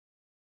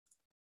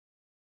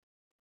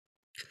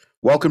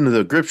Welcome to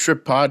the Grip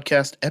Strip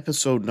Podcast,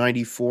 episode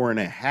 94 and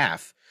a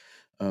half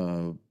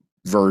uh,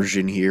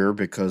 version here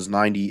because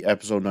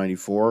episode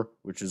 94,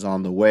 which is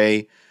on the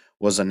way,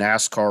 was a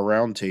NASCAR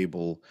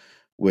roundtable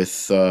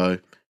with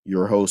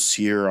your hosts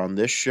here on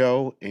this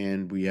show.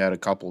 And we had a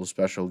couple of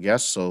special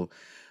guests. So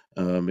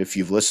if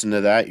you've listened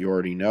to that, you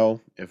already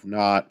know. If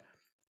not,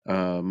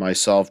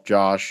 myself,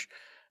 Josh,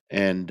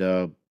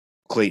 and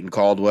Clayton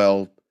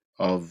Caldwell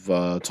of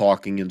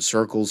Talking in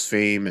Circles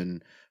fame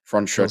and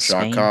Phil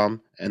Spain.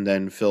 frontstretch.com, and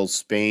then Phil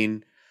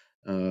Spain.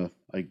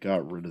 I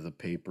got rid of the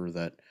paper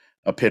that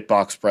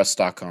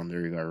pitboxpress.com.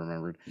 There you go, I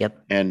remembered.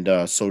 Yep.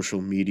 And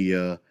social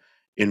media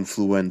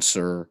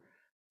influencer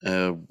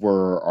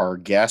were our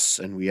guests,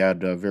 and we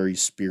had a very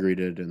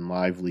spirited and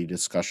lively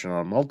discussion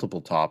on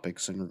multiple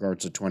topics in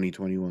regards to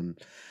 2021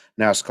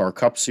 NASCAR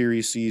Cup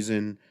Series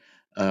season,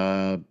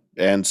 uh,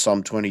 and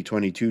some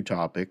 2022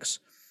 topics,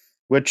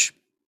 which,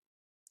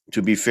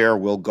 to be fair,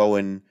 we'll go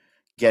and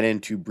get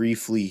into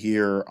briefly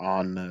here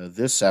on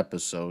this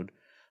episode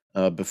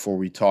before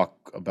we talk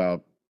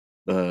about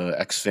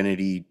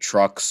Xfinity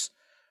trucks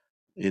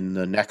in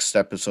the next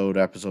episode,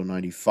 episode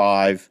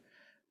 95,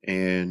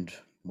 and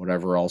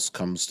whatever else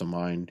comes to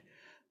mind.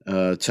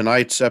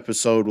 Tonight's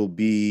episode will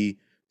be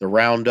the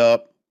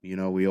roundup. You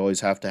know, we always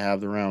have to have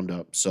the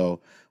roundup.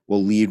 So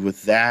we'll lead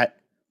with that.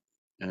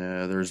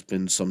 There's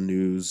been some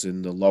news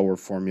in the lower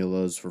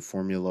formulas for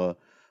Formula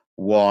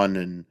One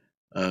and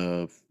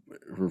uh,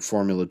 for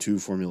Formula Two,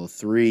 Formula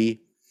Three.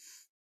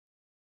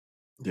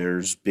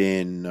 There's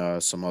been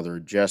some other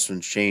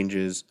adjustments,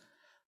 changes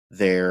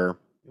there.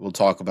 We'll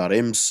talk about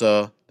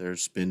IMSA.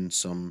 There's been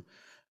some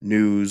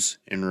news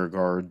in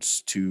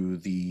regards to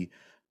the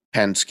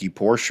Penske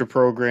Porsche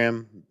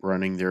program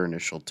running their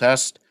initial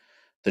test.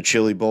 The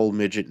Chili Bowl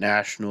Midget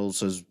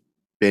Nationals has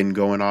been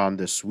going on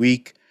this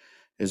week.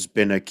 Has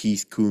been a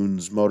Keith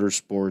Coons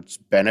Motorsports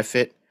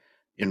benefit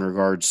in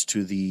regards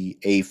to the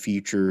A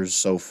features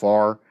so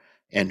far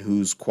and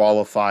who's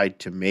qualified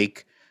to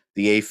make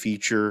the A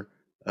feature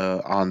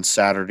on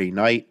Saturday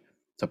night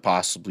to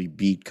possibly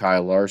beat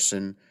Kyle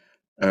Larson,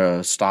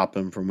 stop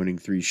him from winning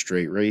three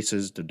straight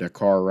races. The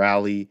Dakar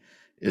Rally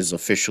is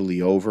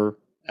officially over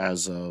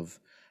as of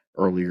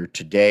earlier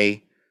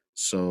today.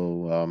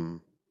 So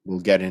we'll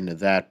get into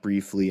that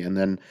briefly. And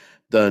then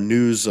the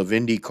news of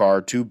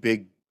IndyCar, two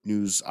big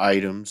news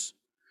items.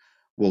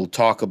 We'll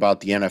talk about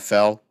the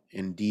NFL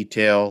in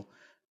detail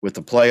with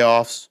the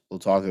playoffs. We'll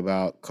talk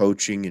about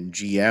coaching and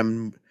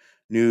GM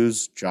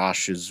news.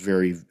 Josh is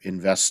very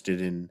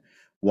invested in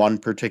one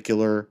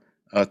particular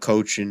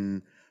coach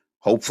and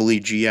hopefully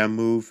GM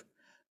move.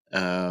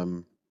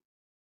 Um,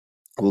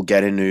 we'll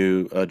get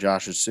into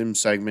Josh's sim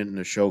segment and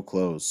the show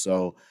close.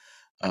 So,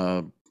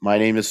 my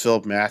name is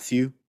Philip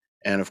Matthew,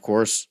 and of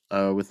course,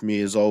 with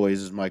me as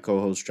always is my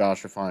co-host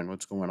Josh Fine.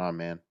 What's going on,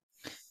 man?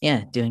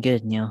 Yeah, doing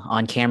good.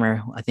 On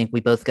camera, I think we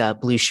both got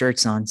blue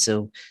shirts on,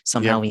 so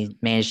somehow Yep. we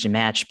managed to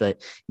match.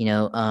 But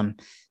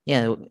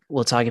yeah,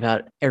 we'll talk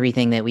about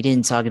everything that we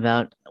didn't talk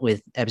about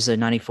with episode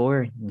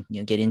 94.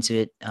 Get into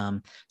it,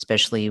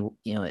 especially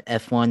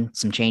F1,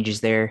 some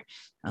changes there.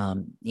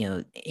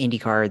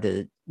 IndyCar,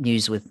 the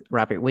news with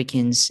Robert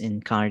Wickens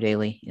and Connor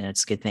Daly.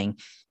 It's a good thing.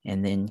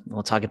 And then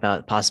we'll talk about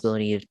the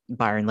possibility of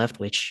Byron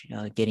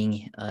Leftwich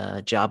getting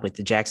a job with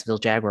the Jacksonville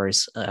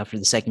Jaguars for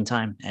the second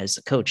time as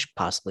a coach,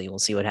 possibly. We'll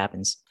see what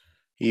happens.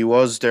 He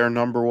was their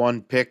number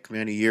one pick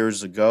many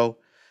years ago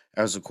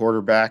as a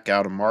quarterback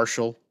out of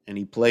Marshall, and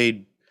he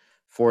played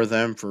for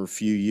them for a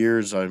few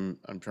years. I'm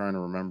trying to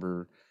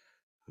remember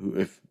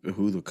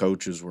who the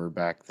coaches were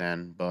back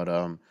then, but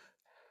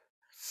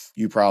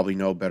you probably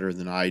know better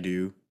than I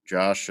do,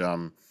 Josh.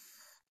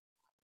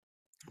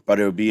 But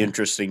it would be Yeah.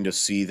 interesting to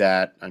see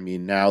that. I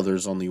mean, now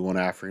there's only one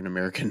African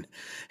American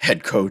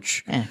head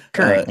coach uh,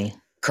 Currently, it'll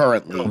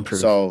currently, improve.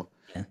 so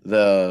Yeah.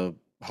 the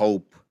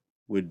hope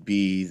would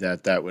be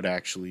that that would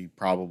actually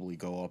probably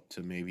go up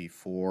to maybe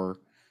four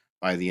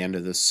by the end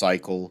of this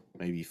cycle,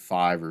 maybe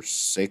five or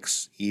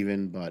six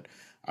even. But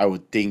I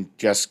would think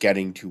just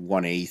getting to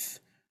 1/8,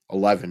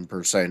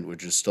 11%,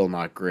 which is still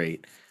not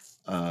great.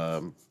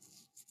 Um,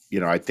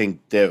 I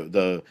think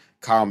the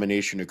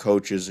combination of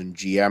coaches and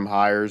GM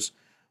hires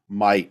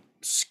might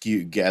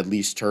at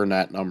least turn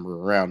that number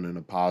around in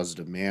a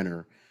positive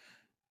manner,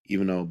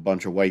 even though a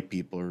bunch of white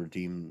people are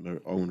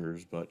team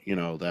owners. But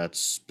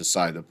that's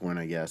beside the point,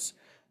 I guess.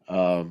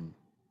 Um,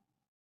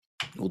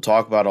 we'll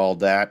talk about all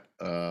that.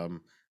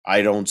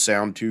 I don't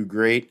sound too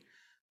great.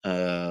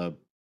 Uh,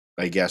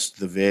 I guess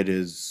the vid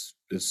is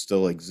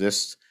still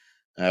exists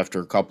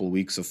after a couple of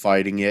weeks of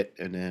fighting it,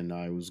 and then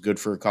I was good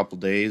for a couple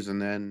of days, and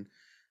then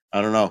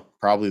I don't know,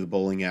 probably the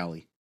bowling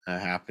alley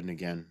happened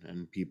again,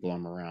 and people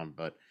I'm around,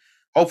 but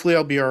hopefully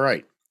I'll be all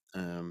right.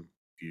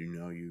 If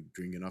you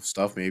drink enough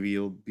stuff, maybe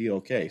you'll be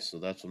okay. So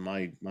that's what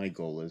my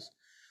goal is.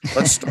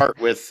 Let's start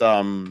with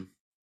um,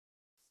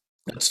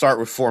 let's start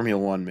with Formula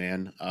One,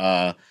 man.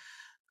 I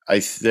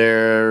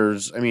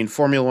mean,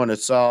 Formula One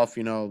itself,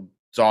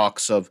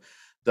 talks of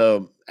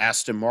the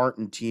Aston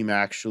Martin team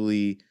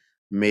actually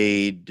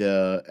made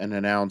an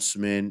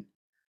announcement.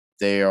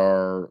 They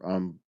are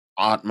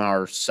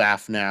Otmar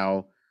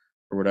Safnow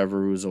or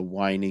whatever, who was a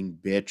whining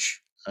bitch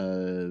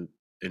and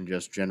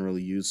just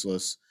generally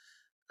useless,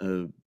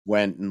 uh,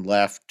 went and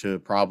left to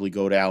probably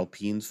go to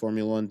Alpine's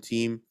Formula One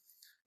team.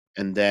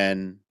 And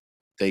then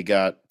they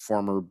got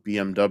former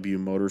BMW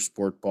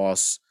motorsport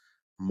boss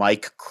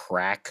Mike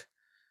Crack,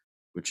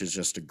 which is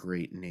just a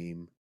great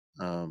name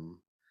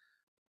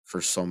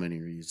for so many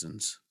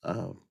reasons.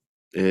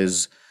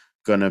 Is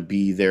going to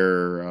be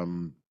their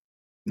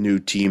new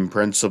team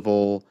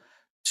principal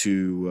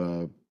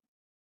to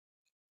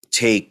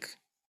take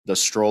the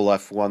Stroll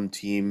F1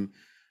 team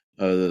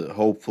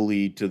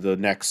hopefully to the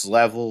next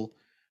level.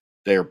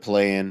 They're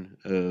playing,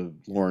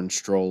 Lawrence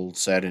Stroll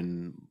said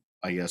in,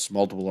 I guess,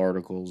 multiple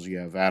articles. You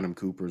have Adam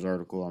Cooper's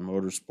article on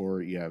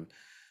Motorsport. You have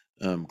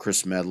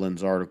Chris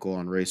Medland's article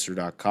on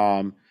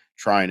Racer.com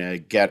trying to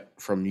get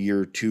from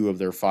year 2 of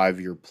their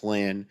 5-year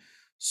plan.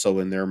 So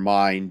in their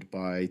mind,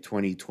 by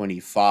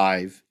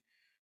 2025,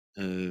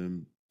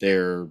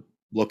 they're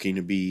looking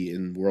to be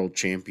in world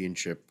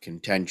championship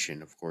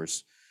contention. Of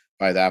course,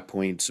 by that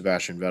point,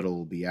 Sebastian Vettel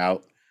will be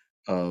out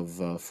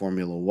of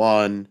Formula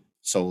One.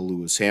 So will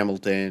Lewis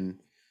Hamilton.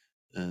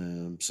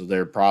 So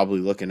they're probably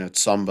looking at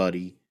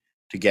somebody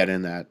to get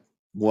in that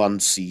one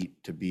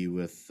seat to be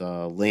with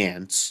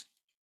Lance.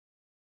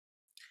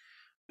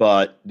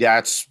 But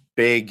that's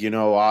big.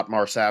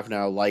 Otmar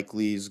Safnow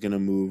likely is going to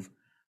move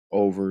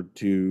over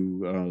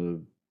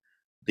to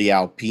the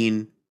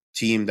Alpine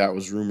team that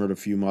was rumored a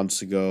few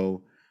months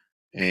ago.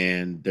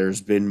 And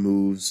there's been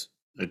moves,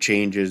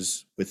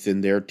 changes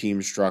within their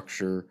team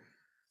structure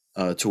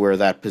to where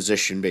that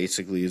position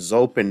basically is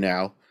open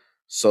now.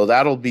 So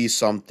that'll be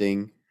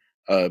something.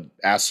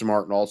 Aston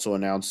Martin also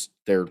announced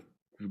they're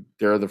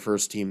the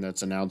first team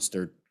that's announced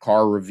their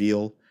car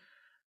reveal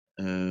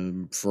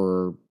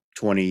for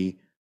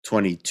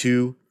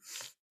 2022.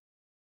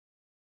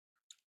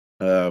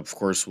 Of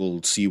course,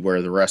 we'll see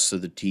where the rest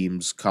of the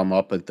teams come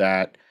up at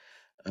that.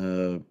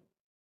 Trying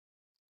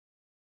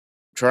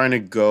to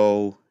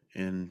go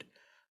and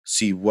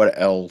see what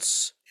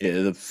else.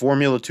 The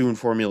Formula 2 and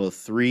Formula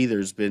 3,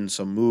 there's been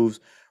some moves.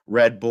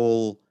 Red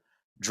Bull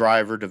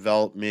driver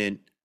development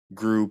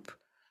group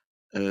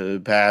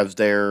have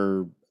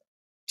their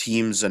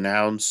teams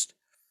announced.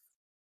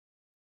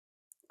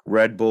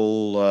 Red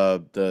Bull,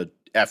 the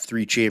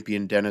F3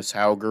 champion Dennis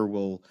Hauger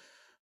will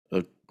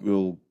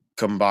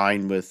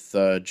combine with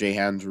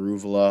Jehan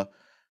Zaruvula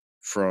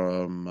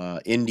from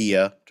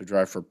India to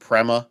drive for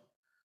Prema.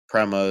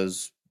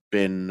 Prema's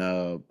been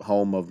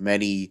home of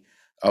many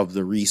of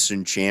the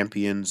recent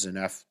champions in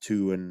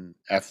F2 and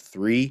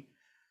F3.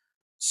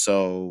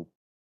 So,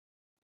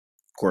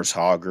 of course,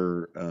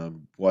 Hauger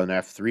won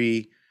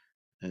F3.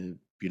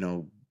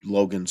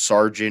 Logan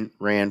Sargent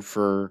ran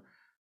for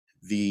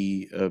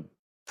the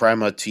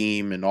Prema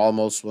team and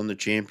almost won the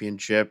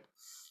championship.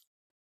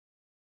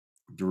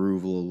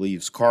 Daruvula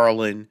leaves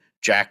Carlin.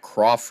 Jack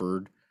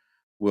Crawford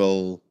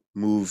will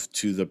move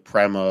to the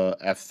Prema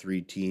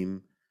F3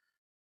 team.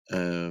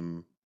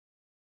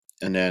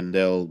 And then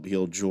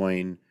he'll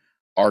join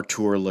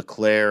Artur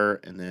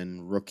Leclerc and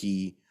then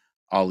rookie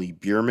Ollie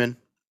Bierman.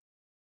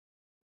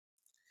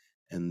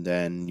 And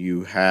then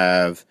you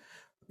have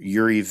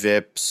Yuri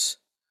Vips,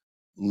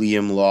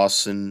 Liam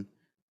Lawson,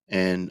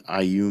 and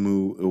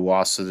Ayumu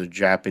Iwasa, the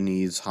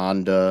Japanese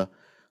Honda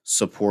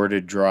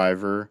supported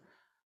driver.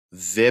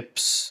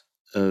 Vips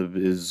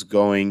is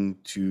going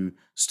to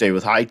stay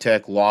with High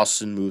Tech.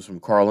 Lawson moves from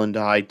Carlin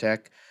to High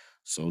Tech.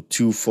 So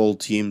 2 full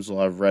teams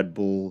will have Red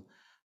Bull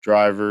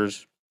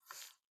drivers.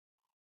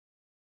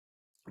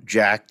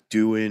 Jack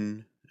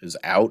Doohan is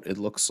out, it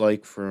looks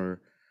like, from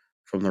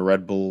the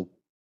Red Bull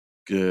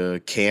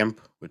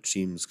camp, which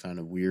seems kind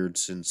of weird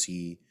since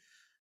he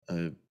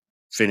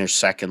finished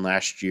second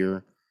last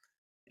year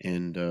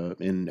and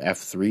in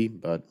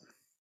F3, but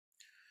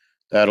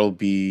that'll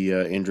be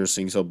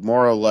interesting. So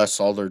more or less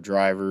all their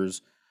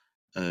drivers,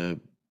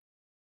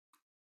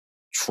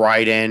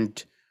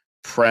 Trident,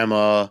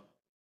 Prema,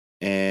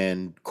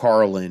 and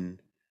Carlin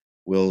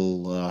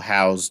will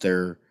house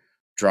their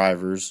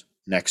drivers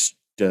next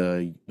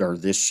or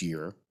this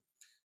year.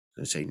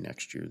 I say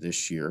next year,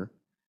 this year.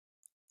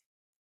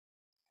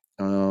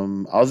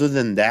 Other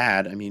than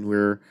that, I mean,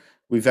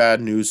 we've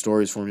had news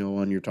stories, Formula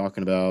One. You're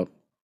talking about,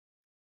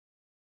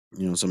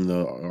 some of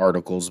the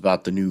articles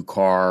about the new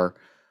car,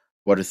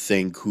 what to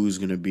think, who's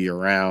going to be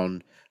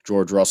around.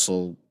 George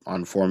Russell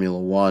on Formula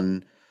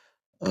One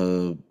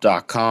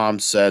 .com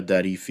said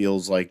that he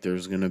feels like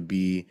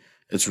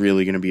it's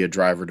really going to be a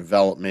driver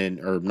development,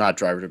 or not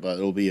driver, but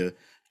it'll be a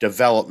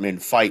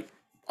development fight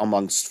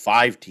amongst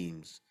 5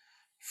 teams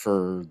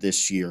for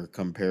this year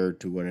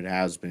compared to what it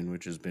has been,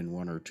 which has been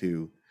 1 or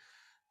 2.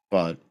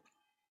 But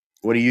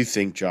what do you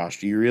think, Josh?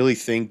 Do you really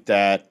think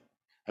that?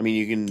 I mean,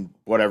 you can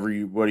what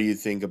do you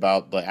think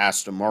about the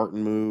Aston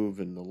Martin move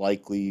and the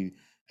likely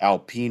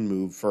Alpine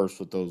move first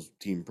with those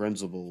team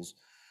principals?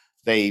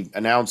 They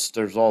announced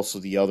there's also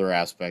the other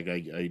aspect.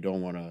 I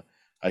don't want to.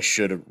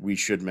 We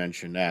should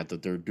mention that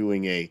they're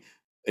doing a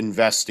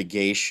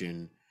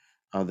investigation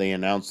they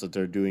announced that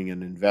they're doing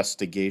an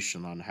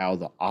investigation on how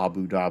the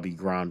Abu Dhabi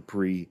Grand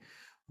Prix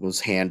was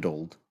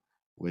handled,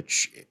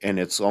 and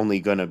it's only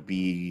going to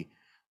be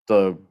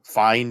the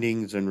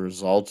findings and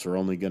results are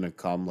only going to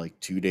come like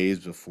 2 days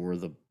before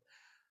the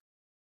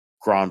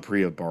Grand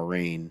Prix of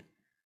Bahrain,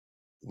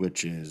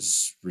 which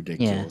is Yeah.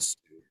 ridiculous.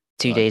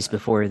 Two But days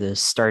before the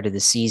start of the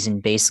season,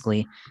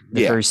 basically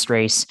the yeah, first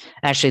race.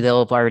 Actually,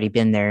 they'll have already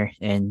been there,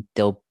 and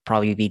they'll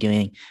probably be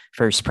doing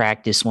first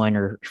practice one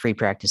or free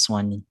practice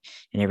one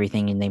and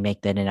everything. And they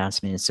make that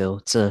announcement. So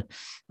it's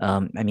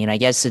I mean, I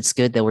guess it's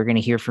good that we're going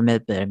to hear from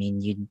it, but I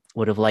mean, you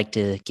would have liked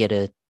to get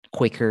a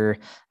quicker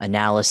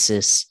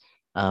analysis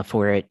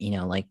for it.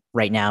 Like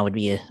right now would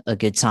be a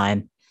good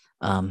time,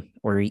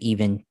 or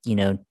even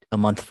a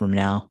month from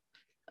now.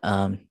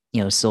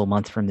 Still a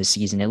month from the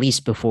season, at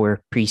least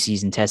before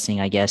preseason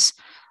testing, I guess.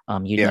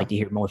 You'd yeah, like to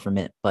hear more from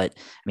it, but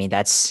I mean,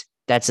 that's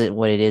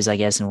what it is, I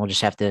guess, and we'll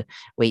just have to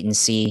wait and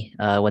see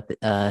what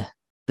the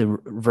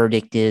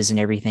verdict is and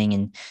everything.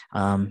 And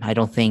I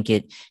don't think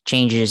it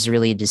changes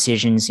really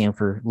decisions,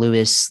 for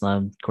Lewis.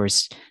 Of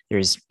course,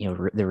 there's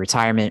the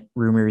retirement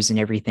rumors and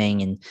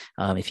everything,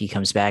 and if he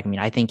comes back, I mean,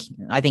 I think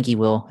he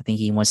will. I think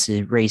he wants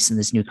to race in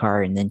this new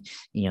car, and then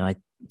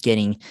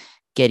getting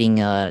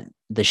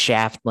the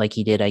shaft like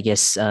he did, I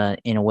guess,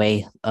 in a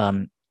way,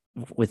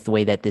 with the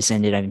way that this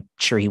ended. I'm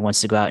sure he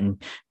wants to go out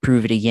and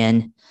prove it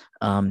again,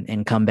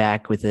 and come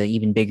back with an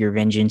even bigger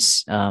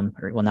vengeance,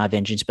 or well, not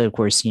vengeance, but of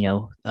course,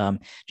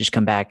 just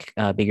come back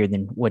bigger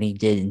than what he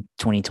did in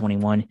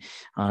 2021.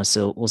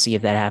 So we'll see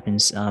if that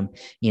happens. And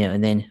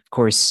then of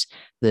course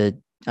the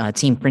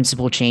team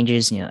principal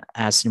changes.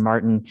 Aston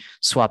Martin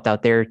swapped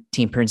out their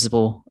team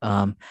principal,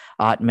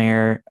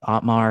 Otmar.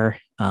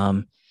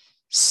 I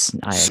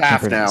can't Saf now,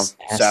 pronounce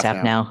Saf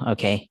Saf now. now.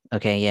 Okay,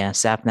 yeah,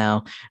 Saf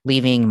now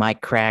leaving. Mike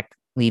Crack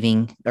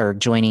leaving or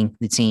joining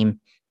the team.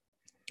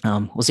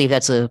 We'll see if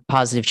that's a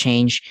positive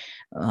change.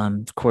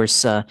 Of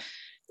course, I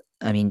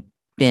mean,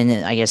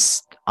 I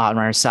guess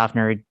Otmar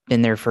Safner had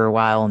been there for a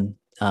while, and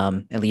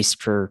at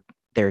least for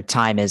their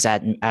time as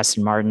at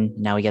Aston Martin.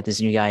 Now we got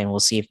this new guy, and we'll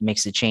see if it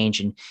makes a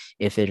change and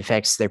if it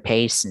affects their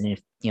pace, and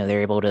if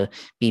they're able to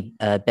be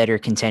a better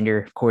contender.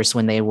 Of course,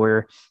 when they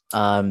were,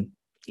 when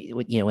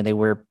they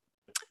were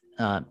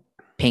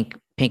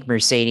pink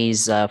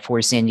Mercedes,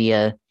 Force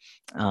India,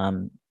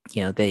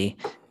 they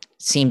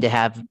seemed to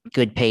have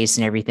good pace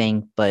and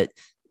everything, but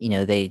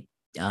they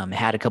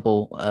had a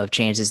couple of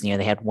chances.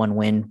 They had one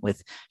win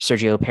with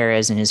Sergio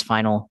Perez in his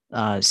final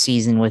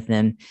season with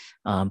them,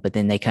 but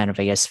then they kind of,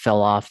 I guess,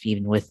 fell off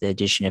even with the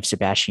addition of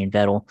Sebastian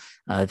Vettel,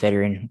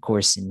 veteran, of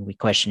course, and we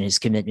question his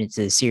commitment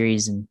to the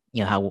series and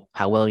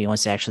how well he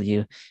wants to actually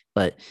do.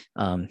 But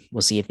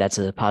we'll see if that's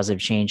a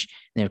positive change.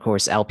 And then, of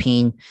course,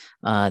 Alpine,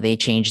 they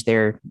changed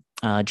their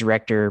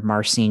director,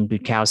 Marcin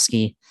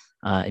Budkowski,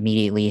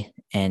 immediately,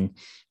 and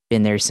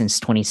been there since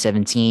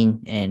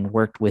 2017 and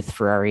worked with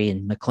Ferrari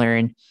and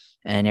McLaren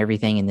and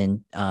everything, and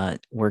then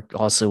worked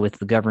also with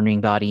the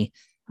governing body.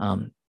 I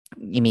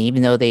mean,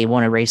 even though they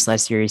won a race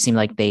last year, it seemed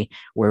like they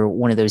were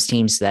one of those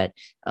teams that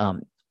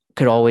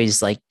could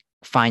always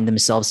find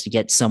themselves to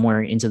get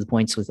somewhere into the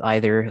points with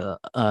either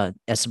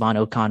Esteban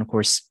Ocon, of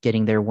course,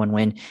 getting their one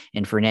win,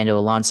 and Fernando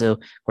Alonso, of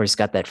course,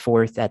 got that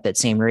fourth at that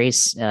same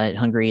race at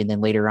Hungary, and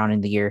then later on in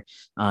the year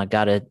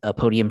got a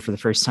podium for the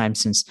first time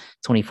since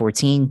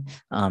 2014.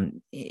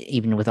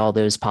 Even with all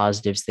those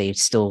positives, they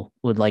still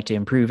would like to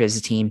improve as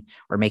a team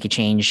or make a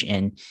change,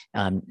 and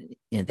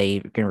they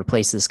can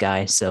replace this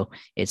guy. So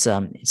it's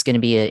going to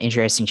be an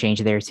interesting change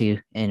there too,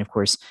 and of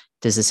course,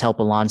 does this help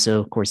Alonso?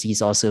 Of course,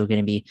 he's also going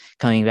to be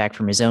coming back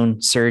from his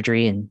own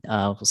surgery, and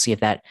we'll see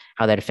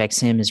how that affects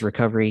him, his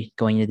recovery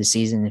going into the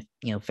season.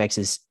 If affects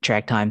his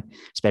track time,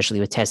 especially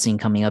with testing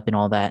coming up and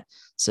all that.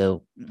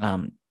 So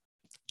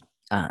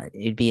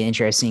it'd be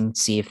interesting to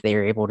see if they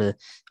are able to,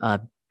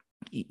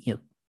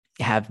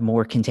 have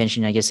more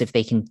contention. I guess if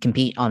they can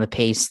compete on the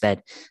pace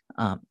that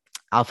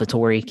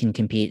AlphaTauri can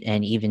compete,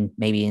 and even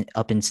maybe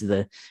up into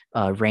the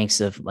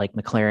ranks of like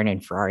McLaren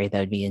and Ferrari, that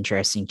would be an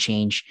interesting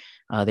change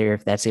there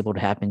if that's able to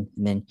happen.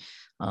 And then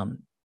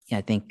yeah,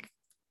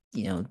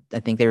 I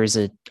think there was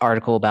an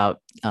article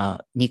about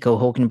Nico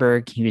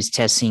Hulkenberg. He was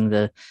testing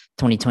the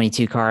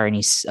 2022 car, and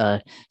he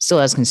still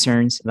has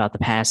concerns about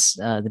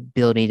the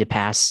ability to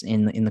pass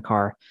in the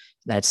car.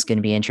 That's going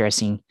to be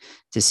interesting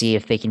to see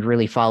if they can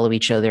really follow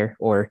each other,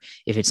 or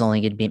if it's only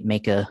going to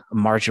make a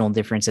marginal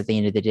difference at the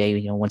end of the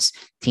day. Once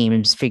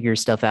teams figure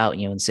stuff out,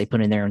 once they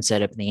put in their own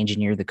setup and they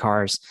engineer the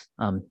cars,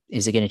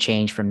 is it going to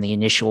change from the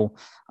initial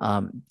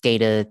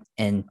data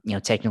and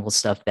technical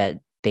stuff that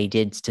they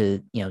did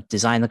to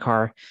design the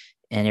car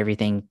and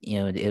everything?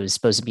 It was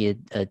supposed to be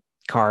a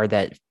car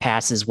that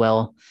passes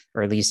well,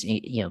 or at least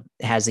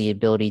has the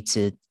ability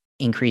to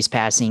increase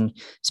passing,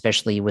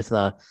 especially with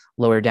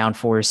lower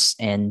downforce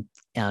and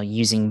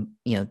using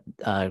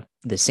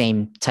the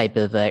same type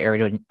of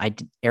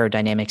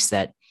aerodynamics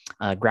that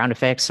ground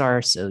effects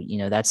are. So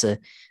that's a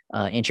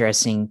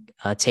interesting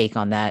take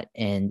on that.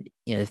 And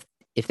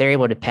if they're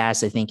able to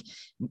pass, I think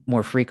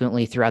more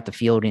frequently throughout the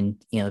field, and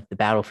the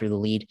battle for the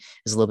lead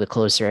is a little bit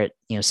closer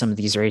at some of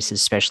these races,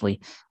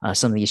 especially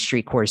some of these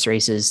street course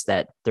races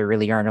that there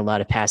really aren't a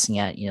lot of passing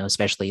at,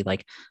 especially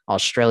like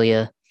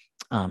Australia,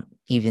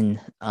 even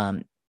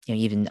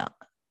even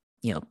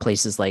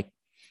places like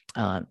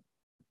uh,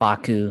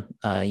 Baku,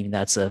 even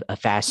that's a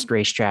fast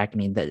racetrack. I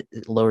mean, the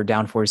lower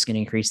downforce is going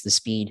to increase the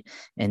speed,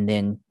 and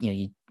then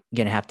you're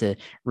going to have to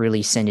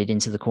really send it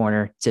into the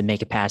corner to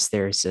make a pass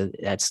there. So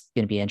that's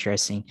going to be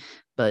interesting.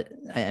 But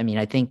I mean,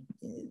 I think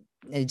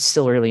it's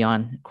still early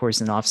on, of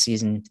course, in the off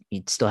season.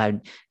 We still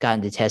haven't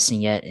gotten to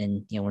testing yet,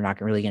 and we're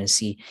not really going to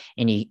see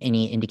any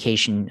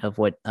indication of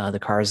what the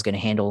car is going to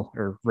handle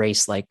or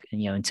race like,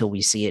 until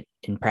we see it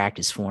in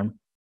practice form.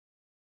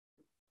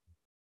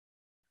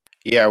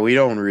 Yeah, we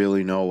don't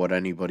really know what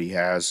anybody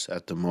has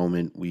at the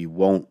moment. We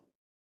won't.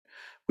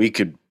 We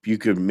could. You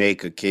could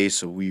make a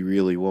case of we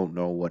really won't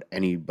know what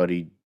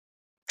anybody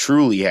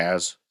truly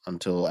has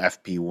until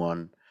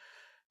FP1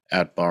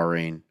 at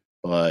Bahrain.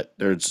 But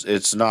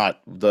it's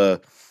not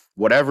the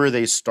whatever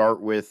they start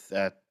with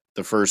at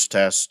the first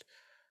test.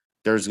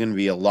 There's going to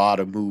be a lot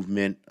of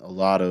movement, a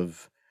lot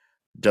of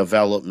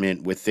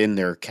development within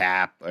their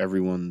cap.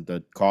 Everyone,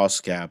 the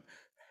cost cap,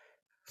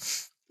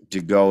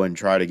 to go and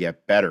try to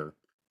get better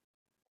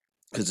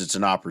because it's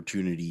an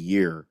opportunity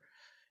year,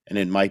 and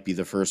it might be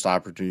the first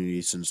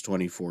opportunity since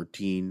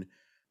 2014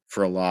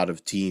 for a lot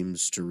of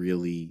teams to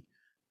really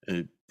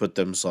put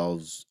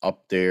themselves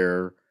up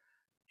there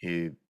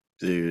uh,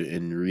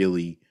 and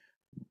really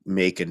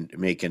make a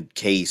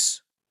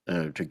case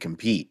to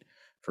compete.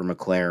 For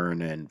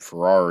McLaren and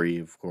Ferrari,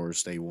 of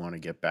course, they want to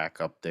get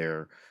back up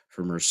there.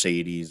 For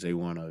Mercedes, they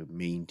want to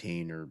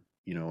maintain or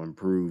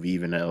improve,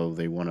 even though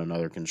they won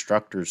another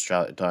constructors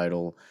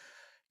title.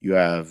 You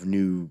have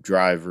new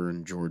driver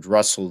and George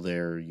Russell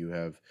there. You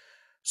have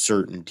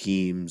certain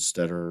teams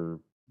that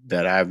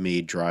have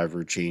made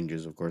driver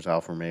changes. Of course,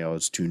 Alfa Romeo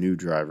has two new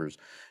drivers.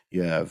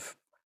 You have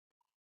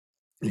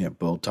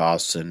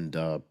Bottas and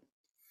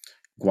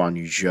Guan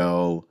Yu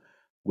Zhou.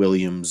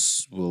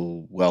 Williams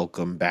will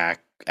welcome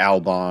back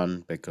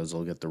Albon because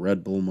they'll get the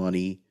Red Bull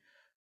money.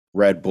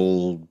 Red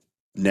Bull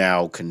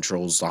now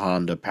controls the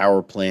Honda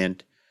power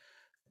plant,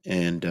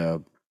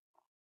 and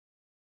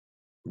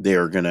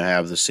they're going to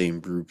have the same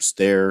groups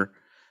there.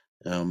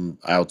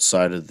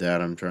 Outside of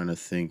that, I'm trying to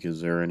think: is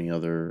there any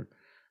other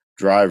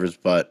drivers?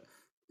 But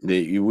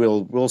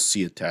we'll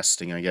see it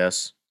testing, I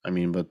guess. I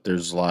mean, but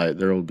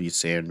there will be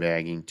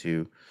sandbagging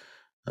too.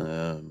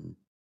 Um,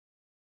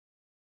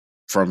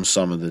 from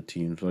some of the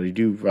teams. But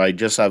I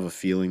just have a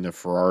feeling that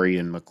Ferrari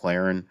and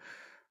McLaren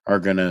are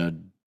gonna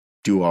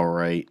do all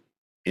right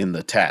in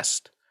the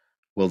test.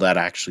 Will that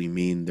actually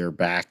mean they're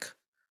back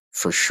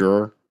for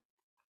sure?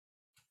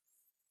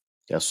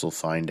 Guess we'll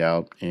find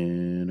out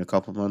in a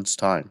couple months'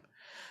 time.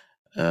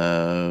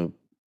 Uh,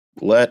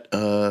 let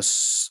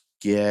us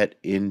get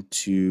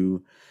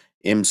into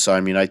IMSA. I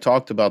mean, I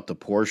talked about the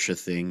Porsche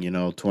thing,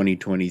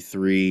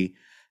 2023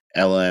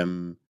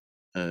 LM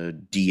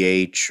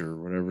DH or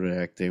whatever the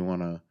heck they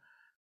want to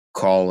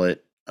call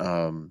it.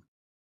 Whatever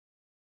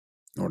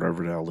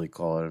the hell they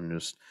call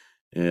it.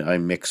 I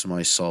mix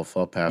myself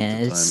up half the And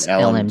time. it's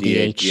LMDH,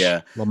 LMDH,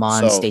 yeah. Le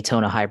Mans So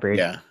Daytona Hybrid.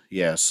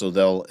 yeah. So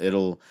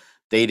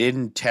they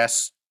didn't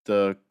test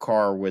the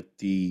car with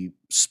the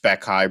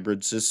spec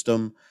hybrid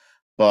system,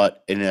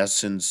 but in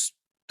essence,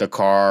 the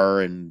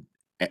car and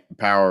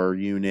power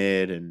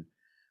unit and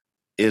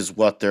is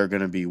what they're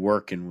going to be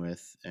working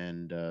with.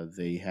 And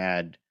they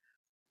had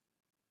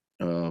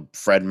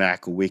Fred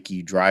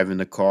Makowicki driving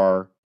the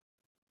car.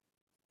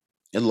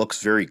 It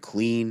looks very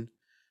clean.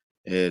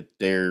 They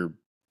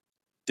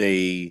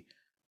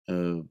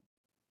uh,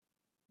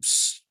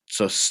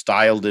 so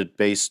styled it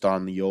based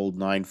on the old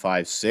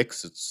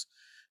 956.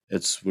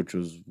 It's which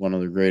was one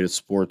of the greatest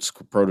sports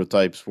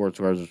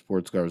cars or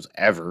sports cars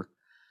ever.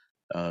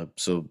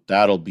 So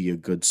that'll be a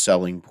good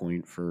selling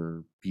point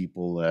for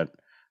people that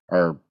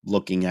are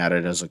looking at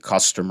it as a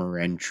customer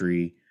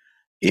entry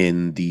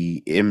in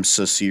the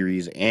IMSA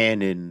series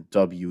and in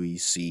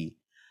WEC.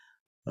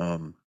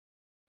 Um,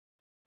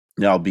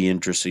 That'll be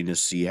interesting to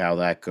see how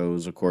that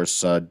goes. Of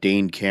course,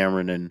 Dane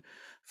Cameron and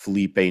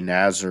Felipe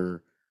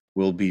Nasr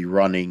will be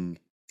running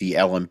the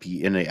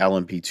LMP in the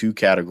LMP2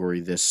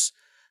 category this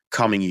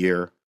coming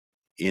year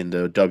in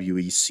the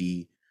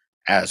WEC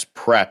as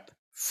prep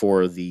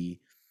for the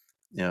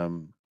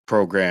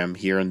program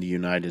here in the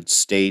United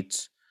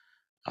States.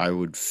 I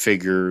would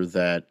figure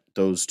that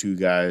those two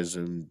guys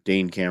and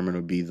Dane Cameron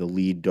would be the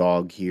lead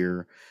dog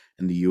here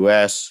in the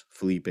US.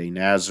 Felipe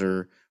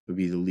Nasr would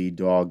be the lead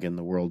dog in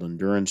the World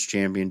Endurance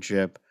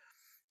Championship.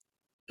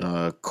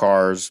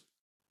 Cars,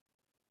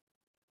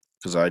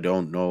 because I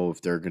don't know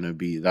if they're going to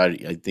be that.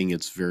 I think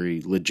it's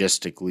very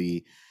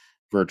logistically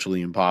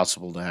virtually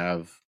impossible to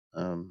have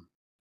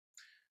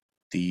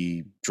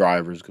the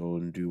drivers go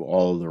and do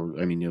all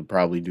the. I mean, you'll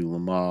probably do Le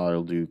Mans,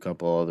 you'll do a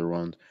couple other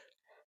ones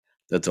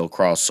that they'll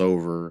cross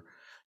over.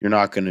 You're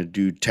not going to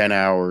do 10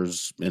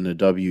 hours in a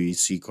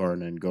WEC car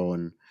and then go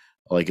and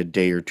like a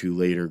day or two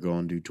later go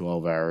and do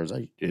 12 hours.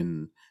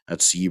 at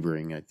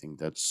Sebring. I think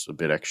that's a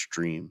bit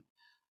extreme.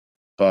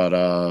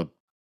 But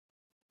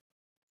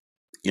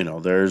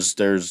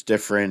there's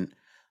different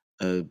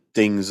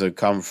things that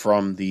come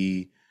from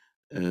the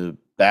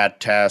that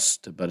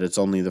test, but it's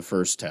only the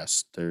first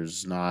test.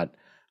 There's not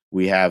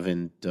we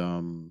haven't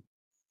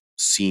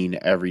seen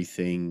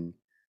everything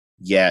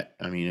yet.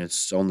 I mean,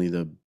 it's only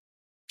the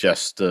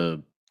just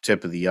the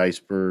tip of the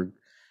iceberg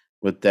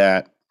with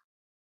that.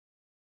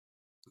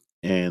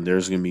 And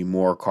there's going to be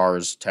more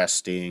cars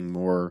testing,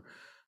 more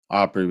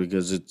opera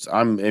because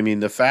I mean,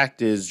 the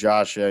fact is,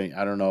 Josh, I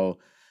don't know.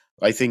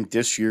 I think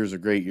this year is a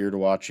great year to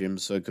watch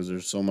IMSA because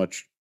there's so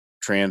much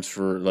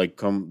transfer, like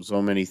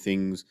so many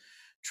things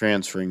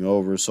transferring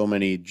over, so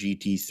many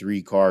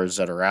GT3 cars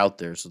that are out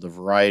there. So the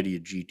variety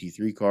of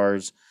GT3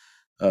 cars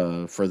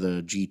for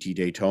the GT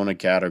Daytona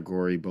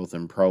category, both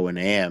in Pro and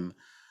Am,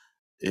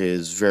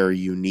 is very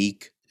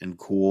unique and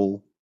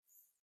cool.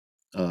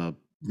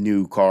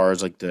 New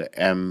cars like the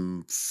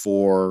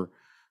M4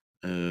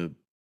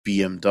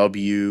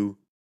 BMW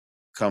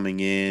coming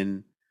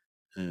in.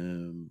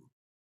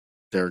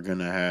 They're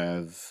gonna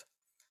have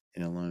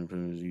line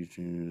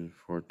YouTube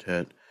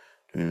Fortet.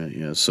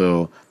 Yeah,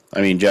 so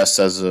I mean, just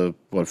as a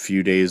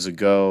few days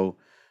ago,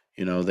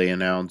 they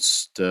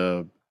announced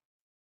Connor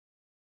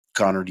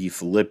D.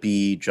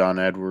 Filippi, John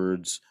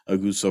Edwards,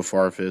 Augusto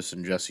Farfus,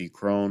 and Jesse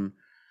Krohn.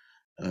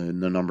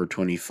 The number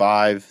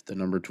 25, the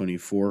number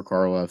 24,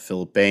 Carla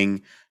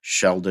Philippang,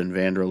 Sheldon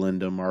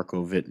Vanderlinde,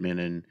 Marco Wittman,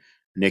 and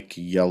Nick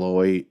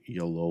Yellowy.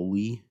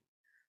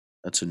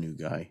 That's a new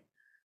guy.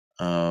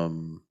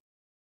 And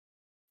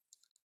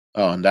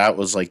that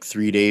was like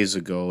 3 days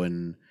ago,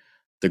 and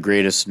the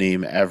greatest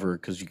name ever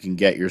because you can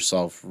get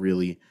yourself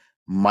really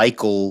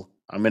Michael.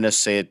 I'm gonna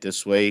say it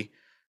this way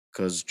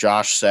because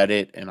Josh said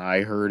it, and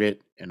I heard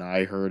it, in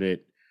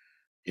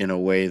a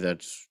way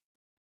that's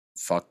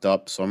fucked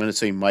up. So I'm gonna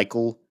say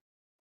Michael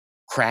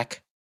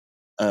Crack.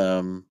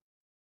 Um,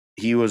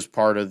 he was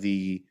part of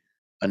the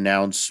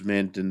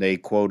announcement, and they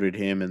quoted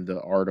him in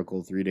the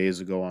article 3 days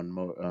ago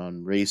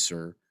on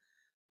Racer,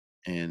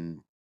 and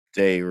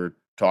they were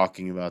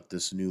talking about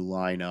this new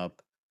lineup.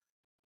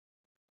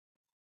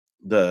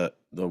 The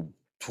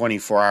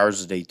 24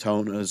 hours of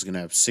Daytona is going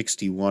to have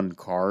 61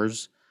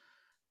 cars,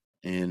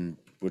 and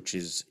which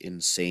is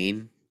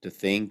insane to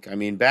think. I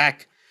mean,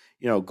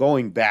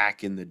 going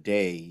back in the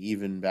day,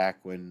 even back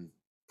when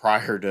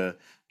prior to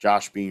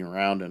Josh being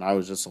around and I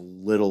was just a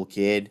little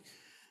kid,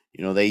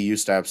 they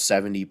used to have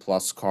 70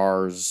 plus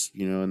cars,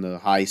 in the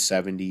high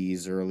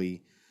 70s,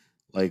 early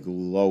like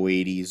low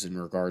 80s in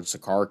regards to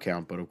car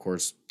count, but of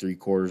course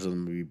 3/4 of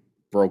them would be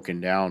broken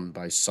down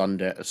by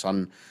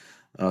sunrise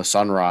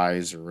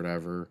or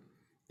whatever,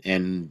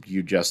 and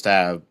you just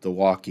have the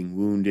walking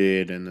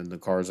wounded, and then the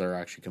cars are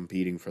actually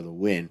competing for the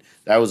win.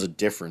 That was a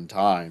different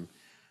time.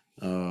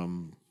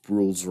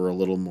 Rules were a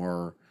little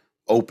more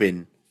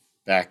open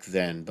back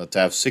then, but to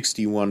have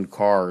 61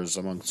 cars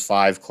amongst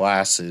 5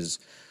 classes,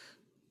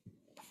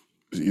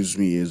 excuse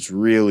me, is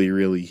really,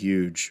 really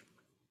huge.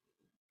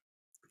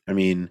 I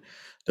mean,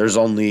 there's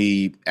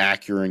only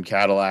Acura and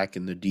Cadillac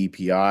in the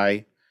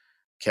DPI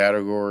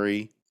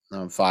category.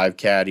 5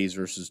 Caddies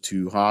versus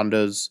 2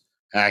 Hondas.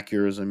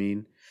 Acuras, I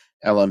mean.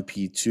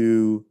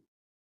 LMP2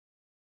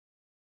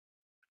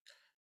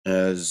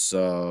 as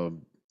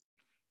All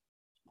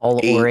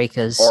 8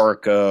 Orecas.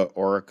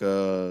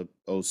 Orica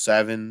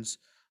 07s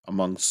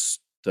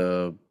amongst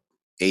the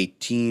 8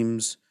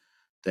 teams.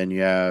 Then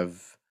you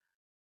have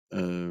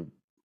uh,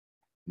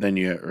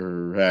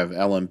 have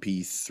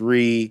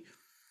LMP3.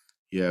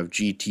 You have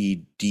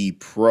GTD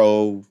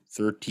Pro,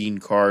 13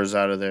 cars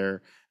out of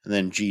there, and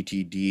then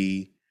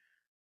GTD,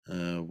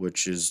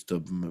 which is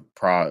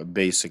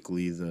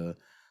basically the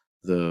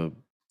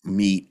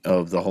meat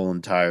of the whole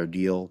entire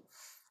deal.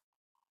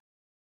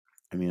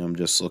 I mean, I'm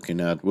just looking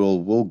at.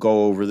 We'll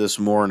go over this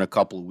more in a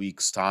couple of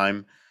weeks'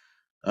 time.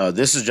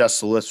 This is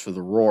just the list for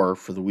the Roar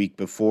for the week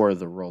before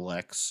the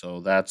Rolex, so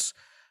that's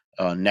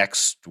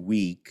next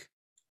week.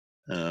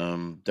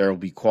 There will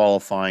be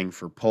qualifying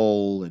for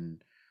pole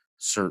and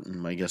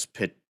certain, I guess,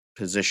 pit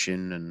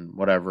position and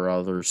whatever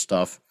other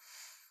stuff,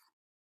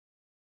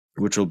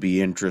 which will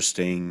be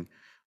interesting.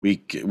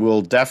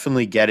 We'll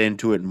definitely get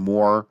into it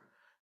more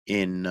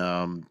in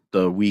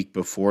the week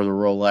before the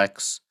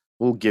Rolex.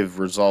 We'll give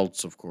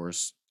results, of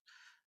course,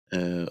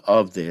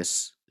 of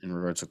this in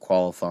regards to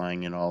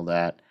qualifying and all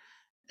that,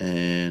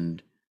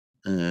 and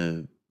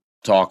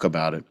talk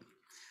about it.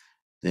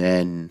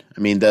 Then, I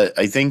mean,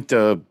 I think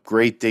the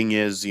great thing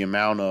is the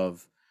amount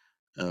of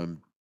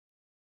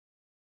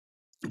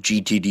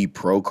GTD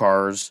Pro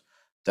cars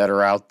that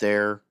are out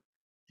there,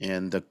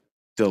 and the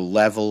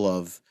level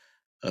of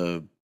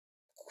uh,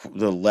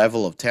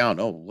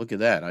 talent. Oh, look at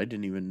that! I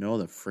didn't even know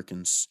that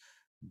freaking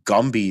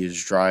Gumby is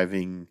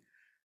driving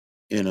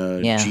in a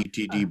Yeah.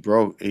 GTD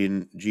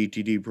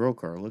Pro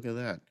car. Look at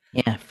that.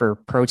 Yeah, for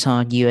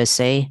Proton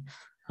USA,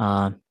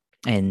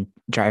 and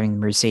driving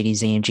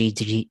Mercedes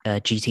AMG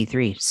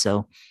GT3.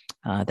 So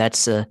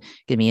That's gonna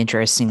be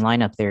interesting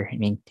lineup there. I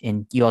mean,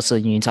 and you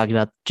talk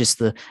about just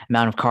the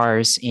amount of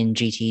cars in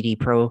GTD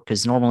Pro,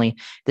 because normally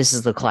this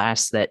is the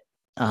class that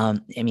I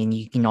mean,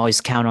 you can always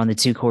count on the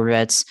two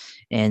Corvettes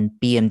and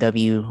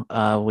BMW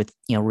with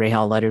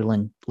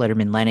Rahal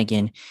Letterman,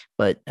 Lanigan,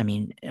 but I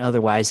mean,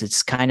 otherwise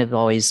it's kind of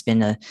always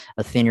been a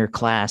thinner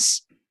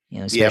class,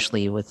 Yep.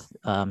 especially with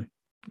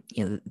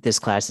this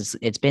class.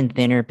 It's been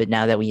thinner, but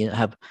now that we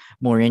have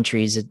more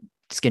entries,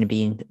 it's going to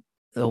be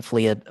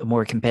hopefully a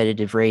more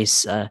competitive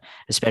race,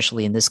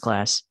 especially in this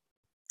class.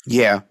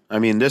 Yeah. I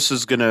mean, this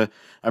is gonna.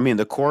 I mean,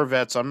 the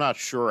Corvettes. I'm not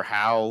sure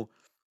how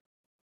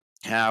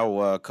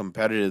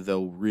competitive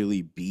they'll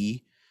really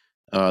be.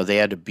 They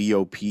had to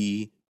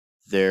BOP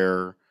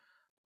their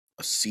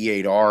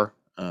C8R,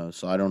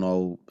 so I don't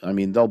know. I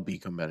mean, they'll be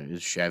competitive.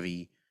 It's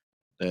Chevy,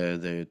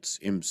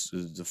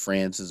 the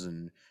Francis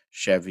and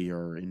Chevy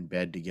are in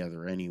bed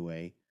together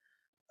anyway.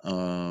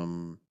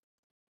 Um,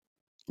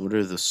 what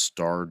are the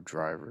star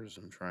drivers?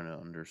 I'm trying to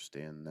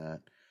understand that.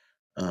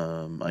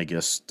 I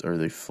guess are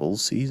they full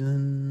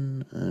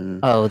season?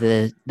 Oh,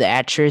 the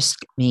asterisk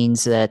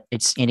means that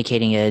it's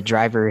indicating a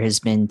driver has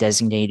been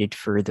designated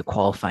for the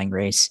qualifying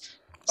race.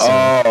 So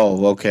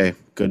Oh, okay.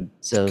 Good, good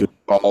so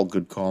call.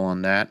 Good call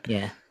on that.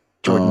 yeah,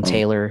 Jordan Um,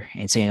 Taylor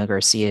and Antonio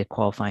Garcia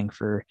qualifying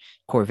for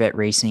Corvette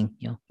racing.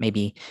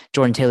 Maybe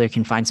Jordan Taylor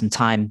can find some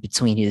time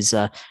between his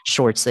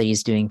shorts that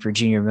he's doing for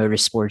Junior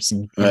Motorsports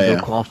and oh, go yeah,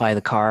 qualify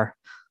the car.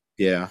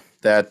 yeah.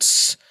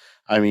 That's.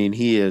 I mean,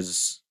 he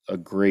is a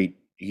great.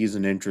 He's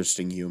an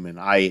interesting human.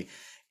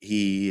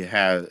 He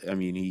has. I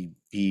mean,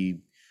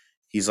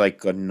 he's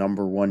like a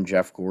number one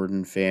Jeff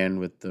Gordon fan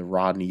with the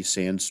Rodney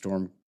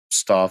Sandstorm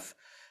stuff,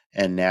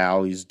 and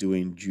now he's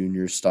doing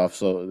junior stuff.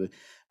 So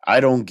I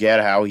don't get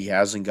how he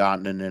hasn't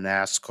gotten in a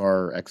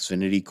NASCAR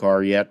Xfinity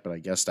car yet, but I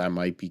guess that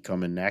might be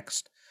coming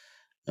next.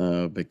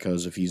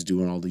 Because if he's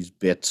doing all these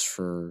bits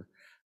for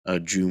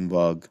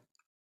Junebug,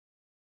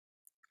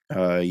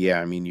 yeah,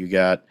 I mean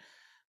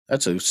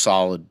that's a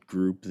solid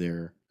group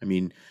there. I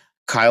mean,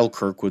 Kyle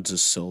Kirkwood's a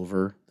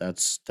silver.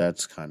 That's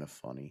kind of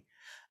funny.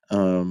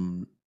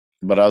 Um,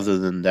 but other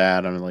than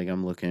that, I'm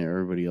looking at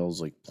everybody else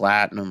like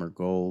platinum or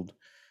gold.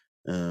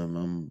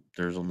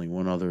 There's only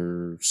one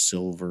other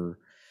silver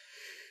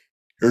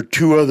or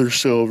two other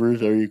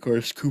silvers. I mean, of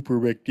course, Cooper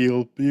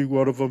McNeil being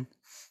one of them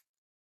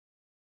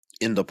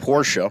in the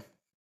Porsche,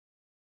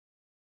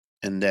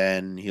 and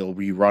then he'll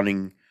be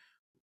running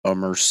a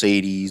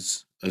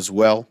Mercedes as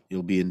well.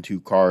 He'll be in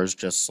two cars,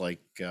 just like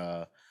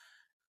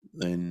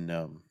in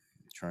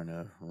trying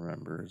to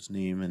remember his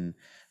name in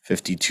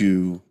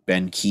 52.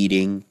 Ben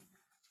Keating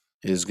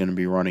is going to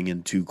be running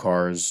in two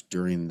cars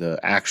during the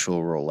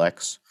actual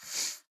Rolex.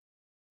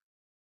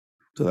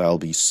 So that'll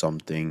be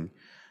something.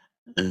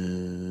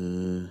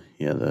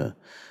 Yeah,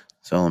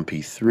 it's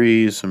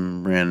LMP3,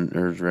 some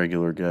there's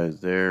regular guys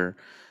there.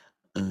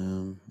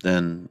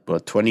 Then,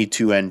 but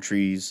 22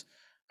 entries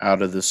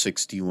out of the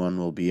 61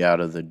 will be out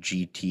of the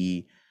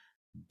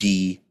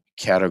GTD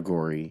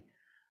category,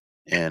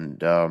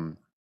 and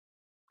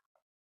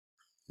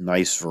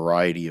nice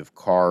variety of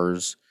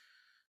cars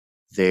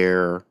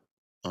there.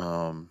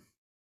 Um,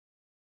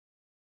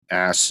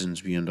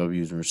 Astons,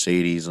 BMWs,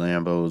 Mercedes,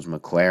 Lambos,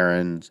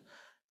 McLarens,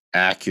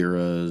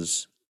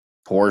 Acuras,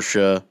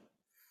 Porsche,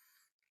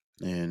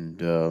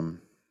 and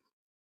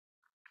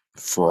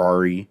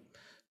Ferrari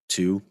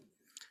too.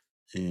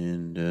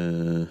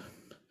 And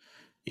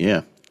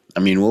yeah, I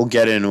mean, we'll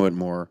get into it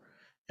more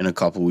in a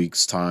couple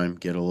weeks' time,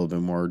 get a little bit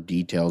more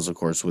details, of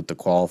course, with the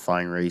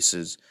qualifying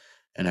races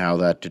and how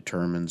that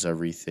determines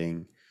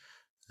everything.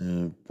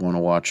 Want to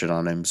watch it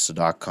on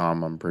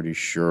IMSA.com? I'm pretty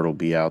sure it'll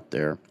be out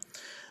there.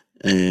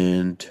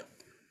 And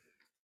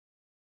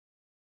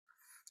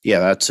yeah,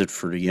 that's it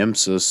for the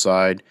IMSA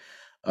side.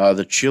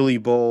 The Chili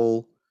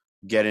Bowl,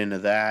 get into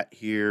that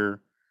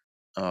here.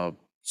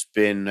 It's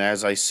been,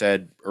 as I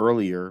said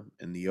earlier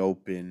in the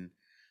open,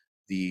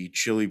 the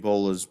Chili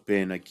Bowl has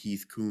been a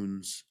Keith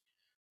Coons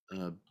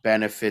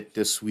benefit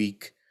this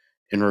week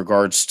in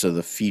regards to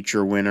the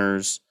feature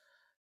winners.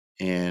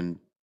 And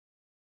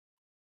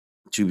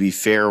to be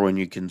fair, when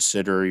you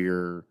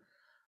consider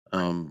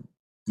um,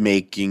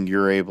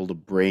 you're able to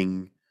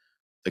bring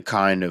the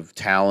kind of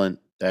talent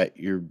that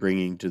you're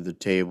bringing to the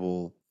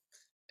table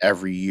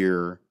every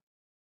year,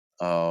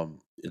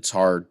 it's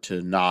hard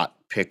to not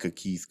pick a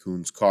Keith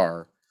Coons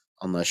car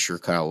unless you're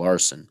Kyle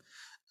Larson.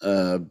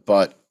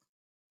 But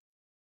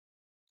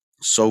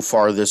so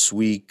far this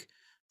week,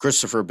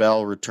 Christopher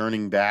Bell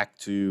returning back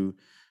to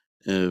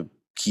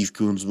Keith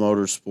Coons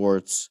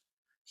Motorsports.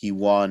 He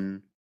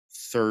won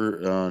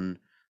on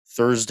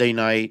Thursday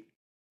night.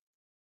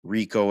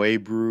 Rico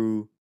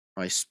Abreu,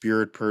 my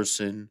spirit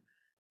person,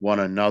 won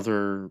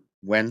another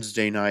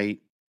Wednesday night.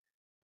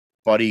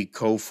 Buddy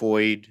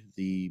Kofoid,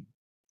 the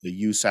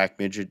USAC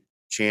midget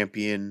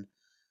champion,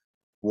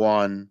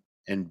 won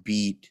and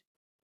beat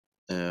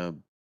uh,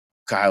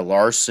 Kyle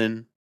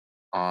Larson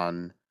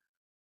on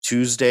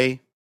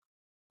Tuesday.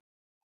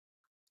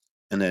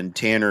 And then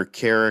Tanner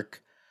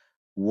Carrick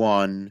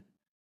won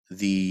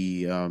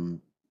the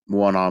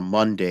one on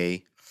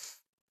Monday.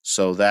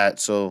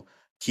 So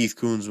Keith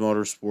Coons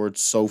Motorsports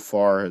so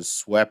far has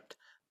swept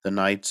the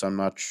Knights. I'm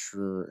not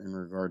sure in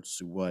regards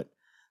to what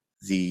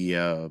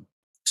the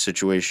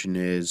situation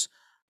is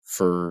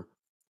for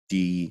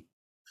the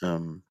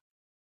um,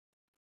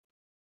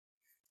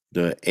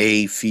 the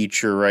A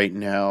feature right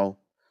now.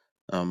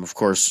 Of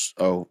course,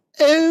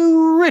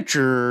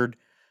 Richard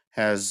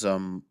has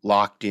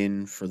locked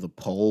in for the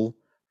pole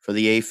for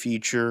the A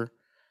feature,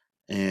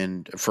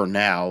 and for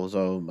now,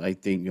 so I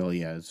think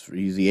yeah,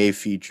 he's the A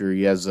feature.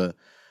 He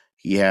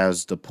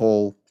has the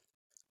pole,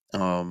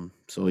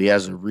 so he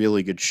has a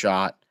really good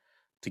shot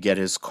to get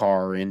his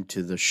car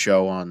into the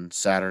show on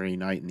Saturday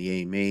night in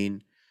the A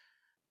main.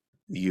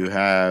 You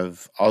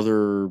have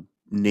other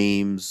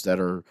names that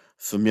are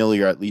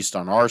familiar, at least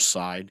on our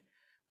side.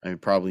 I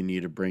probably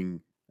need to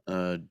bring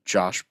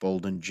Josh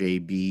Bolden,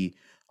 JB,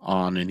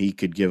 on, and he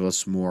could give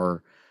us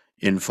more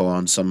info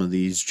on some of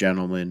these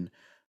gentlemen.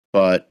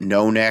 But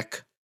No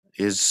Neck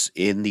is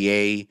in the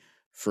A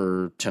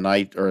for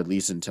tonight, or at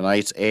least in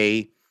tonight's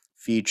A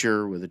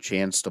feature, with a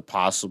chance to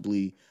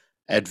possibly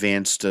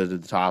advance to the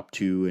top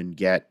two and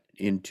get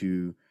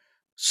into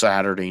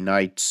Saturday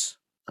night's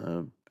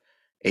uh,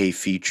 A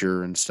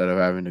feature instead of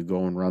having to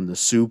go and run the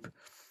soup.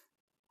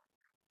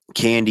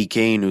 Candy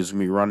Kane, who's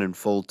going to be running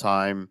full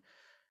time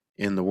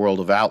in the World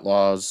of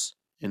Outlaws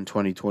in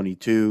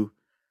 2022,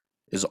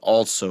 is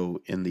also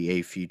in the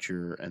A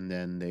feature. And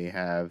then they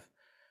have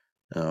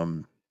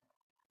um,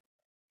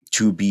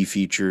 two B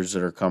features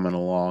that are coming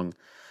along.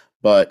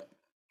 But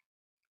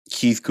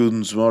Keith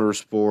Gooden's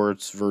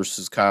Motorsports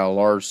versus Kyle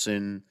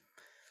Larson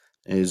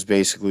is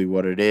basically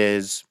what it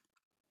is.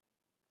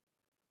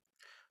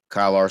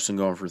 Kyle Larson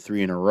going for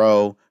three in a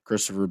row.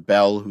 Christopher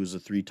Bell, who's a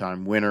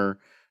three-time winner,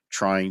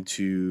 trying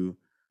to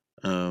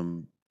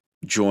um,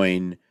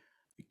 join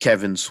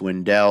Kevin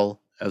Swindell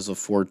as a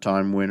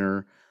four-time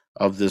winner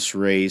of this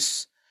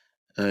race.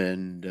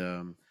 And,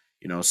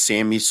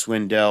 Sammy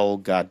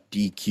Swindell got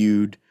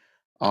DQ'd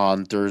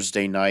on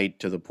Thursday night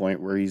to the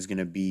point where he's going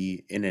to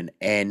be in an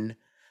N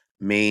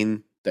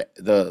main.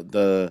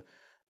 The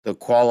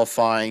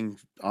qualifying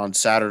on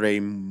Saturday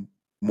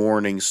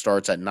morning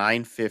starts at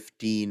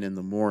 9:15 in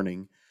the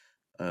morning,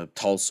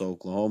 Tulsa,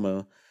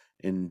 Oklahoma,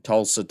 in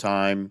Tulsa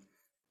time,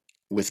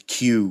 with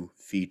Q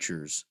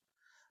features.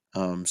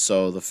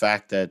 So the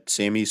fact that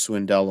Sammy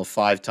Swindell, a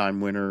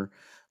five-time winner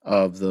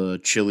of the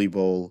Chili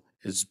Bowl,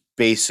 is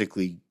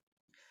basically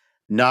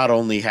not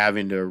only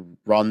having to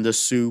run the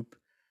soup,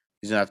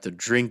 he's gonna have to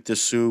drink the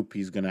soup.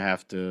 He's gonna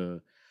have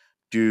to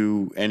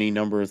do any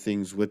number of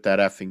things with that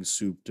effing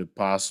soup to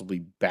possibly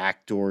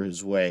backdoor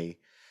his way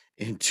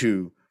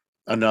into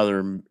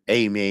another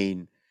A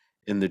main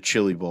in the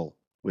Chili Bowl,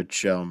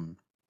 which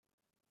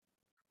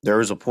there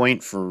was a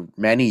point for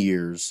many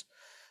years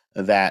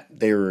that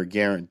they were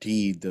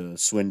guaranteed, the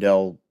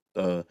Swindell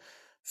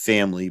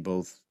family,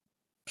 both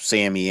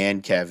Sammy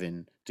and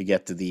Kevin, to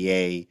get to the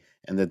A,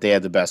 and that they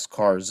had the best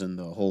cars in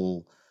the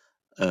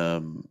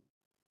um,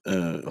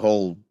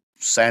 whole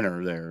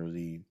center there,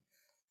 the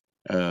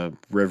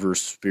River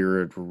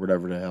Spirit or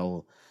whatever the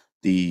hell,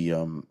 the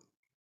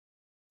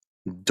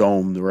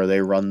dome where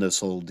they run this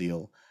whole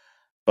deal.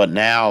 But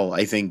now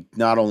I think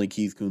not only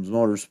Keith Coons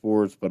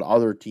Motorsports, but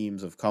other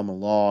teams have come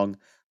along.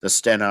 The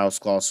Stenhouse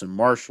Clausen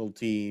Marshall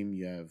team.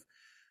 You have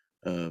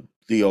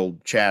the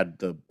old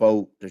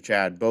the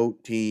Chad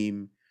Boat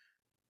team.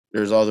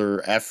 There's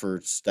other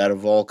efforts that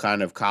have all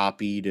kind of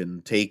copied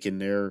and taken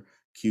their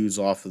cues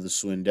off of the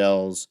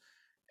Swindells.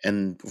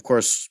 And of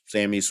course,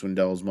 Sammy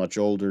Swindell is much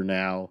older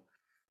now,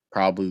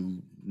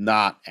 probably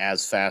not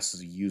as fast as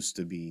he used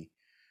to be.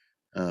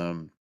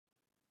 Um,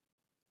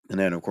 and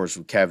then, of course,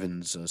 with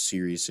Kevin's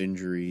serious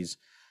injuries,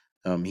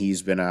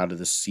 he's been out of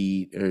the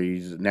seat, or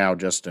he's now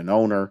just an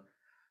owner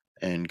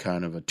and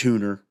kind of a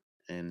tuner.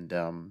 And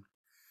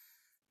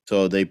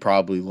so they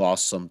probably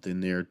lost something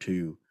there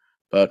too.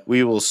 But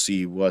we will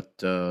see what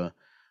Slam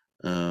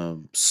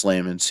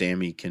and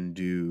Sammy can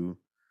do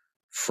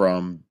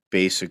from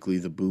basically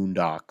the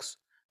Boondocks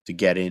to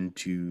get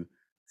into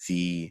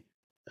the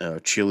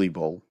Chili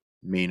Bowl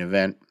main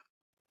event.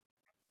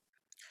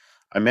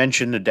 I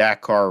mentioned the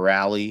Dakar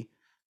Rally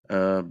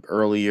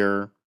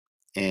earlier,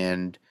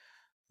 and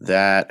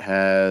that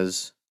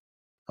has,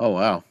 oh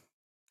wow,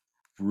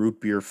 root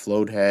beer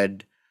float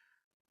head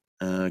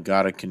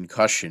got a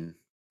concussion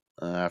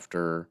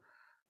after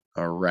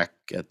a wreck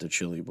at the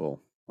Chili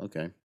Bowl.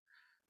 Okay.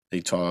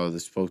 They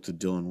spoke to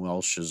Dylan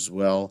Welsh as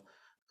well,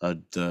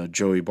 the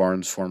Joey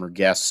Barnes, former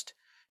guest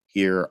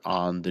here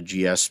on the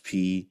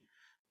GSP,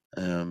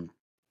 um,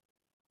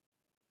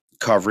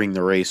 covering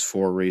the race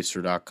for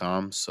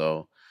Racer.com.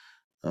 So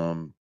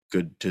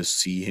good to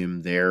see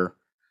him there,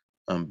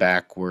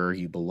 back where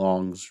he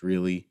belongs.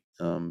 Really,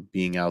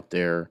 being out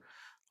there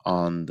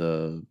on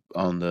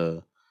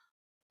the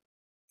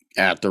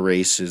at the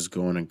races,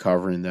 going and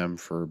covering them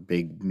for a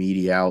big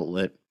media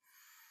outlet.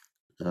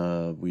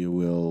 We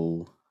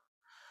will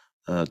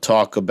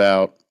talk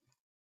about,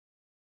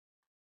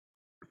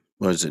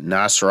 what is it,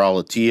 Nasser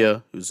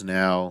Al-Attiyah, who's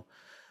now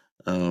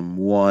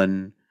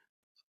won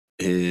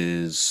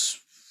his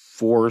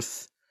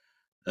fourth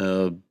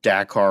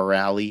Dakar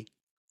Rally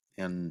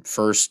and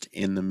first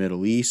in the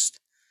Middle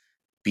East.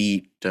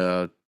 Beat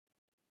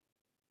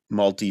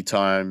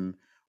multi-time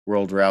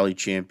World Rally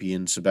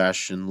champion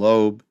Sebastian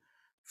Loeb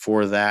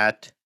for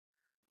that.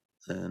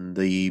 And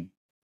the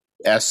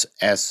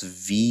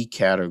SSV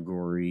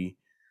category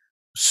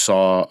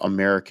saw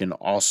American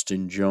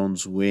Austin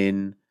Jones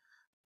win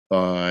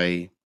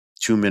by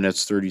 2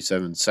 minutes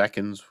 37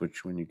 seconds,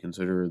 which when you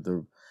consider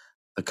the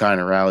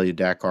kind of rally a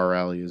Dakar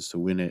rally is, to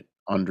win it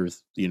under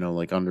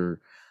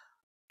under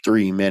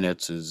 3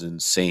 minutes is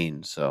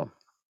insane. So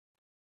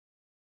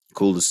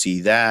cool to see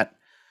that.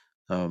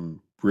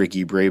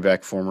 Ricky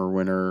Brabeck, former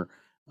winner,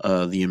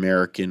 the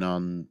American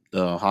on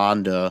the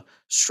Honda,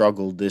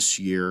 struggled this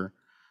year.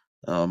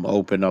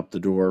 Opened up the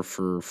door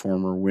for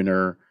former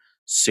winner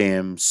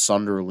Sam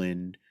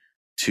Sunderland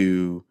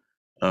to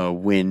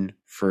win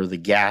for the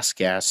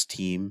Gas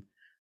team,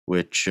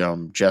 which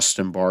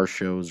Justin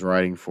Barshow is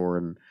riding for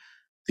in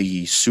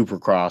the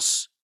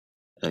Supercross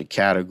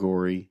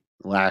category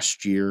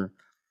last year.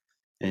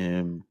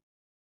 And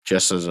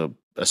just as a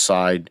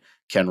aside,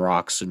 Ken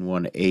Roxon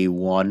won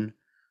A1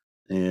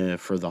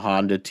 for the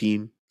Honda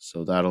team,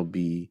 so that'll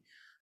be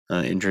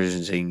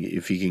interesting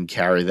if he can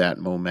carry that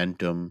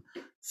momentum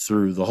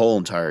through the whole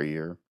entire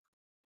year.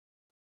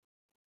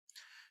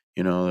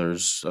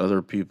 There's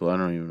other people, I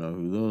don't even know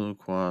who those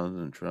quads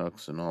and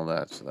trucks and all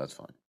that, so that's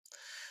fine.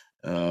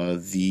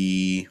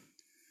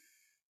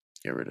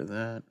 Get rid of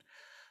that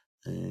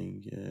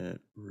and get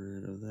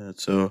rid of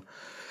that. So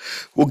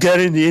we'll get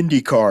into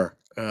IndyCar.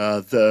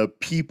 The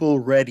People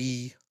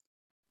Ready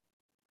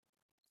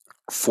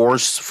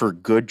Force for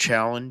Good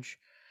Challenge,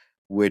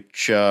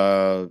 which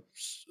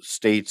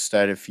states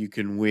that if you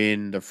can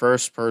win, the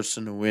first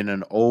person to win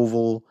an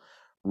oval,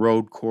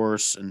 road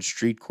course, and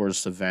street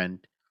course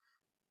event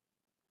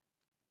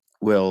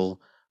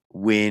will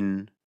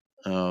win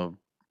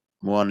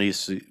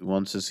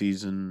once a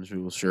season. She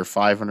will share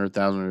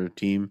 500,000 with her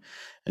team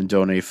and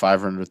donate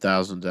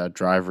 500,000 to that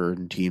driver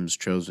and team's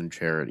chosen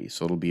charity.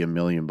 So it'll be $1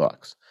 million.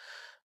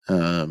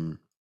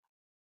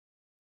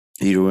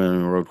 Either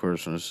win a road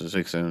course and it's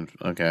 6 cents.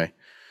 Okay.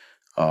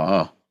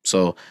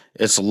 So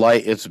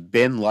it's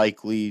been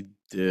likely.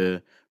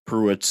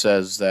 Pruitt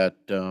says that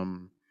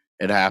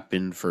it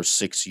happened for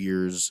 6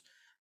 years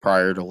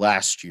prior to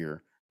last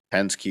year.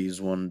 Penske's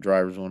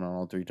drivers won on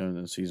all 3 times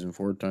in the season,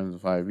 4 times in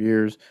 5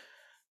 years.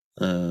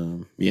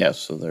 So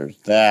there's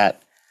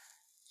that.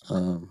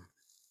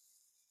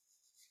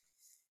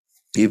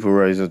 People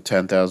raise a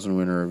 10,000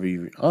 winner of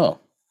EV. Oh,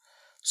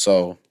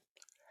 so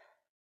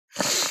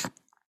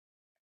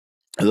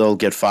they'll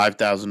get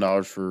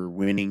 $5,000 for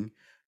winning.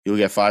 You'll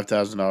get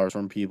 $5,000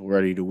 from people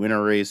ready to win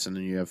a race, and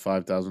then you have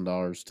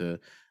 $5,000 to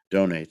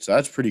donate. So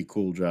that's pretty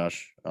cool,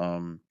 Josh.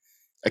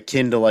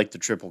 Akin to like the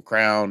Triple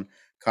Crown,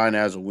 kind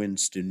of has a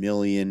Winston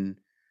Million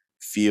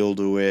feel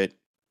to it.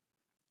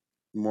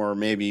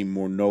 Maybe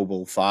more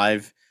Noble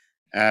 5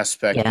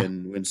 aspect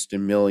than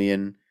Winston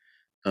Million.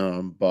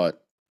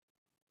 But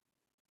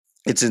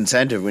it's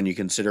incentive when you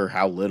consider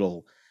how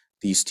little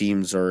these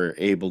teams are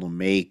able to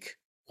make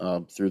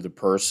through the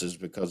purses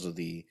because of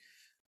the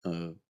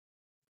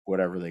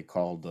whatever they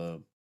call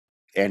the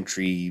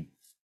entry.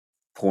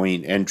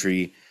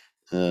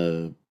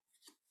 I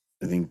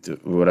think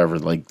whatever,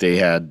 like they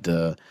had.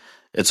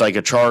 It's like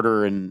a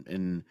charter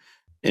in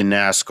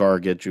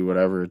NASCAR get you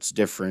whatever. It's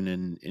different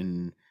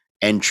in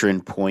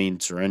entrant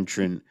points or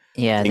entrant.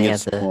 Yeah, they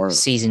have the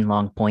season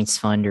long points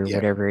fund or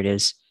whatever it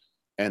is.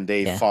 And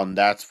they fund,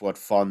 that's what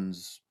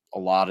funds a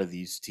lot of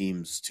these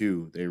teams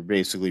too. They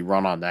basically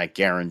run on that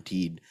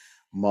guaranteed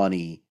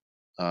money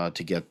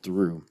to get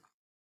through.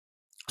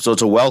 So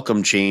it's a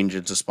welcome change.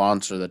 It's a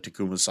sponsor that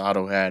Takuma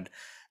Sato had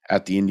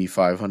at the Indy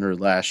 500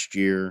 last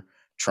year,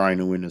 trying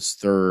to win his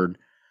third.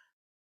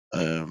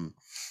 I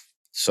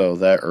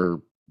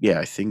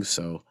think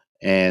so.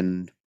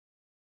 And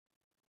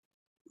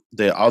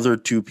the other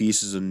 2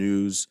 pieces of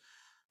news,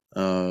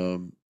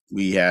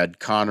 we had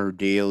Connor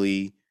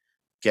Daly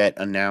get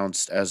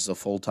announced as the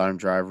full-time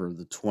driver of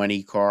the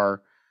 20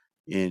 car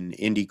in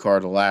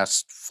IndyCar. The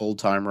last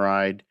full-time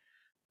ride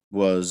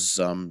was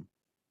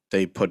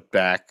they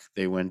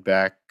went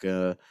back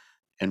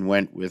and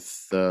went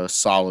with a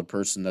solid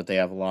person that they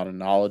have a lot of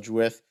knowledge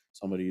with,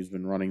 somebody who's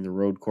been running the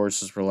road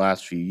courses for the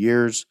last few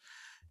years.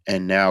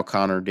 And now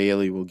Connor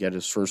Daly will get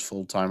his first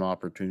full-time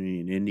opportunity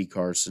in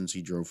IndyCar since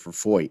he drove for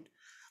Foyt,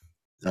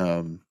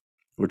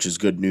 which is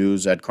good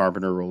news. Ed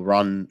Carpenter will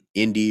run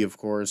Indy, of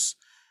course,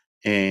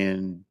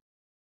 and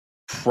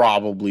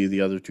probably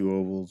the other 2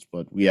 ovals,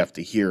 but we have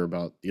to hear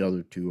about the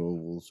other 2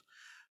 ovals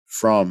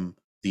from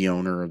the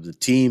owner of the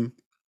team.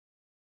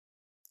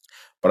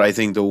 But I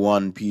think the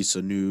one piece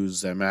of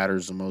news that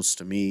matters the most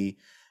to me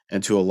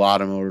and to a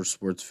lot of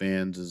motorsports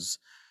fans is,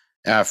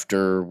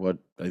 after what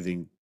I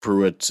think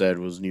Pruitt said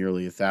was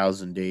nearly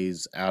 1,000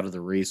 days out of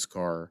the race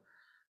car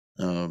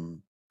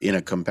in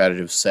a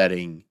competitive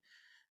setting,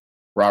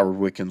 Robert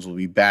Wickens will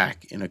be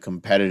back in a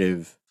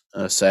competitive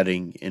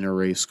setting in a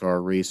race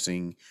car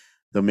racing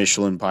the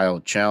Michelin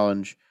Pilot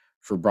Challenge.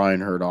 for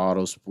Brian Hurd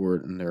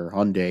Autosport and their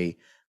Hyundai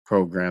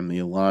program, the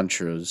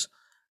Elantras,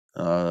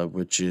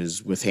 which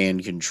is with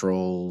hand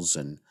controls,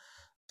 and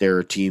they're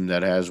a team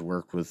that has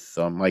worked with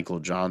Michael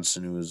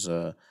Johnson, who is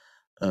a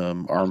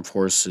armed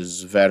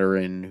forces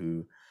veteran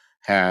who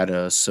had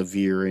a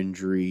severe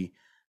injury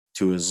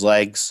to his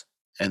legs,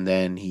 and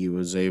then he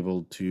was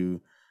able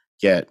to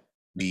get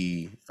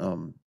the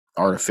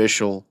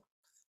artificial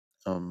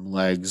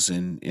legs,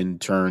 and in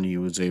turn, he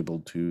was able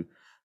to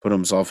put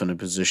himself in a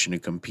position to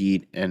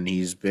compete. And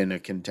he's been a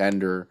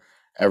contender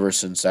ever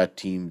since that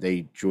team.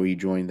 He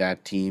joined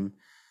that team,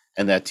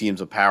 and that team's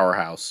a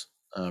powerhouse.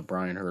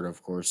 Brian Hurd,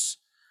 of course,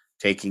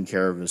 taking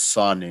care of his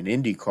son in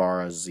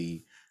IndyCar as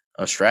the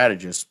a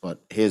strategist,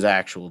 but his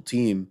actual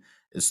team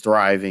is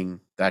thriving.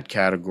 That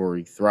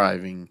category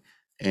thriving,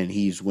 and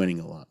he's winning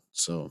a lot.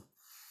 So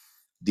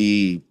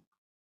the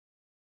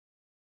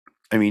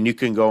I mean, you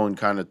can go and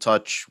kind of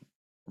touch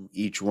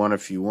each one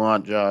if you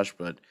want, Josh,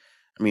 but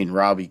I mean,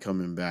 Robbie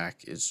coming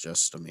back is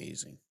just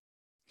amazing.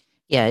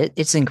 Yeah,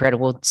 it's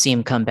incredible to see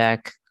him come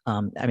back.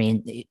 I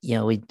mean,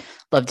 we'd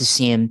love to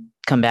see him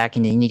come back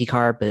in the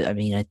IndyCar, but I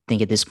mean, I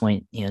think at this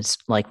point, it's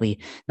likely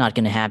not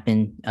going to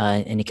happen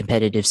in a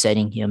competitive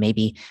setting.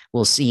 Maybe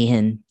we'll see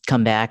him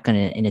come back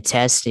in a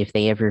test if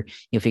they ever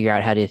figure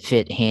out how to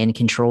fit hand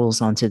controls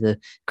onto the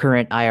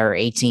current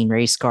IR18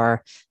 race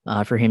car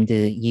for him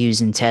to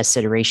use and test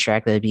at a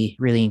racetrack. That'd be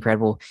really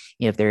incredible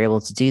if they're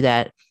able to do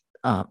that.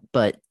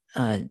 But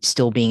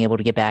still being able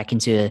to get back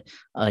into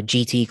a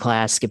GT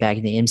class, get back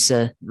into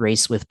IMSA,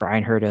 race with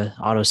Brian Herta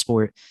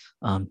Autosport.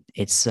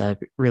 It's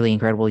really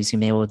incredible. He's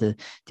gonna be able to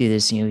do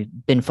this.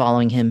 Been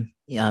following him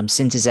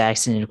since his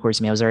accident. Of course,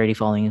 I was already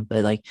following him,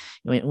 but like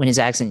when his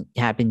accident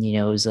happened,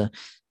 it was a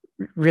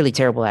really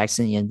terrible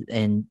accident,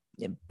 and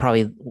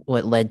probably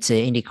what led to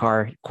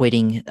IndyCar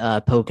quitting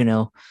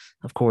Pocono,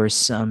 of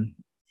course, and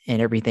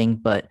everything.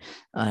 But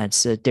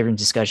it's a different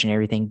discussion,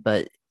 everything.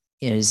 But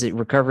his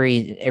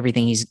recovery,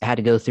 everything he's had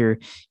to go through,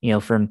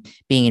 from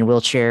being in a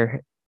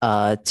wheelchair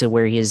to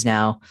where he is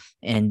now,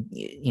 and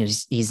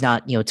he's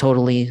not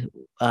totally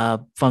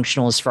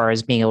functional as far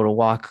as being able to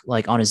walk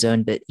like on his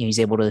own, but he's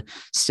able to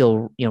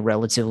still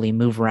relatively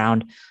move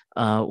around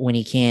when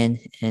he can,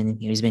 and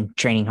he's been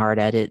training hard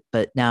at it.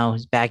 But now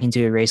he's back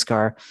into a race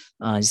car.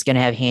 He's going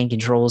to have hand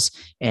controls,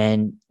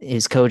 and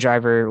his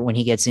co-driver, when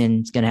he gets in,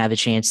 is going to have a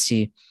chance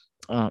to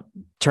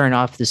turn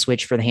off the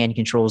switch for the hand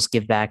controls,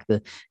 give back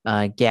the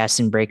gas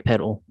and brake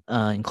pedal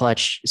and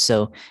clutch.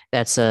 So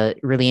that's a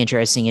really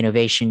interesting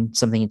innovation,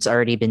 something that's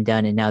already been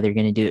done, and now they're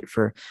going to do it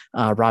for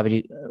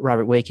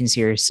Robert Wickens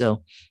here.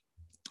 So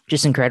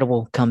just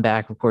incredible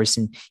comeback, of course,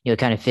 and it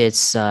kind of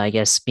fits, I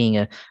guess, being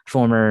a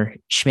former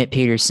Schmidt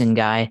Peterson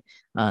guy.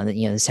 That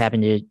this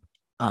happened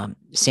to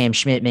Sam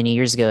Schmidt many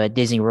years ago at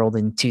Disney World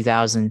in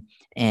 2000.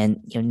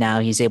 And now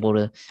he's able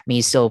to. I mean,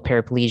 he's still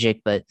paraplegic,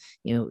 but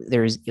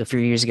there's a few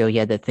years ago he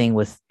had that thing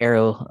with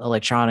Aero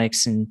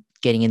Electronics and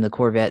getting in the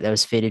Corvette that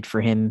was fitted for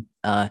him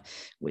that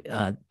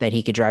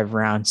he could drive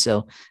around.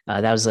 So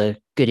that was a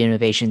good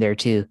innovation there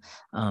too.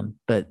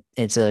 But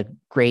it's a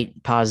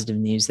great positive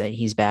news that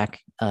he's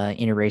back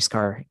in a race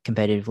car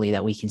competitively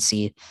that we can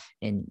see,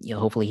 and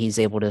hopefully he's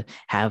able to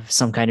have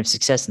some kind of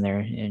success in there,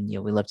 and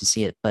we love to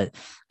see it. But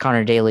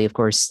Connor Daly, of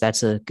course,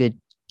 that's a good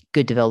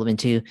development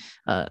too.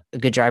 A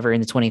good driver in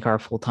the 20 car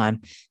full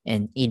time,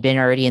 and he'd been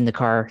already in the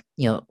car,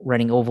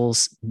 running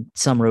ovals,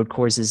 some road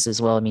courses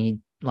as well. I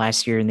mean,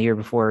 last year and the year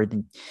before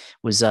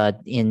was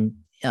in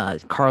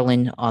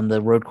Carlin on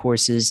the road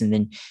courses, and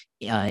then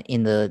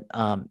in the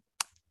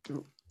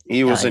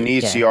he was in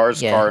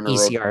ECR's car in the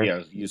ECR. road.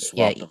 Yeah, you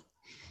swapped him.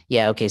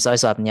 Yeah, okay. So I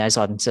saw him. Yeah, I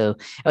saw him. So,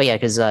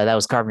 because that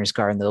was Carpenter's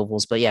car in the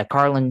ovals. But yeah,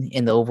 Carlin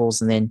in the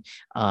ovals, and then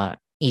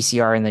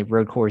ECR in the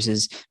road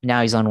courses.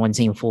 Now he's on one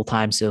team full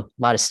time, so a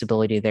lot of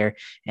stability there,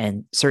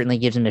 and certainly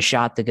gives him a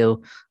shot to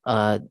go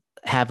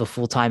have a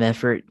full time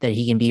effort that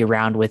he can be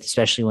around with,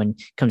 especially when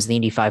it comes to the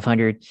Indy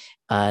 500.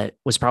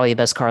 Was probably the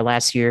best car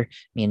last year. I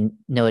mean,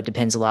 no, it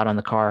depends a lot on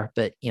the car,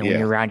 but when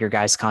you're around your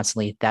guys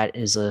constantly, that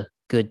is a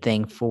good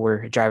thing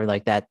for a driver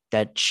like that.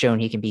 That's shown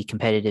he can be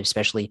competitive,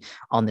 especially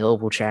on the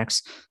oval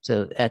tracks.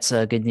 So that's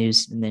good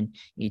news. And then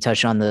you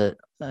touching on the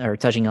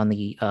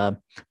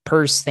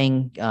purse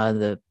thing,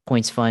 the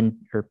points fund,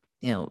 or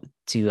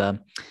to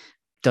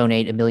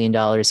donate $1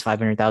 million,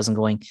 500,000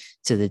 going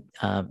to the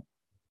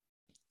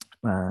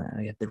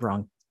I got the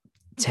wrong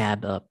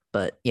tab up,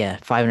 but yeah,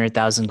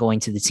 500,000 going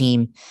to the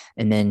team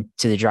and then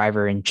to the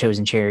driver and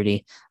chosen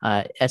charity.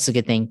 That's a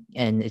good thing,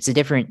 and it's a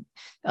different,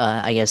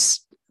 I guess,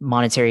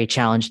 monetary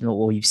challenge than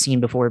what we've seen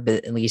before,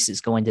 but at least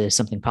it's going to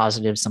something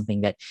positive,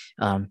 something that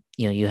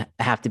you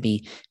have to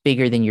be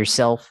bigger than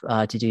yourself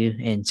to do,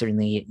 and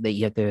certainly that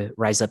you have to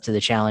rise up to the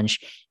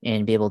challenge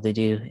and be able to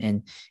do.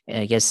 And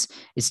I guess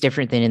it's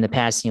different than in the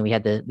past. We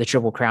had the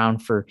Triple Crown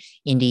for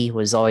Indy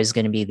was always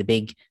going to be the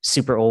big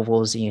super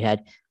ovals, and you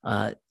had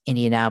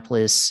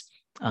Indianapolis.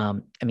 I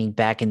mean,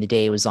 back in the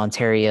day, it was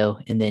Ontario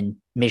and then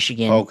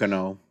Michigan,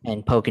 Pocono.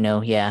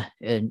 Yeah,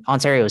 and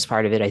Ontario was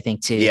part of it, I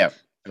think, too. Yeah.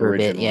 For a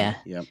bit, yeah,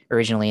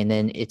 originally, and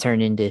then it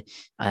turned into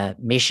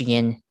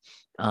Michigan,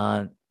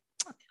 uh,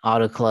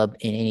 Auto Club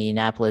in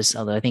Indianapolis.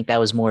 Although I think that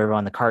was more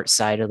on the kart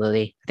side. Although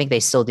I think they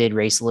still did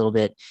race a little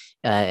bit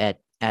at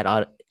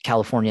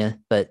California,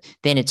 but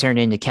then it turned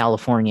into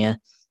California,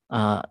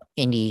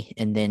 Indy,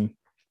 and then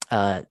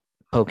uh,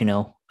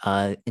 Pocono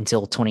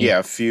until Yeah,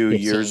 a few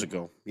years 2015.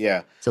 ago.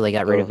 Yeah. So they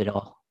got rid of The it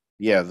all.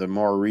 yeah, the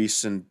more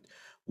recent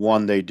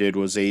one they did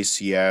was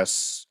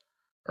ACS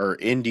or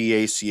Indy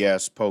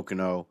ACS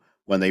Pocono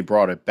when they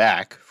brought it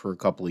back for a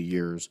couple of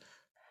years.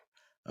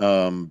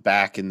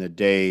 Back in the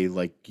day,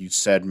 like you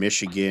said,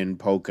 Michigan,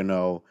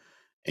 Pocono,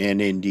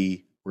 and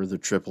Indy were the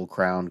Triple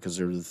Crown because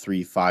they were the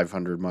three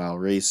 500-mile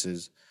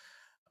races.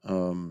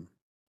 Um,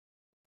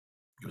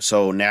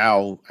 so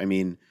now, I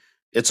mean,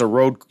 it's a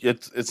road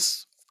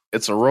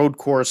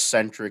course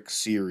centric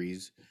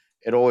series.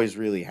 It always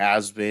really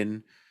has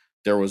been.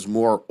 There was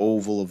more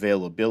oval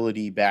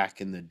availability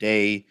back in the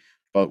day,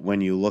 but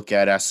when you look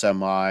at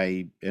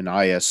SMI and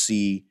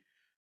ISC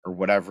or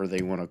whatever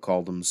they want to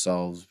call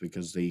themselves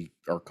because they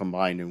are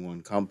combined in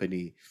one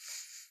company,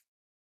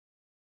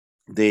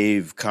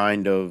 they've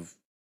kind of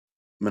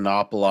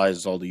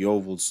monopolized all the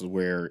ovals to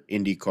where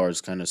IndyCar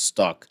is kind of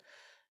stuck.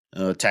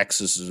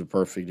 Texas is a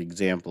perfect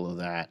example of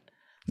that.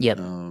 Yep.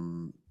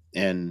 Um,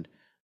 and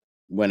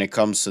when it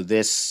comes to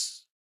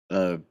this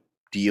uh,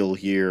 deal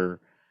here,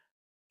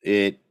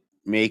 it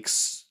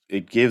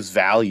it gives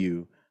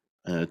value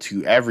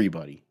to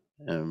everybody,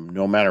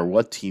 no matter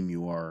what team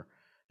you are,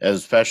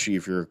 especially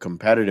if you're a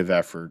competitive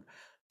effort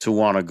to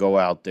want to go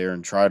out there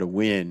and try to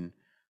win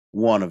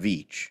one of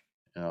each.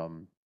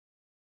 Um,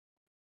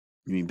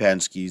 I mean,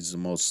 Penske's the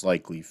most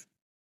likely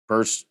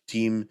first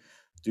team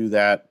to do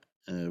that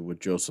with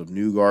Joseph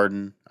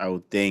Newgarden, I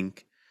would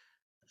think.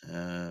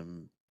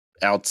 Um,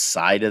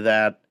 Outside of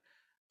that,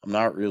 I'm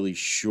not really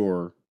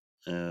sure.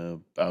 I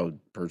would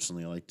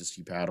personally like to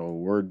see Pat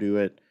O'Ward do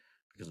it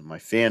because of my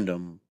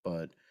fandom,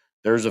 but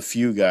there's a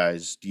few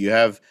guys.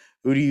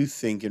 Who do you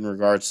think in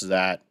regards to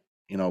that,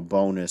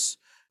 bonus?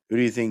 Who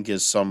do you think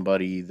is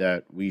somebody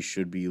that we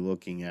should be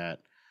looking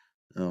at,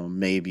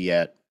 maybe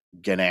at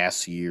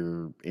Ganassi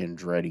or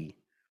Andretti?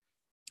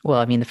 Well,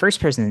 I mean, the first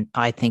person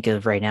I think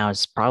of right now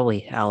is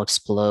probably Alex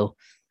Palou.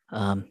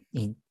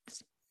 He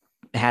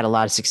had a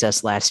lot of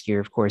success last year,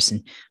 of course,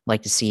 and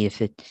like to see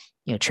if it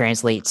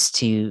translates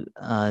to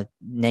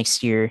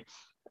next year.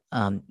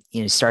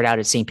 Start out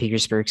at St.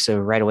 Petersburg, so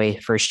right away,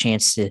 first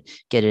chance to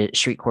get a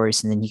street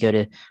course, and then you go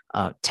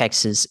to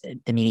Texas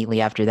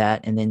immediately after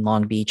that, and then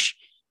Long Beach,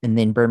 and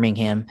then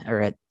Birmingham,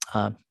 or at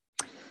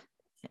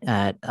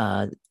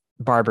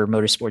Barber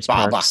Motorsports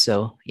Park. Baba.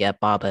 So yeah,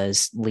 Baba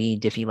is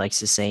lead, if he likes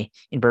to say,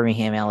 in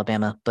Birmingham,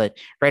 Alabama. But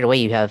right away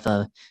you have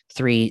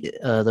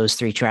those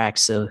three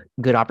tracks. So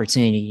good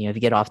opportunity. If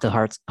you get off the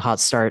hot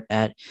start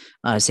at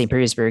St.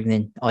 Petersburg,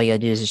 then all you gotta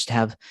do is just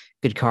have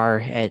good car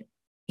at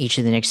each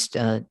of the next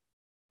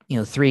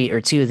three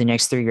or two of the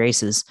next three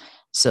races.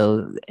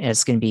 So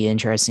it's going to be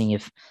interesting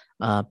if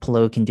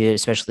Palou can do it,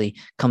 especially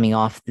coming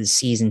off the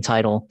season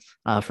title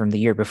from the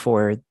year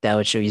before. That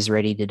would show he's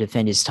ready to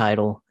defend his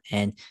title,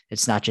 and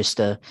it's not just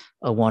a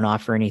one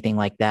off or anything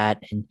like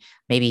that. And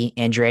maybe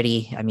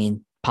Andretti, I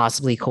mean,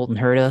 possibly Colton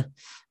Herta,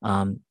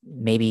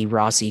 maybe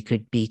Rossi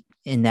could be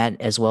in that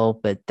as well,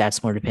 but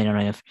that's more dependent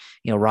on if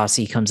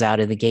Rossi comes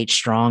out of the gate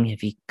strong. If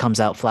he comes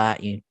out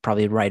flat, you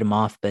probably write him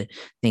off. But I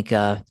think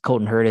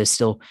Colton Herta is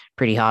still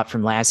pretty hot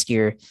from last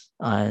year.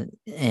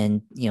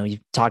 And you've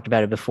talked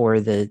about it before,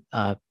 the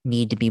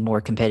need to be more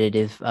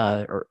competitive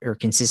or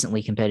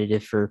consistently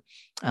competitive for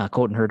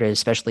Colton Herta,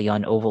 especially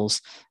on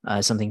ovals,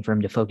 something for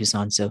him to focus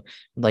on. So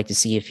I'd like to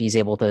see if he's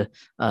able to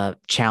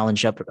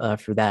challenge up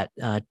for that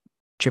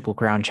Triple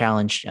Crown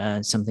challenge,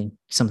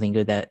 something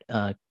good that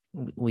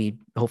we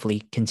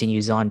hopefully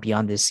continues on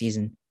beyond this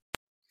season.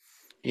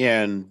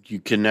 Yeah, and you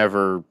can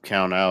never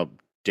count out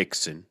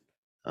Dixon.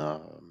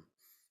 Um,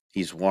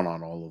 he's won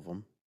on all of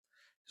them.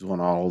 He's won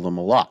all of them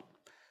a lot.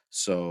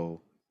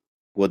 So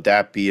would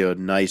that be a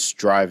nice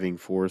driving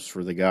force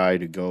for the guy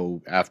to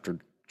go after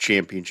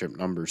championship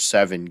number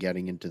 7,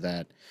 getting into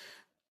that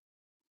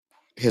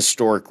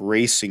historic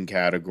racing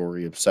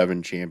category of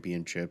 7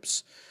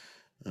 championships,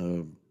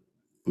 uh,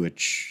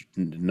 which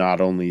not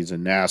only is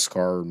in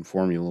NASCAR and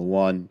Formula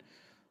One,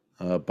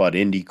 but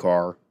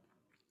IndyCar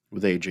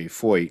with AJ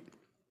Foyt.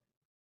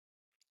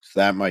 So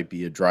that might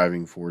be a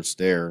driving force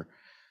there,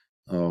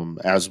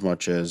 as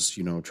much as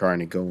trying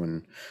to go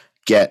and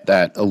get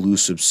that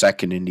elusive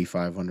second Indy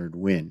 500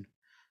 win.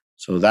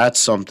 So that's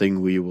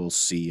something we will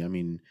see. I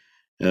mean,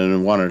 and I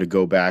wanted to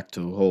go back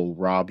to the whole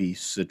Robbie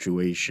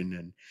situation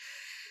and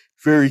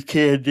very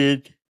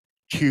candid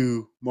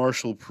to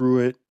Marshall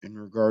Pruitt in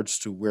regards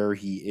to where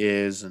he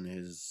is and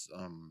his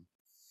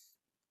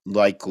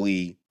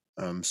likely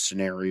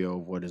scenario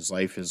of what his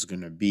life is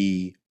going to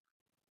be.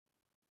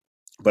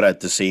 But at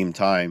the same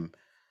time,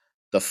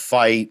 the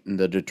fight and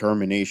the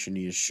determination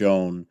he has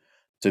shown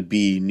to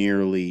be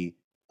nearly,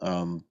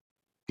 um,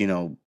 you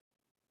know,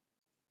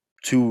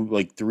 two,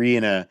 like 3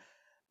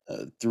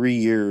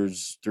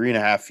 years,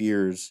 3.5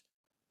 years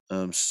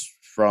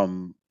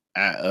from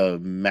a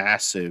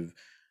massive,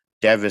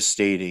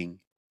 devastating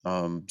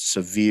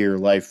severe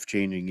life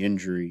changing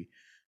injury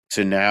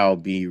to now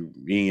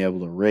being able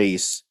to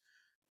race.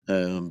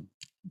 Um,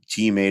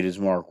 Teammate is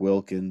Mark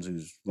Wilkins,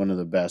 who's one of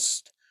the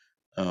best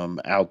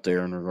out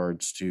there in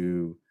regards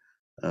to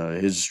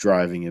his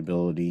driving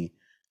ability.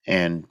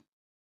 And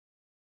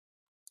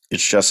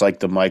it's just like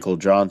the Michael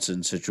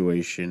Johnson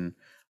situation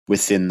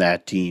within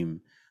that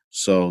team.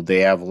 So they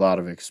have a lot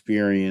of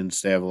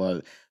experience. They have a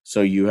lot.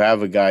 So you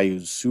have a guy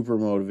who's super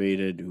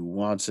motivated, who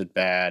wants it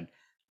bad,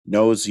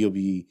 knows he'll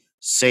be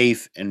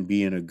safe and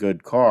be in a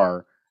good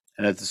car,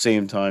 and at the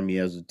same time, he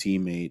has a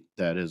teammate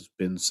that has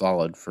been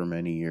solid for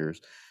many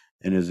years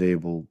and is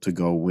able to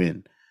go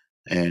win.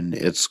 And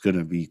it's going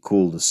to be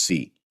cool to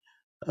see.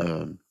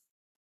 Um,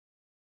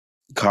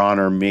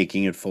 Connor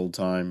making it full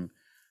time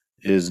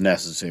is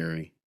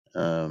necessary.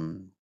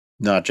 Um,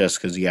 Not just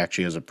because he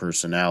actually has a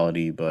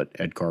personality, but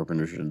Ed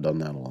Carpenter should have done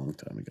that a long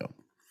time ago.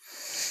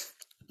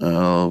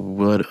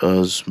 Let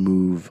us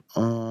move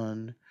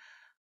on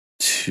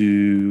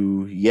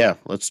to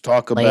let's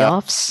talk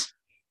about Playoffs.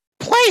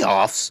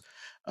 playoffs.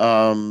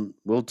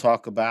 We'll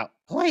talk about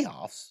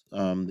playoffs.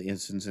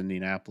 Since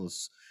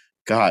Indianapolis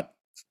got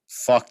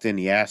fucked in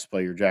the ass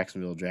by your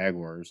Jacksonville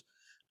Jaguars,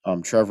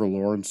 Trevor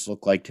Lawrence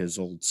looked like his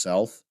old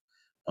self.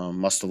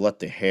 Must have let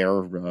the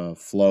hair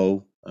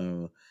flow,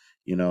 and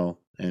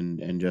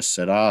just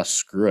said,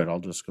 screw it, I'll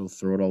just go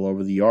throw it all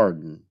over the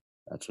yard, and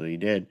that's what he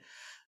did.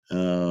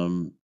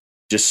 Um,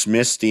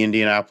 Dismissed the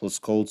Indianapolis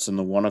Colts in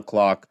the 1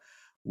 o'clock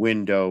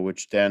window,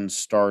 which then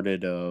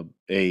started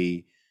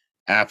a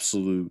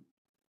absolute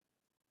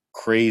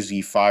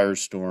crazy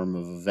firestorm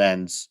of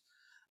events.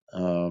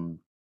 Um,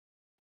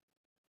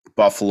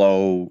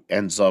 Buffalo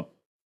ends up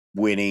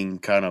winning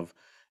kind of.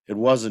 It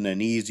wasn't an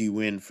easy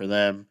win for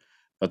them,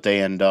 but they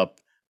end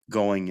up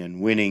going and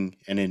winning,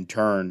 and in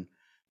turn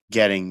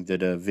getting the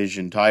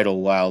division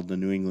title, while the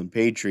New England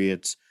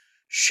Patriots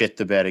shit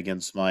the bed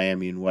against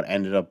Miami in what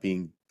ended up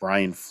being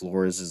Brian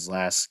Flores'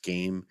 last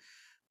game,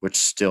 which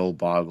still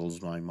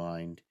boggles my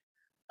mind.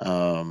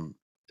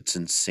 It's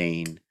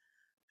insane.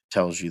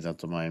 Tells you that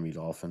the Miami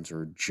Dolphins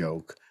are a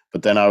joke.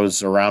 But then I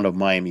was around a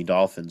Miami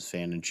Dolphins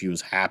fan and she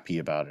was happy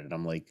about it.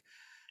 I'm like,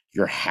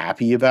 you're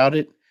happy about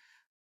it?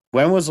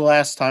 When was the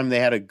last time they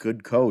had a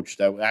good coach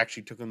that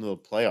actually took them to the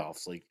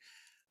playoffs? Like,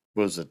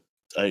 what was it?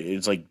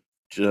 It's like,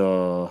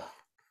 uh,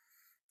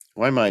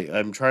 why am I?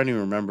 I'm trying to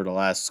remember the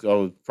last.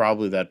 Oh,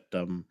 probably that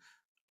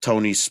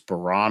Tony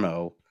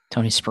Sperano,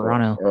 Tony or,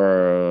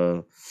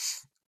 Sperano.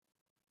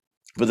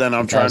 but then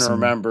I'm trying to 2000.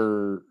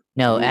 remember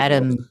No, who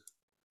it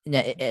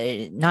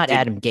was. not Did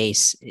Adam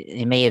Gase.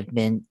 It may have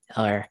been,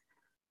 or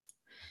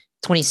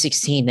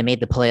 2016. They made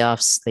the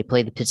playoffs. They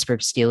played the Pittsburgh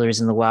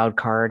Steelers in the wild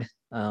card,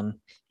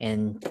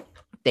 and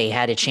they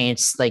had a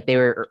chance. Like, they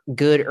were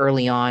good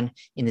early on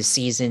in the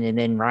season, and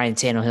then Ryan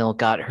Tannehill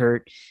got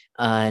hurt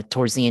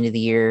towards the end of the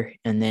year,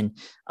 and then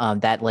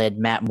that led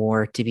Matt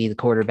Moore to be the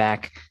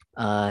quarterback.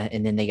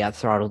 And then they got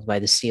throttled by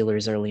the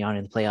Steelers early on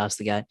in the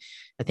playoffs.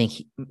 I think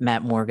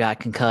Matt Moore got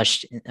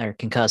concussed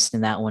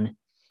in that one,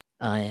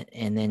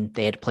 and then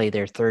they had to play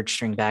their third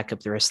string backup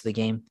the rest of the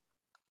game.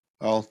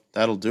 Well,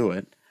 that'll do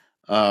it.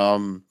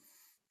 Um,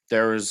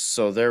 there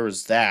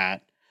was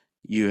that.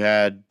 You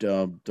had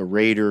the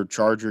Raider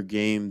Charger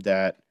game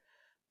that,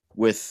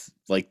 with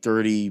like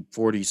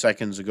 30-40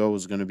 seconds ago,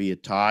 was going to be a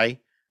tie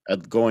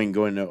at going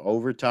to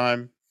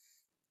overtime,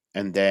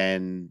 and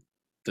then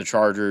the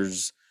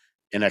Chargers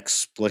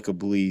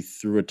inexplicably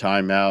threw a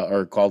timeout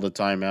or called a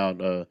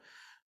timeout.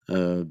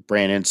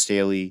 Brandon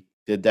Staley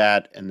did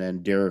that, and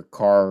then Derek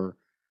Carr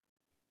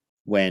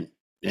went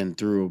and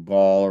threw a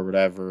ball or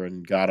whatever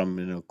and got him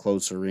in a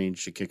closer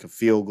range to kick a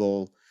field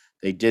goal.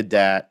 They did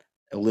that,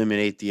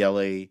 eliminate the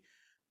LA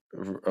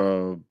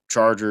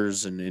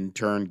Chargers, and in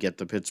turn get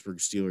the Pittsburgh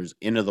Steelers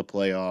into the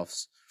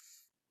playoffs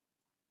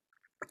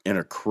in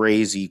a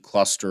crazy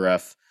cluster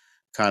F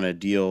kind of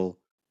deal.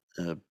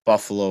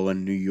 Buffalo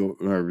and New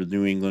York or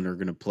New England are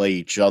going to play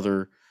each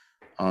other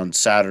on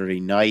Saturday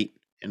night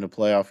in a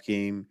playoff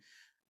game.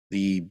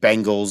 The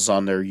Bengals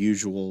on their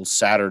usual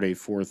Saturday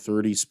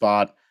 4:30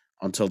 spot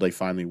until they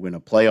finally win a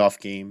playoff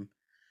game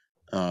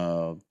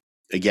uh,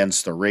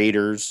 against the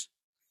Raiders.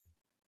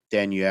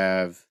 Then you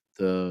have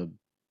the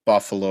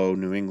Buffalo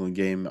New England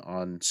game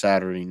on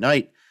Saturday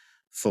night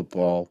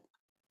football.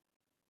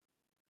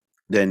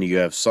 Then you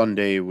have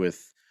Sunday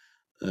with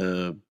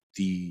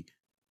the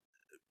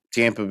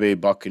Tampa Bay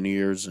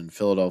Buccaneers and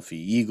Philadelphia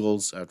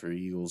Eagles after the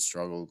Eagles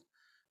struggled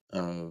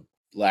uh,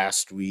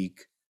 last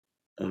week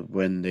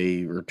when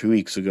they or 2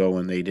 weeks ago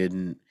when they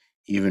didn't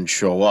even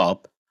show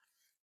up.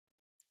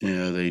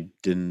 They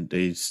didn't.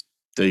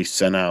 They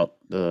sent out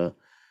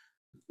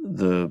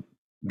the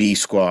B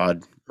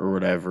squad or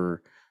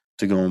whatever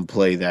to go and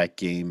play that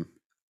game.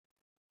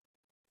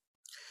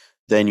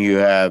 Then you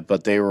have,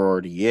 but they were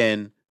already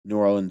in. New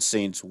Orleans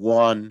Saints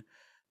won,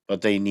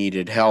 but they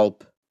needed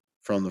help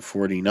from the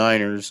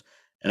 49ers.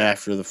 And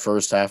after the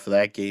first half of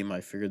that game,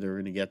 I figured they were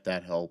going to get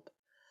that help.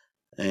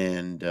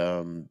 And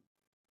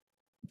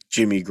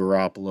Jimmy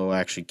Garoppolo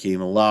actually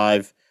came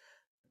alive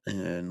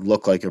and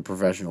looked like a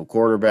professional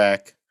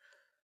quarterback.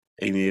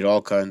 He made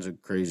all kinds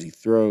of crazy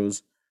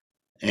throws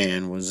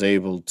and was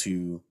able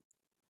to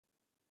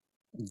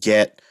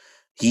get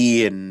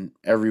he and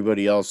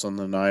everybody else on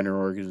the Niner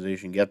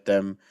organization get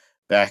them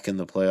back in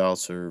the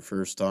playoffs for the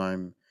first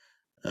time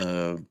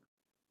uh,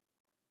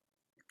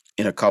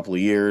 in a couple of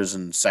years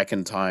and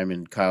second time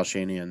in Kyle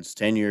Shanahan's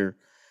tenure.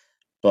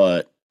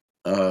 But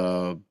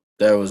uh,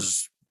 that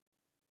was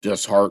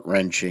just heart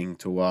wrenching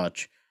to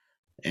watch,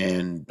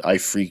 and I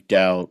freaked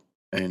out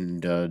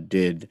and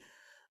did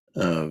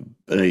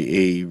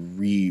a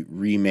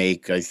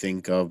remake, I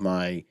think, of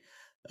my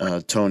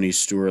Tony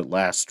Stewart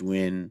last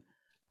win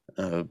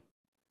uh,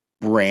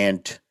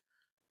 rant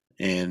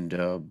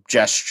and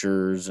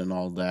gestures and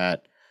all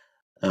that,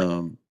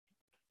 um,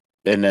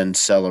 and then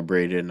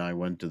celebrated. And I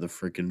went to the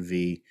freaking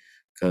V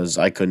because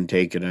I couldn't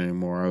take it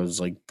anymore. I was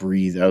like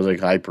breathing. I was like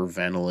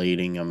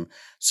hyperventilating. I'm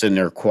sitting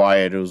there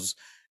quiet. It was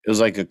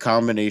like a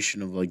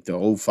combination of like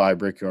the '05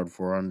 Brickyard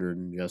 400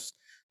 and just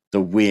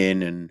the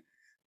win and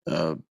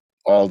uh,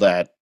 all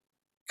that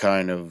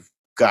kind of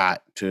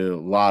got to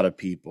a lot of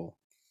people.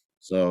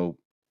 So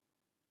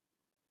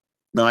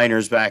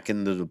Niners back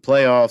into the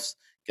playoffs,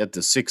 get the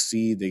 6th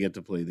seed. They get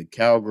to play the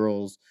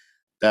Cowgirls.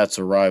 That's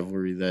a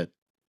rivalry that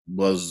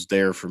was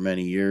there for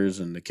many years,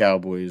 and the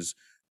Cowboys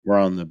were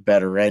on the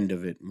better end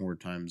of it more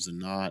times than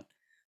not.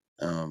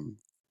 Um,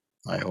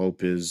 my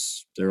hope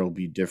is there will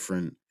be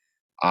different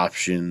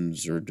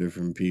options or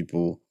different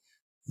people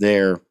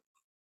there.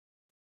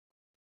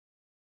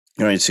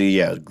 All right, so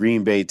yeah,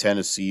 Green Bay,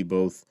 Tennessee,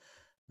 both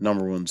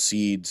number one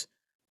seeds,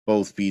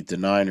 both beat the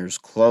Niners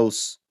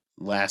close.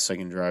 Last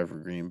second drive for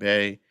Green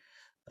Bay.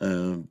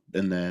 And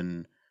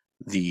then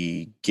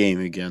the game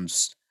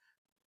against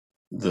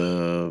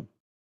the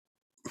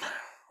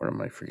what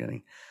am I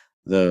forgetting?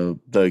 The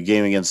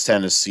game against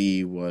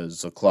Tennessee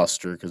was a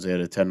cluster because they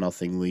had a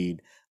 10-0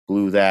 lead,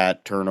 blew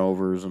that,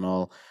 turnovers and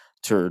all,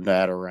 turned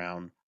that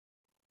around.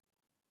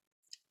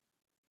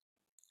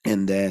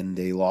 And then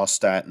they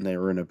lost that, and they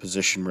were in a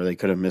position where they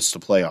could have missed the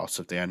playoffs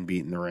if they hadn't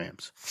beaten the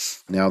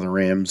Rams. Now the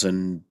Rams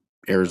and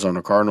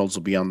Arizona Cardinals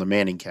will be on the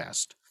Manning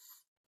cast,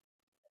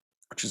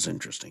 which is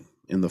interesting,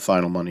 in the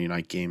final Monday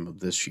night game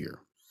of this year.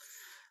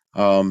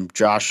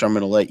 Josh, I'm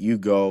going to let you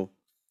go,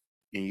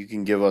 and you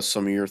can give us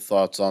some of your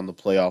thoughts on the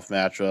playoff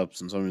matchups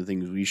and some of the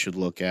things we should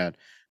look at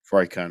before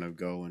I kind of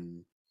go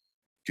and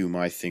do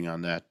my thing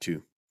on that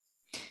too.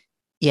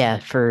 Yeah,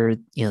 for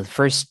the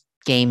first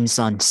games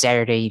on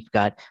Saturday, you've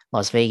got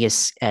Las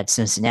Vegas at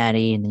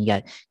Cincinnati, and then you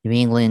got New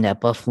England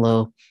at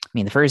Buffalo. I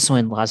mean, the first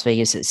one, Las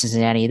Vegas at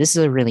Cincinnati. This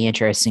is a really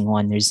interesting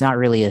one. There's not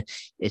really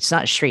it's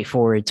not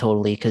straightforward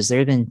totally because there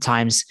have been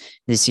times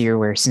this year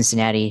where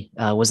Cincinnati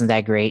wasn't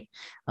that great.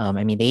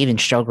 I mean, they even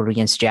struggled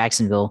against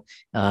Jacksonville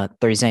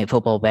Thursday Night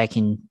Football back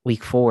in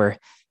Week 4.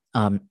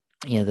 Um,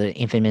 the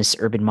infamous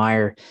Urban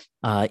Meyer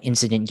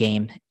incident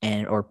game,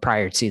 or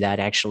prior to that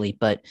actually,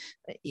 but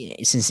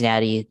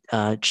Cincinnati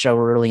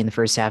struggled early in the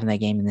first half of that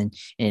game, and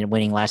then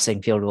winning last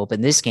second field goal. But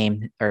in this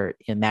game or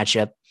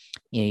matchup,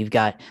 you've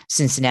got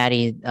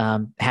Cincinnati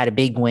had a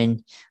big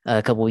win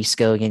a couple weeks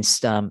ago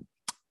against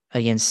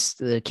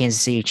the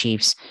Kansas City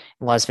Chiefs.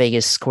 Las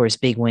Vegas, of course,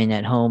 big win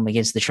at home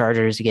against the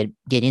Chargers to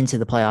get into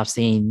the playoffs.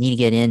 They need to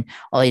get in.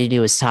 All you had to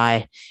do was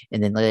tie,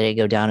 and then let it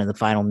go down in the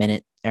final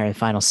minute or the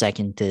final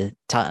second to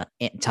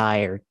tie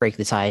or break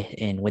the tie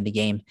and win the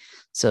game.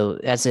 So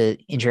that's an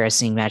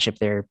interesting matchup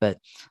there. But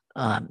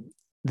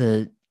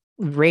the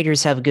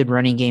Raiders have a good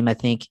running game, I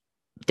think.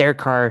 Derek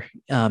Carr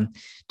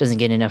doesn't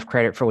get enough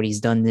credit for what he's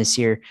done this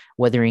year,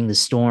 weathering the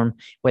storm,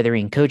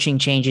 weathering coaching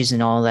changes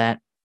and all that.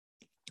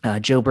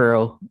 Joe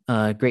Burrow,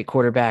 great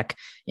quarterback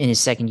in his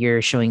second year,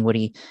 showing what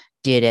he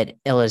did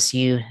at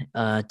LSU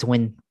to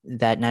win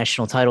that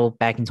national title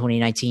back in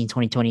 2019,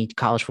 2020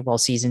 college football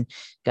season.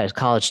 Got his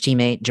college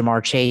teammate,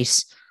 Jamar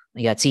Chase.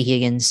 You got T.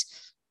 Higgins.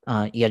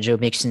 You got Joe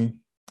Mixon.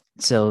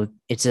 So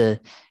it's a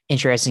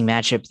interesting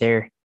matchup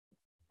there.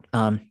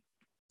 And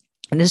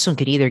this one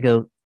could either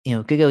go,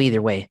 could go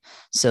either way.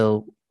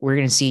 So we're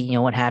going to see,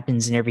 what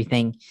happens and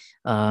everything.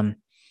 I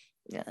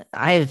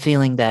have a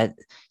feeling that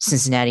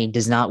Cincinnati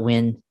does not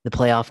win the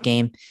playoff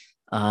game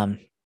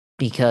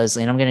because,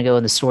 and I'm going to go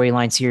in the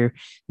storylines here,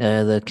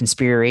 the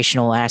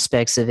conspirational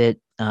aspects of it.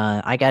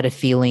 I got a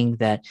feeling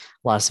that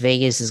Las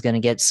Vegas is going to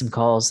get some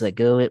calls that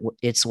go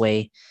its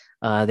way.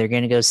 They're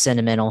going to go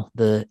sentimental,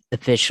 the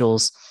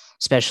officials,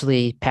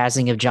 especially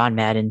passing of John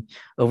Madden,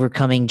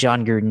 overcoming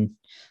John Gruden.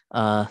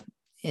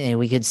 And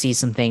we could see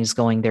some things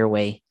going their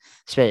way.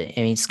 I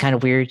mean, it's kind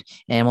of weird.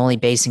 And I'm only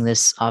basing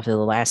this off of the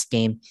last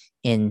game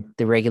in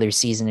the regular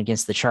season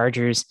against the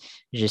Chargers.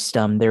 Just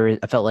I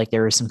felt like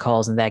there were some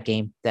calls in that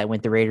game that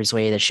went the Raiders'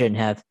 way that shouldn't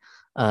have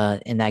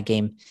in that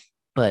game.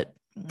 But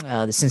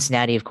the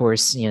Cincinnati, of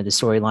course, the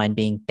storyline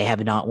being they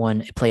have not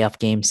won a playoff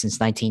game since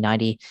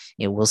 1990.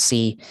 We'll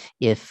see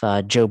if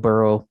Joe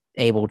Burrow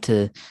able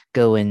to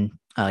go and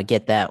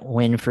get that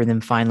win for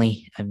them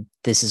finally.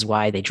 This is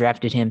why they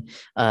drafted him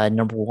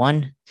number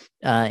one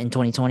in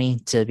 2020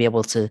 to be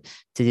able to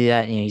do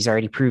that. He's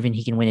already proven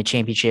he can win a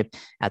championship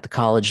at the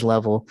college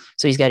level,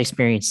 so he's got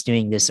experience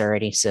doing this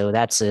already. So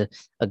that's a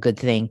good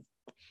thing.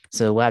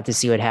 So we'll have to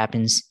see what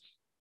happens.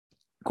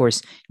 Of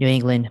course, New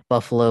England,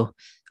 Buffalo,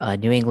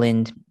 New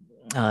England,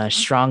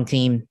 strong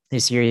team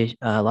this year.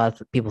 A lot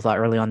of people thought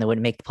early on they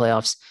wouldn't make the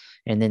playoffs.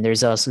 And then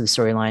there's also the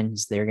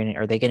storylines.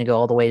 Are they gonna go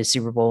all the way to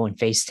Super Bowl and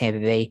face Tampa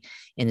Bay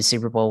in the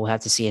Super Bowl? We'll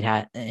have to see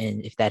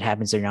and if that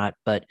happens or not.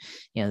 But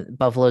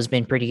Buffalo's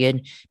been pretty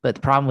good. But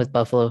the problem with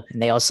Buffalo, and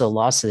they also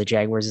lost to the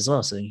Jaguars as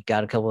well. So you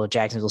got a couple of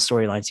Jacksonville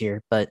storylines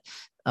here. But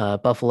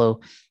Buffalo,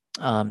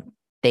 um,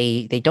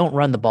 they don't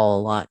run the ball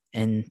a lot,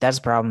 and that's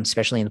a problem,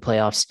 especially in the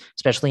playoffs,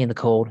 especially in the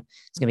cold.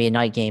 It's gonna be a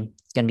night game.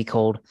 It's gonna be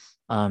cold.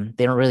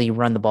 They don't really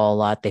run the ball a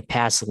lot. They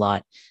pass a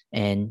lot,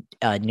 and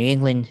New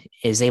England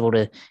is able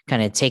to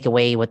kind of take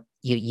away what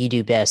you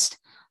do best.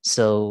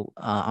 So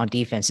on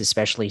defense,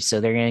 especially,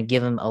 so they're going to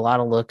give them a lot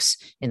of looks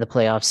in the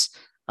playoffs.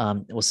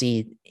 We'll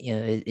see.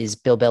 Is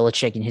Bill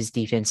Belichick and his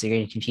defense? They're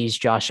going to confuse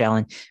Josh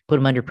Allen, put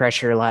him under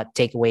pressure a lot,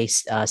 take away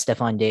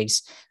Stephon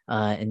Diggs,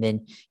 and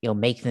then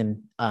make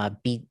them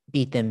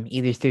beat them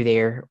either through the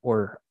air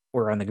or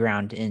on the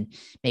ground. And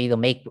maybe they'll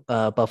make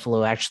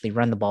Buffalo actually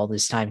run the ball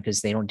this time because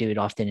they don't do it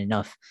often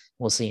enough.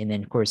 We'll see. And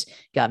then, of course,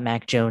 got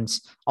Mac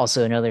Jones,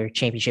 also another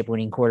championship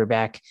winning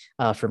quarterback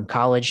from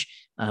college.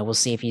 We'll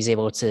see if he's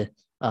able to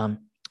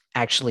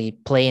actually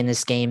play in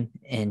this game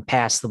and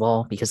pass the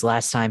ball, because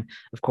last time,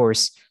 of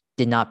course,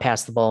 did not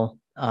pass the ball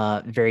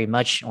very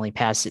much, only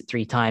passed it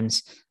 3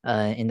 times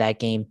in that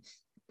game,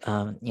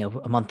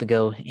 a month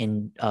ago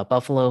in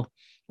Buffalo.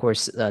 Of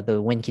course,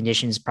 the wind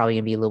conditions probably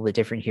going to be a little bit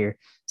different here.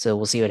 So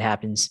we'll see what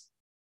happens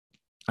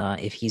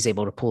if he's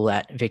able to pull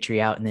that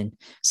victory out. And then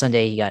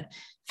Sunday, you got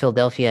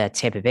Philadelphia at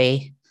Tampa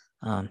Bay.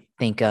 I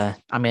think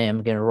I'm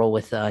going to roll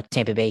with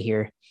Tampa Bay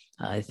here.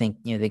 I think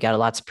they got a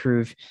lot to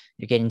prove.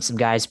 They're getting some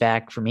guys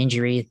back from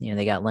injury.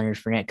 They got Leonard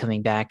Fournette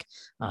coming back.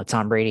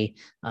 Tom Brady,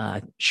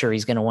 sure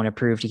he's going to want to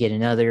prove to get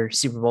another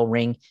Super Bowl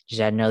ring.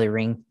 Just add another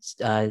ring,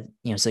 so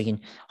you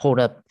can hold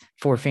up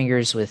 4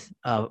 fingers with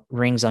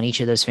rings on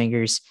each of those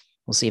fingers.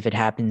 We'll see if it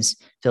happens.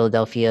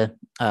 Philadelphia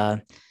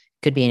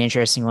could be an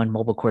interesting one.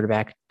 Mobile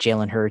quarterback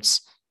Jalen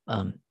Hurts,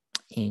 and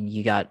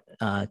you got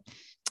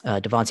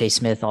Devontae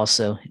Smith,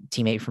 also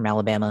teammate from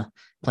Alabama,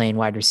 playing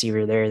wide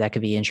receiver there. That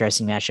could be an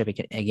interesting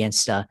matchup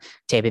against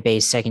Tampa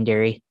Bay's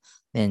secondary.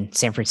 Then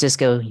San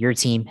Francisco, your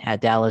team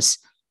at Dallas.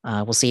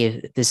 We'll see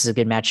if this is a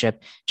good matchup.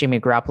 Jimmy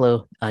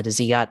Garoppolo, does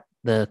he got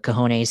the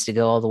cojones to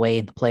go all the way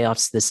in the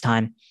playoffs this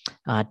time?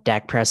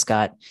 Dak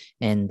Prescott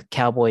and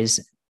Cowboys,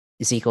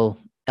 Ezekiel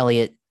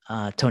Elliott,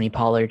 Tony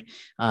Pollard,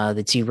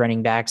 the 2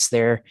 running backs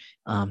there.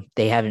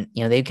 They haven't,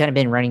 they've kind of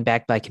been running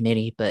back by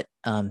committee, but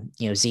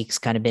Zeke's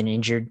kind of been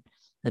injured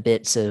a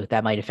bit, so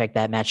that might affect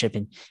that matchup.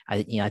 And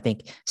I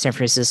think San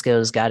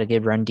Francisco's got a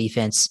good run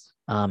defense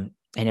and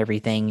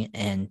everything,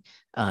 and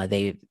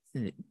they've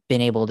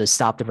been able to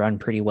stop the run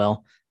pretty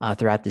well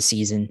throughout the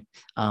season.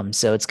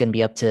 So it's going to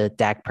be up to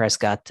Dak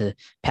Prescott to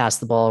pass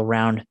the ball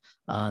around.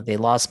 They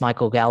lost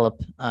Michael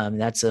Gallup.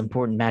 That's an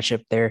important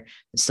matchup there.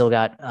 Still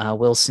got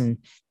Wilson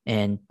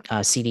and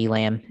CD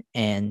Lamb,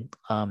 and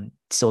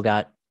still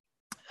got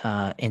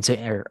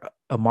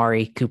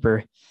Amari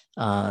Cooper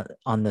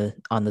on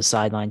the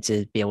sideline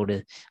to be able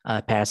to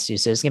pass to.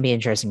 So it's going to be an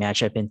interesting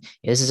matchup. And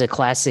this is a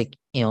classic,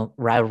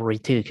 rivalry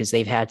too, because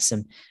they've had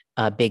some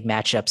big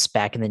matchups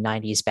back in the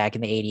 90s, back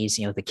in the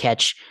 80s. The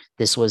catch,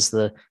 this was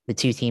the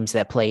 2 teams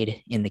that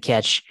played in the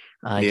catch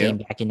game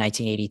back in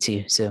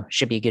 1982. So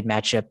should be a good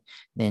matchup.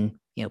 Then,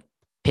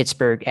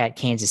 Pittsburgh at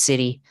Kansas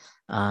City.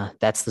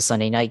 That's the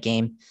Sunday night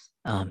game.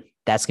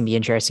 That's going to be an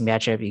interesting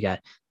matchup. You got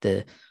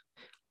the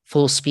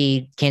full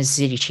speed Kansas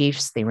City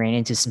Chiefs. They ran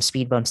into some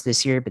speed bumps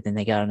this year, but then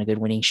they got on a good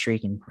winning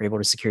streak and were able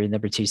to secure the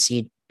number 2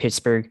 seed.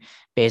 Pittsburgh,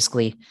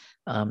 basically,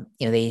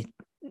 they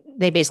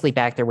basically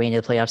backed their way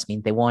into the playoffs. I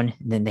mean, they won,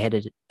 and then they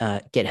had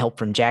to get help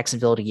from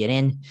Jacksonville to get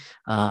in.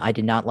 I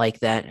did not like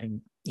that,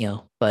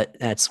 but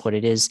that's what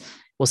it is.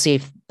 We'll see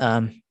if,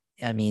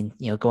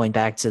 going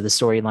back to the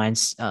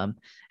storylines,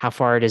 how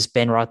far does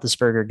Ben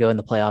Roethlisberger go in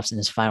the playoffs, in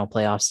his final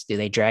playoffs? Do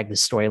they drag the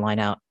storyline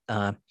out,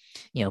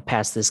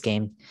 past this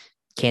game?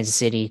 Kansas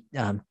City,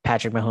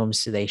 Patrick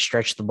Mahomes, do they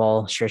stretch the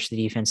ball, stretch the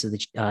defense of the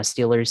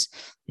Steelers?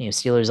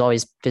 Steelers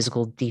always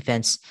physical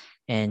defense,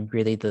 and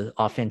really the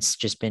offense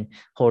just been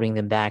holding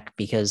them back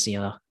because,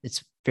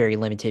 it's very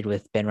limited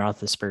with Ben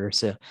Roethlisberger.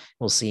 So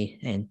we'll see.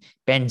 And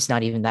Ben's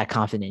not even that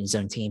confident in his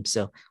own team.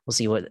 So we'll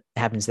see what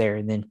happens there.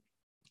 And then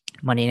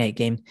Monday night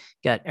game,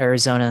 got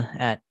Arizona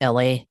at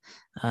LA,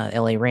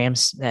 LA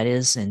Rams, that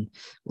is. And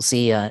we'll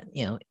see,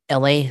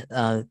 LA,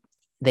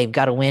 they've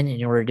got to win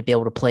in order to be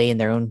able to play in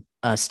their own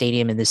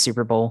stadium in the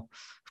Super Bowl.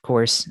 Of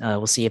course,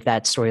 we'll see if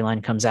that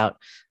storyline comes out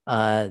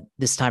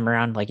this time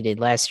around like it did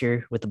last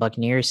year with the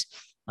Buccaneers.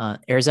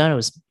 Arizona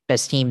was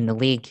best team in the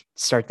league to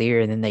start the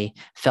year, and then they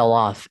fell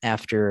off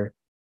after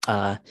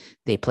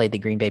they played the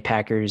Green Bay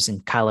Packers,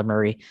 and Kyler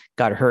Murray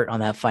got hurt on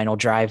that final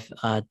drive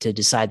to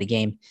decide the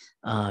game.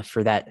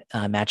 for that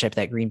matchup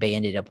that Green Bay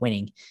ended up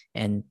winning.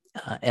 And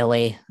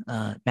LA,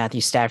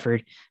 Matthew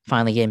Stafford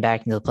finally getting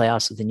back into the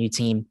playoffs with a new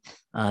team.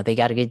 They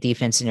got a good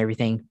defense and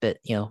everything, but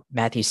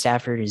Matthew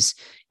Stafford is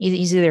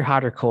he's either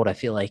hot or cold. I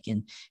feel like,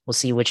 and we'll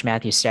see which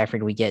Matthew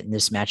Stafford we get in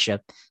this matchup.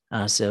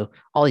 So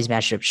all these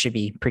matchups should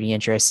be pretty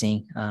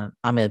interesting. I'm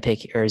going to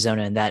pick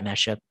Arizona in that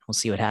matchup. We'll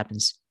see what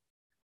happens.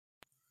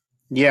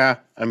 Yeah,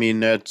 I mean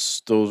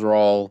those are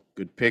all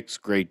good picks.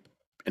 Great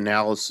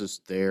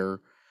analysis there.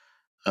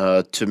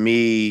 To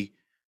me,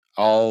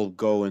 I'll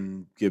go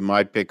and give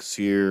my picks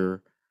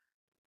here.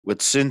 With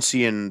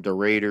Cincy and the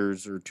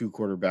Raiders are two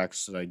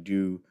quarterbacks that I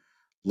do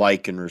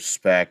like and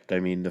respect. I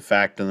mean, the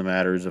fact of the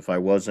matter is, if I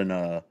wasn't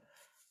a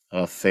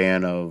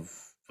fan of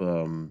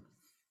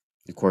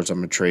course,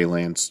 I'm a Trey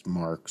Lance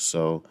mark,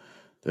 so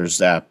there's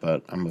that.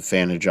 But I'm a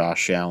fan of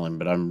Josh Allen,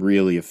 but I'm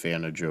really a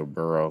fan of Joe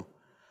Burrow.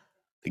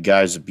 The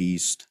guy's a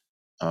beast.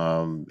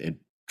 It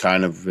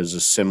kind of is a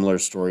similar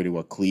story to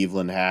what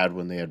Cleveland had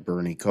when they had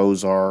Bernie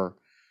Kosar.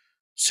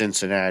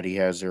 Cincinnati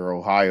has their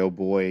Ohio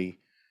boy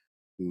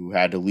who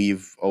had to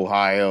leave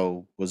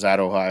Ohio, was at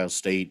Ohio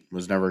State,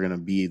 was never going to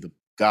be the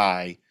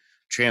guy,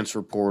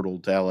 transfer portal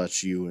to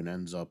LSU, and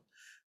ends up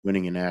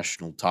winning a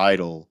national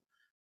title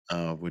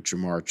with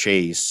Jamar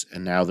Chase.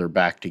 And now they're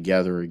back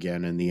together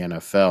again in the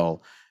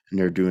NFL, and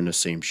they're doing the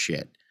same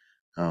shit,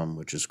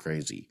 which is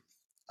crazy.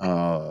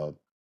 Uh,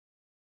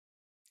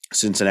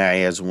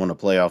 Cincinnati hasn't won a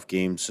playoff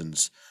game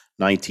since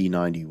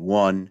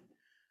 1991.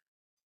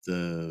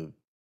 The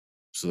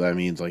So that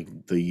means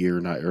like the year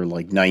or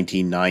like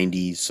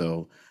 1990.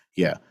 So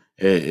yeah,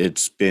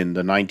 it's been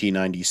the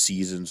 1990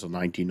 season, so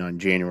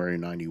 1990 January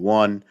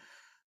 91.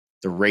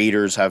 The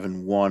Raiders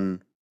haven't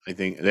won. I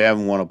think they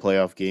haven't won a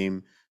playoff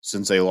game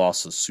since they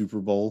lost the Super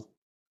Bowl.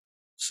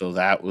 So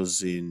that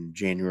was in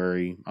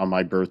January on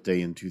my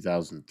birthday in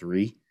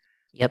 2003.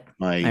 Yep,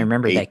 I My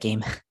remember eight, that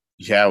game.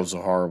 yeah, it was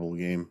a horrible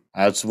game.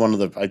 That's one of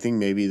the, I think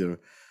maybe the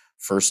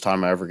first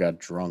time I ever got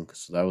drunk.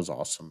 So that was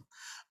awesome.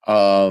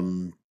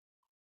 Um,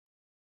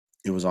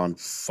 It was on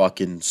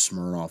fucking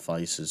Smirnoff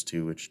Ices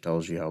too, which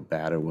tells you how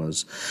bad it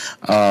was.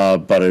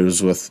 But it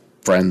was with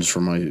friends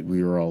from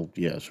we were all,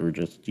 yes, we are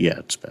just, yeah,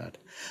 it's bad.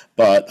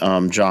 But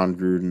John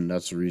Gruden,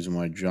 that's the reason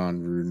why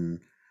John Gruden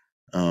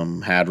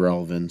had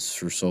relevance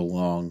for so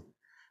long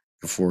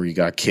before he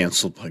got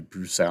canceled by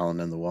Bruce Allen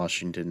and the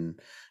Washington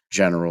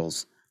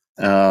Generals.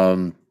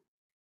 Um,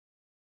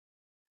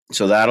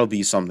 so that'll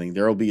be something.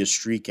 There'll be a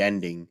streak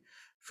ending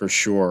for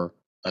sure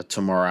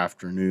tomorrow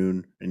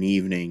afternoon and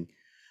evening.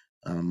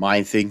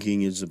 My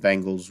thinking is the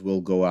Bengals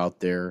will go out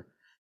there,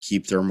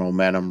 keep their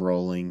momentum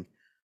rolling.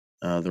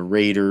 The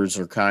Raiders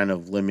are kind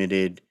of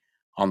limited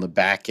on the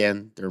back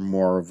end. They're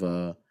more of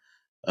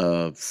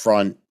a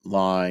front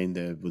line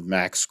with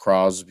Max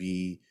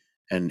Crosby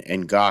and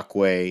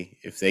Ngakwe.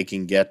 If they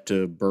can get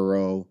to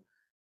Burrow,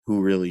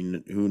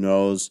 who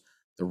knows?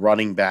 The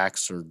running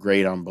backs are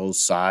great on both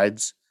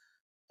sides.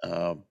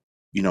 Uh,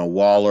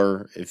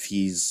 Waller, if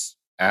he's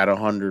at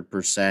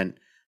 100%,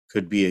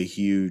 could be a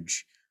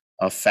huge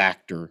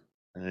factor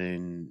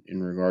in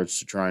regards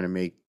to trying to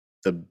make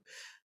the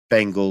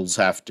Bengals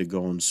have to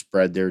go and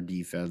spread their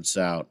defense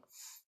out.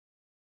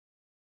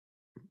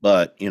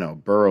 But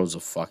Burrow's a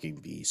fucking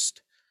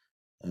beast.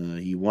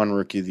 He won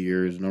Rookie of the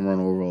Year, his number one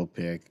overall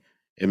pick.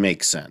 It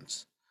makes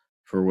sense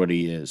for what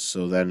he is.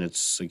 So then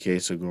it's a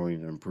case of going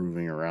and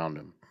improving around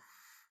him.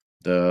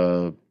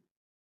 The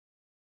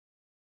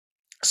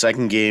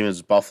second game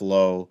is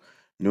Buffalo,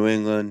 New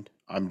England.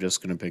 I'm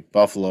just going to pick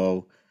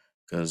Buffalo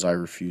because I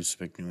refuse to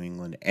pick New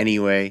England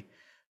anyway.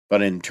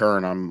 But in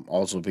turn, I'm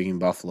also picking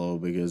Buffalo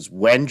because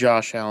when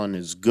Josh Allen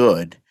is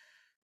good,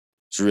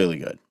 it's really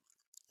good.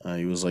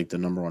 He was like the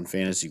number one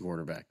fantasy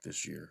quarterback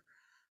this year.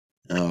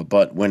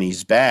 But when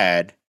he's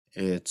bad,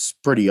 it's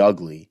pretty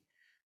ugly.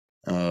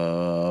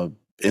 Uh,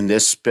 in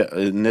this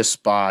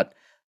spot,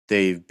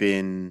 they've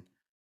been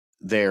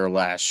there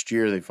last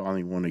year. They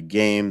finally won a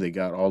game. They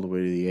got all the way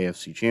to the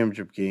AFC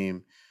Championship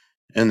game,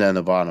 and then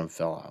the bottom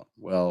fell out.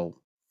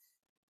 Well,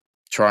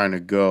 trying to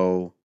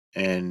go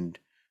and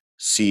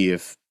see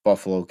if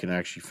Buffalo can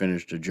actually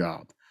finish the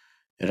job.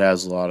 It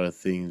has a lot of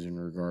things in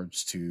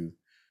regards to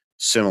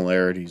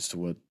similarities to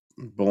what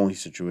bowling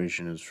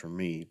situation is for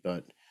me,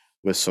 but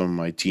with some of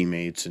my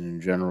teammates and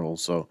in general.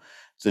 So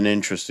it's an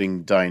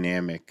interesting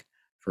dynamic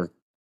for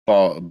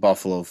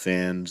Buffalo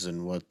fans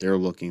and what they're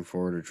looking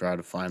for to try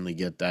to finally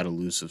get that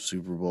elusive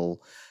Super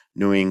Bowl.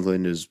 New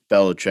England is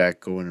Belichick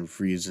going and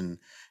freezing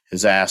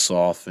his ass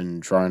off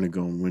and trying to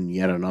go and win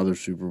yet another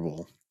Super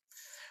Bowl.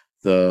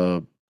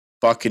 The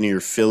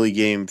Buccaneer Philly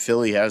game,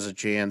 Philly has a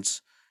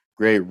chance.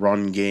 Great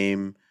run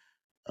game.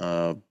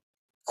 Uh,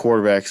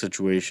 Quarterback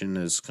situation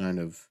is kind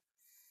of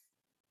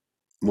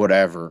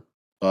whatever,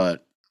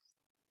 but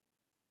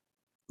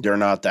they're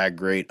not that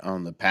great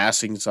on the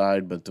passing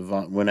side. But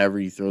whenever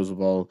he throws the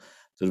ball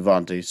to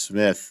Devontae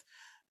Smith,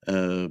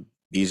 uh,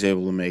 he's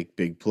able to make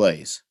big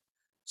plays.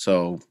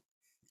 So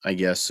I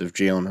guess if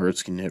Jalen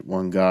Hurts can hit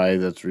one guy,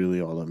 that's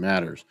really all that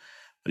matters.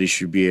 But he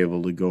should be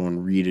able to go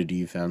and read a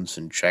defense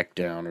and check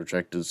down or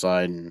check to the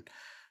side and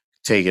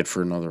take it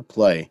for another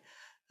play,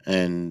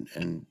 and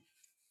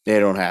they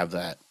don't have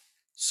that,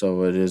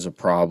 so it is a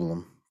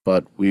problem.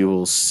 But we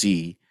will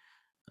see.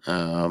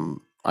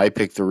 I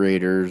picked the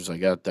Raiders. I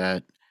got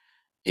that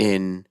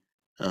in.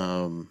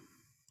 Um,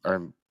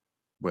 or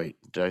wait,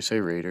 did I say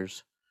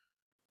Raiders?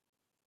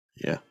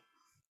 Yeah.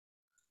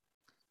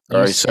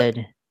 Or You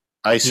said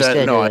I you said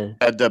said no. I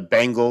had the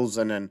Bengals,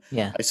 and then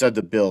yeah, I said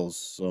the Bills.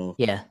 So,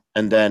 yeah.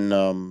 and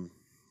then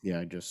yeah,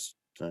 I just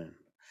I'm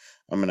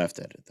gonna have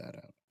to edit that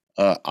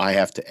out. I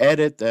have to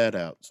edit that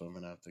out, so I'm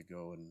gonna have to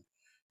go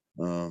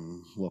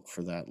and look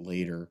for that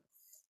later.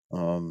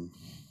 Um,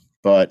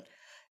 but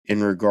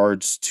in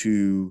regards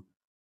to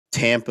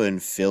Tampa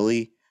and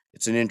Philly,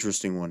 it's an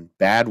interesting one.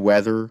 Bad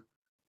weather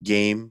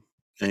game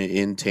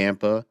in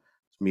Tampa.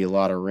 It's gonna be a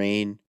lot of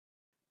rain.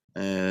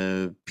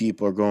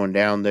 People are going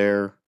down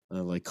there.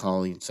 Like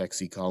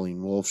sexy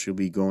Colleen Wolf, she'll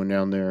be going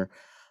down there,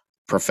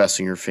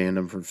 professing her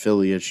fandom for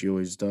Philly as she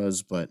always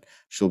does. But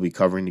she'll be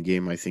covering the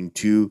game, I think,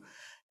 too.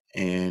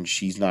 And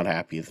she's not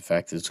happy at the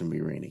fact that it's going to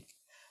be raining.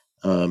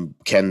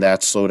 Can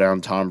that slow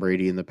down Tom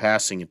Brady in the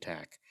passing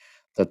attack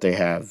that they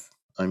have?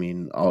 I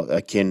mean,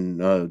 akin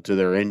to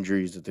their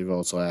injuries that they've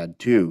also had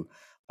too.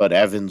 But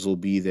Evans will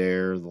be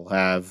there. They'll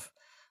have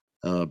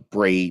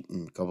Brait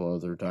and a couple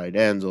other tight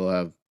ends. They'll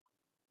have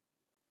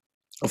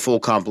a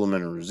full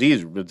complement of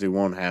receivers, but they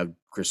won't have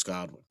Chris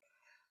Godwin.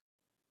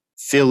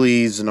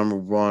 Philly's the number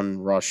one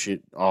rush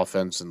it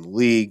offense in the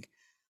league.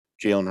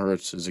 Jalen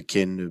Hurts is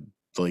akin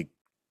to, like,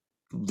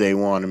 they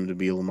want him to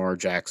be Lamar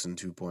Jackson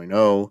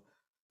 2.0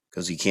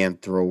 because he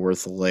can't throw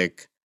worth a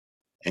lick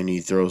and he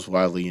throws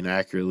wildly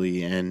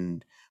inaccurately,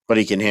 and but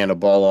he can hand a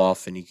ball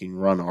off and he can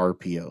run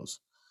RPOs.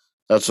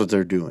 That's what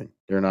they're doing.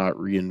 They're not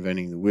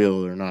reinventing the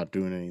wheel. They're not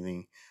doing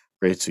anything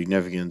great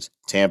significance.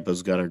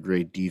 Tampa's got a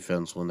great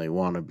defense when they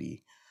want to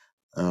be.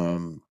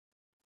 Um,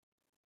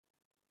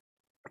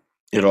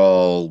 it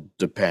all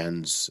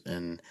depends,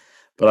 and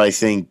but I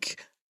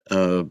think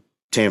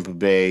Tampa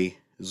Bay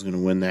is going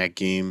to win that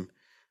game.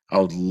 I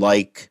would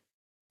like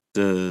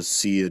to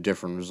see a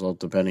different result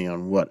depending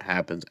on what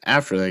happens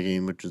after that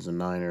game, which is a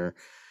Niner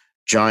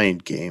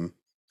Giant game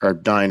or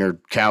Niner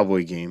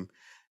Cowboy game,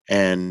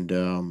 and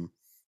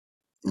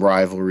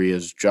rivalry,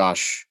 as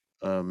Josh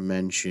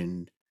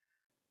mentioned,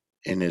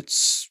 and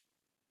it's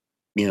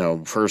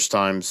first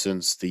time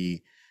since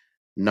the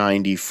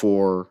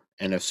 '94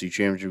 NFC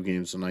Championship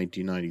games in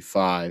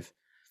 1995.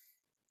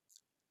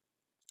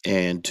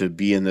 And to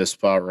be in this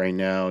spot right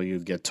now,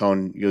 you'll get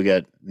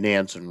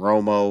Nance and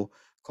Romo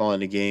calling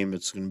the game.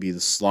 It's going to be the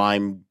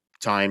slime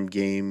time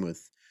game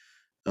with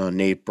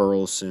Nate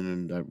Burleson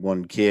and that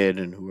one kid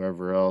and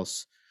whoever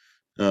else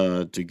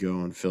to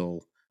go and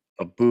fill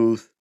a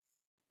booth.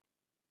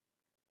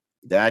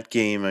 That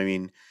game, I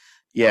mean,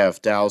 yeah,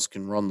 if Dallas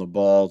can run the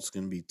ball, it's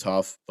going to be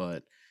tough.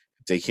 But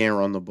if they can't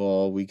run the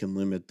ball, we can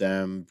limit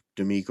them.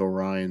 D'Amico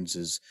Ryans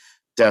has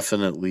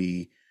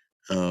definitely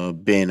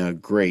been a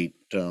great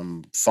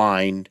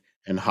find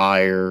and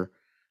hire,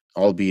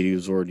 albeit he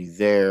was already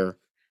there.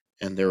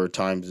 And there were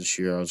times this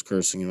year I was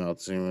cursing him out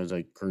the same way as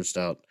I cursed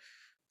out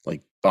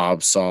like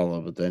Bob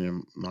Sala, but then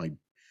in my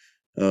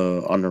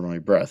under my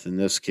breath. In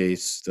this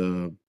case,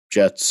 the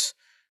Jets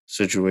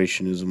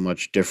situation is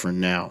much different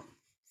now.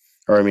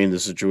 Or I mean, the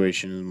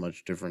situation is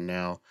much different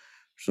now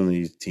for some of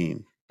these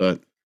teams.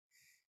 But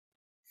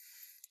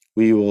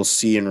we will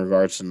see in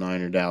regards to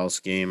Niner Dallas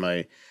game.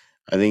 I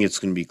think it's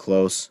going to be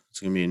close. It's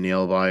going to be a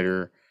nail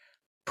biter.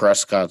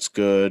 Prescott's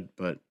good,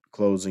 but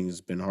closing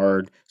has been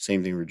hard.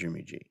 Same thing for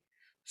Jimmy G.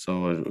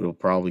 So it'll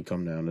probably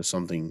come down to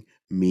something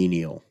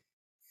menial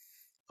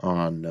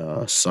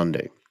on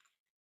Sunday.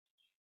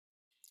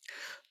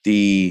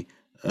 The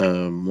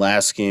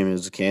last game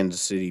is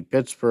Kansas City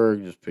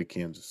Pittsburgh. Just pick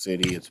Kansas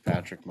City. It's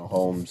Patrick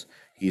Mahomes.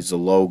 He's the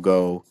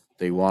logo.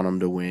 They want him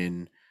to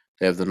win.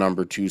 They have the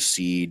number 2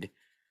 seed.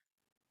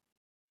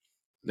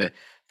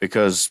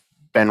 Because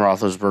Ben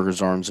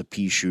Roethlisberger's arm's a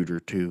pea shooter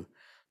too,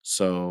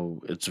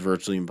 so it's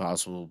virtually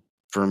impossible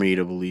for me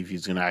to believe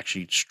he's going to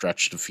actually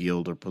stretch the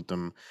field or put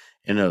them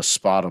in a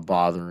spot of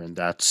bother in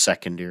that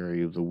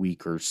secondary of the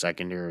weaker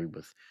secondary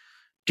with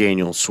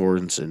Daniel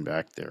Sorensen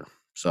back there.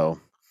 So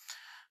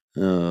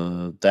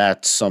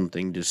that's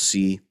something to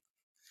see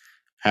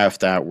if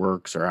that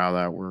works or how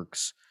that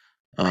works.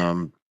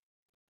 Um,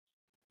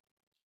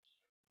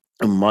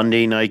 a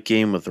Monday night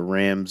game with the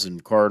Rams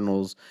and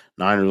Cardinals.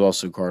 Niners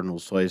also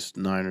Cardinals twice.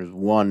 Niners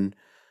won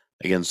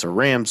against the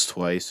Rams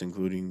twice,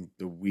 including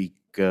the Week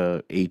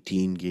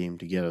 18 game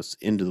to get us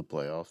into the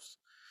playoffs.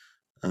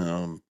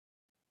 Um,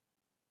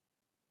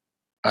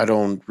 I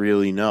don't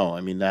really know.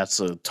 I mean, that's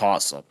a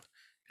toss up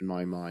in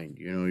my mind.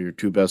 Your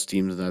two best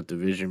teams in that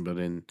division, but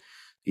in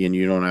the end,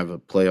 you don't have a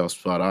playoff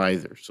spot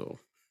either. So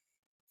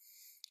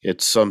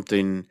it's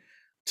something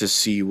to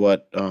see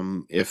what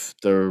if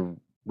the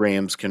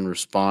Rams can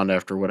respond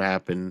after what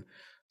happened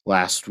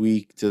last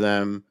week to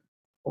them,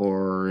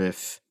 or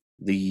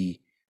the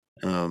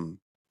um,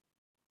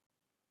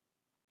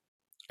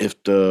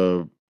 if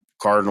the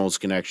Cardinals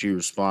can actually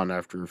respond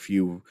after a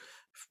few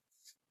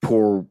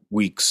poor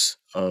weeks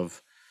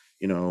of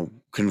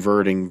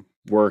converting,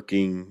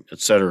 working,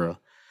 etc.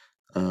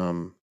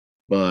 Um,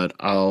 but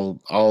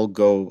I'll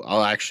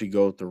actually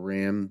go with the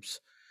Rams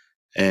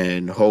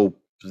and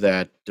hope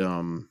that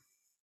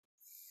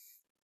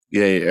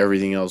yeah,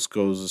 everything else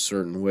goes a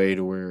certain way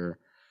to where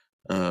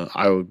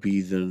I would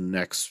be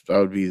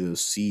the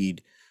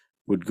seed,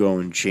 would go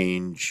and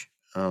change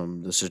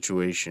the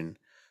situation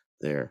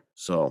there.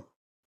 So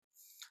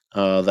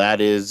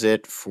that is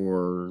it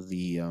for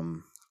the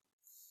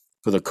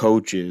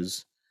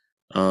coaches.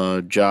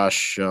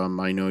 Josh,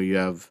 I know you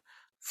have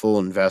full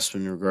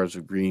investment in regards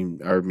to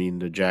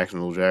the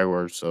Jacksonville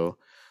Jaguars. So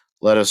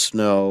let us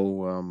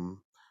know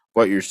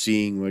what you're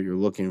seeing, what you're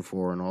looking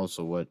for, and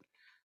also what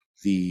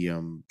the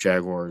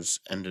Jaguars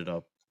ended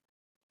up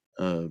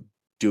uh,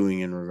 doing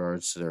in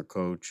regards to their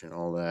coach and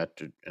all that,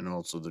 and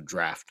also the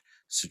draft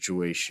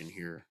situation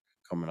here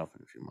coming up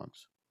in a few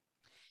months.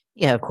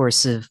 Yeah, of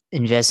course, have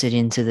invested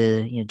into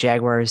the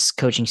Jaguars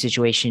coaching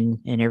situation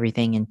and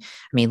everything. And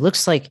I mean, it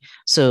looks like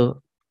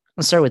so.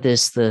 Let's start with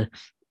this.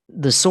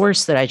 The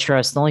source that I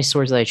trust, the only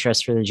source that I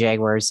trust for the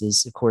Jaguars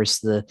is, of course,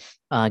 the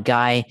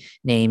guy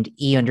named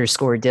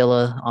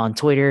E_Dilla on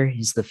Twitter.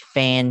 He's the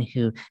fan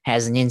who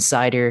has an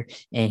insider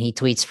and he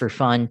tweets for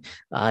fun,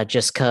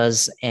 just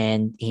cause.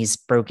 And he's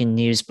broken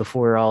news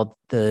before all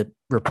the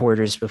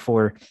reporters,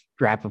 before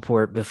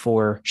Rappaport,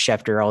 before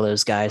Schefter, all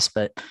those guys.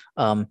 But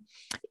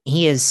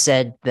he has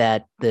said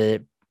that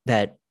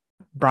that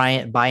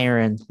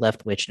Byron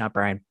Leftwich, not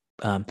Brian,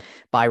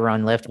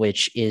 Byron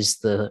Leftwich is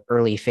the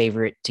early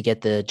favorite to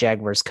get the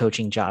Jaguars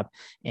coaching job,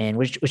 and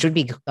which would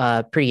be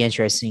pretty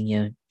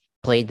interesting.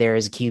 Played there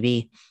as a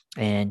QB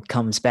and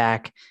comes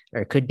back,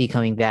 or could be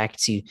coming back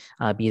to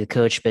be the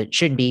coach, but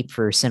shouldn't be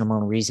for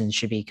sentimental reasons.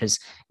 Should be because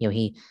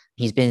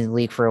he's been in the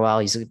league for a while.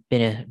 He's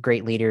been a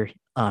great leader.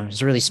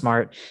 He's really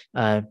smart.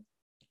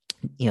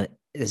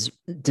 Is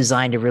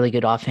designed a really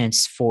good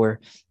offense for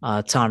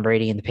Tom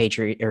Brady and the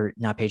Patriots, or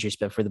not Patriots,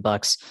 but for the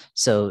Bucks.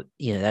 So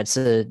that's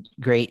a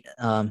great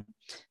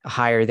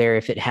hire there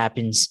if it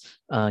happens.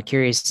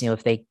 Curious,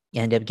 if they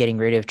end up getting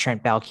rid of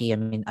Trent Baalke. I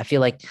mean, I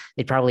feel like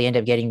they'd probably end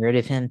up getting rid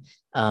of him,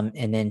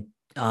 and then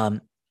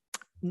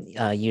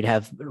you'd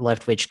have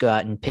Leftwich go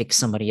out and pick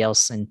somebody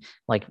else. And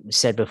like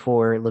said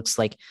before, it looks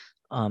like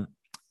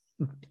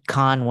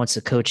Khan wants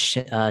a coach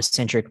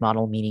centric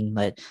model, meaning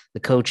that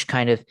the coach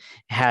kind of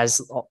has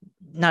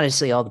not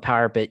necessarily all the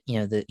power, but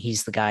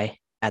he's the guy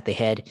at the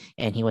head,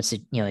 and he wants a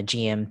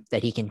GM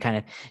that he can kind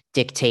of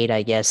dictate,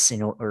 I guess,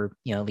 or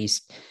at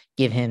least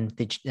give him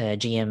the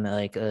GM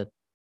like a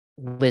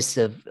list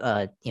of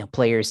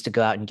players to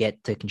go out and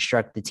get to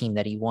construct the team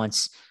that he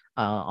wants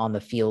on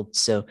the field.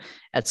 So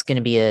that's going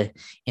to be a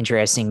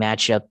interesting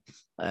matchup.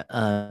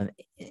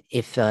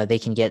 If they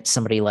can get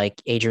somebody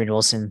like Adrian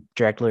Wilson,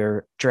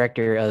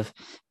 director of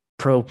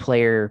pro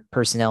player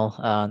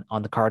personnel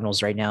on the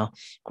Cardinals right now,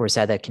 of course,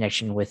 had that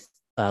connection with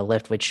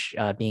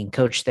Leftwich being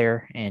coach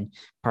there and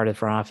part of the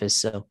front office.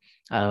 So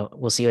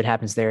we'll see what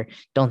happens there.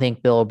 Don't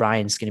think Bill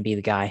O'Brien's going to be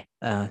the guy.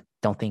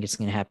 Don't think it's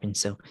going to happen.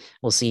 So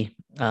we'll see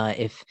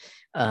if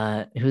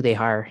who they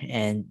hire,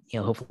 and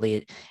hopefully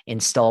it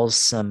installs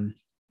some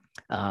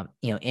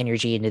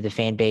energy into the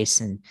fan base.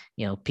 And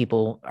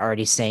people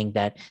already saying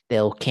that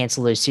they'll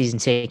cancel their season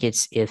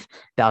tickets if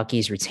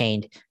Baalke's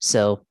retained.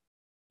 So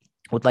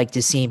would like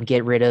to see him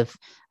get rid of,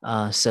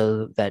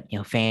 so that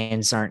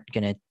fans aren't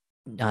going to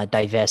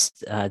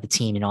divest the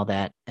team and all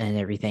that and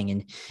everything.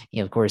 And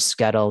of course,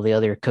 got all the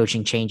other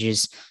coaching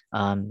changes.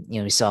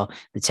 We saw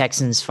the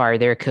Texans fire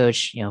their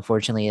coach.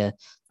 Fortunately, it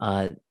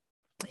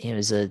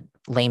was a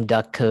lame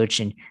duck coach,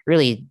 and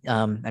really,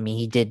 I mean,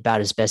 he did about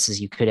as best as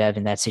you could have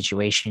in that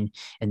situation,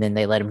 and then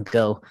they let him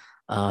go.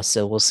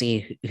 So we'll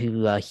see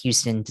who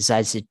Houston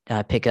decides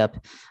to pick up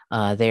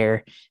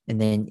there. And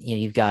then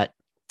you've got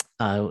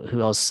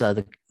who else?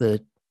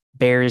 The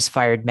Bears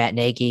fired Matt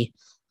Nagy.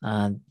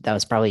 That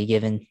was probably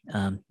given.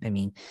 I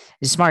mean,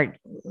 a smart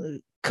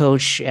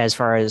coach as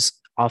far as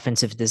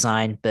offensive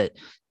design, but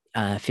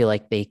I feel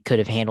like they could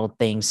have handled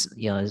things,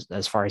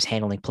 as far as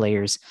handling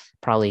players,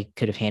 probably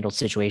could have handled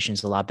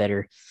situations a lot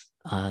better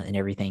and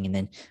everything. And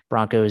then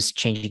Broncos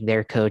changing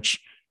their coach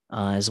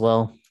as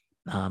well.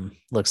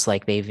 Looks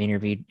like they've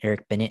interviewed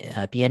Eric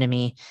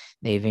Bieniemy.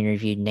 They've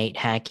interviewed Nate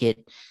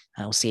Hackett.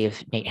 We'll see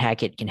if Nate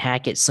Hackett can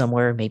hack it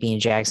somewhere, maybe in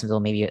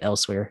Jacksonville, maybe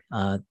elsewhere.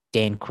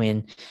 Dan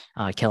Quinn,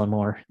 Kellen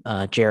Moore,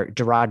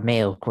 Gerard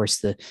Mayo, of course,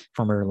 the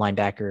former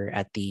linebacker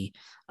at the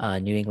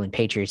New England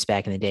Patriots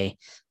back in the day.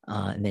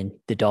 And then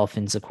the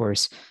Dolphins, of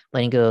course,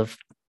 letting go of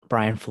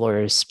Brian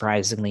Flores,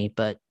 surprisingly,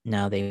 but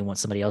now they want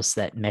somebody else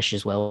that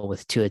meshes well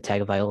with Tua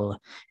Tagovailoa.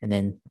 And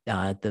then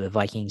the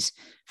Vikings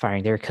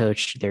firing their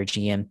coach, their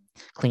GM,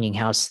 cleaning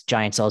house.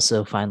 Giants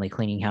also finally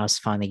cleaning house,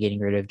 finally getting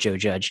rid of Joe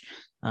Judge.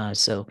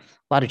 So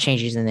a lot of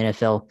changes in the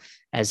NFL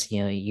as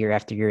year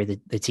after year.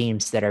 The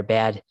teams that are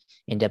bad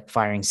end up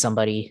firing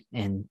somebody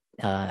and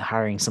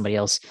hiring somebody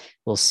else.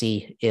 We'll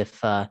see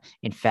if,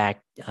 in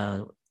fact,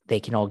 they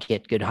can all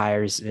get good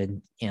hires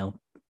and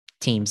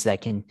teams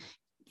that can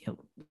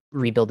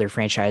rebuild their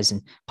franchise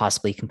and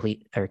possibly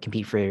complete or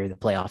compete for the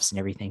playoffs and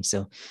everything.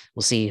 So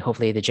we'll see.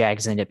 Hopefully the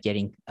Jags end up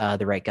getting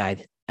the right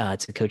guy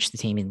to coach the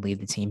team and lead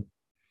the team.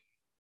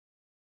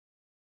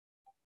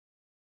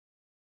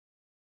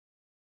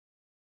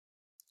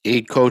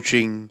 Eight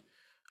coaching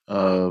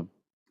uh,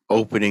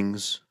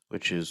 openings,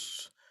 which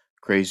is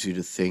crazy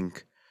to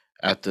think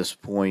at this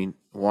point.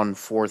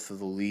 1/4 of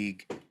the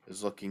league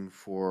is looking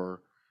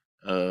for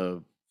uh,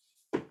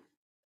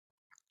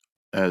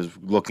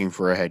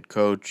 a head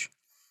coach,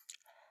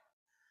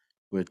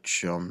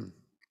 which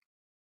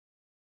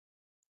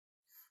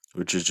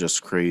which is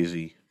just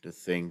crazy to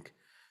think.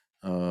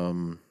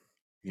 Um,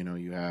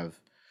 you have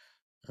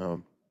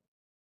um,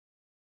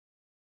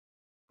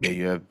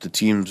 you have the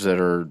teams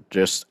that are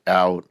just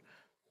out: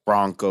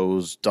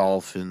 Broncos,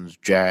 Dolphins,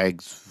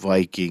 Jags,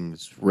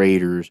 Vikings,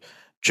 Raiders,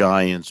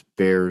 Giants,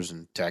 Bears,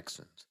 and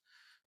Texans.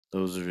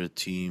 Those are the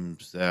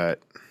teams that,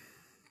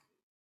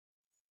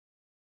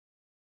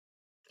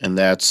 and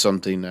that's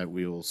something that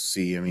we will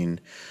see. I mean,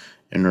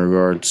 in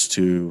regards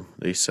to,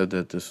 they said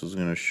that this was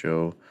going to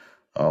show.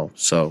 Oh,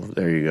 so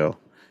there you go.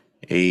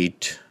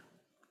 Eight.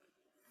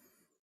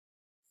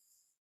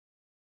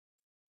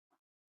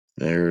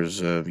 There's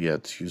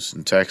the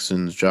Houston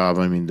Texans job.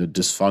 I mean, the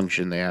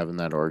dysfunction they have in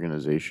that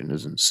organization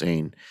is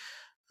insane.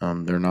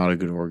 They're not a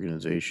good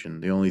organization.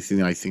 The only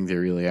thing I think they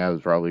really have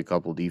is probably a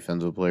couple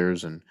defensive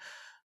players and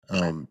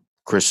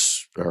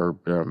Chris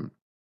or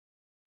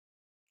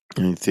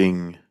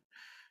anything.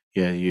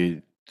 Yeah,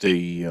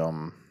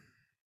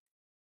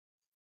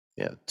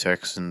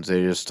 Texans.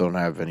 They just don't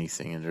have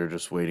anything, and they're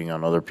just waiting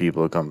on other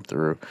people to come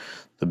through.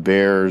 The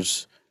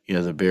Bears. Yeah,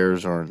 the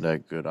Bears aren't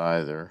that good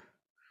either.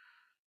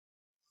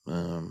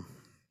 Um,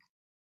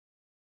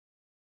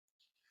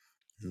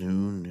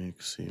 New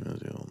Nick Cena,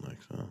 the old Nick.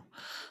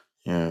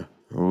 Yeah.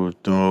 Oh,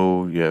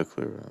 no, yeah,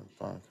 Cleveland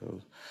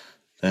Broncos.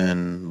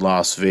 Then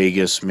Las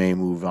Vegas may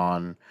move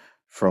on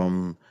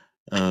from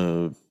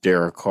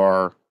Derek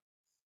Carr,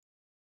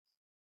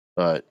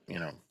 but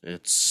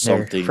it's They're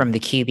something. from the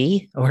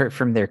QB or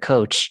from their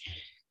coach.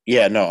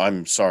 Yeah, no,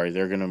 I'm sorry.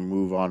 They're gonna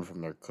move on from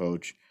their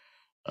coach.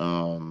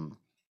 Um,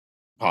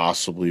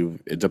 Possibly,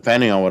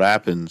 depending on what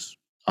happens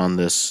on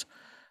this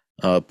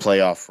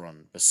playoff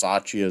run.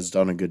 Bisaccia has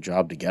done a good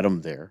job to get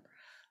him there.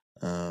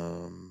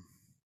 Um,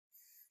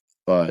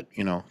 but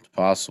it's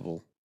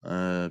possible.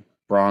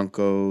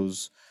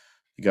 Broncos,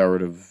 they got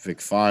rid of Vic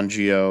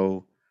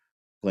Fangio,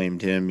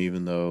 blamed him,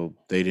 even though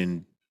they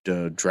didn't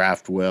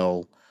draft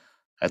well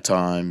at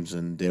times,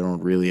 and they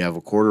don't really have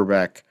a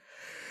quarterback.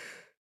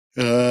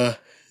 Uh,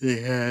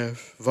 they have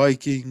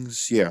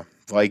Vikings. Yeah,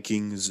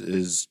 Vikings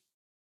is.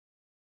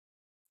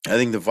 I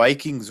think the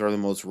Vikings are the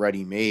most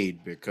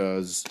ready-made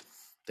because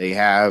they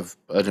have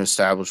an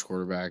established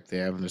quarterback, they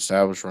have an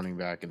established running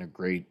back, and a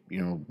great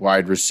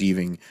wide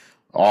receiving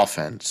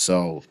offense.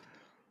 So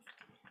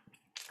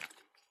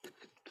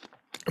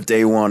if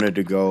they wanted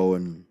to go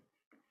and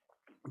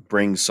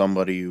bring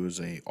somebody who is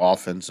a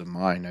offensive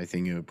mind, I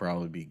think it would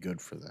probably be good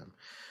for them.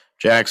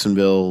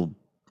 Jacksonville,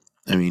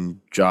 I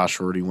mean,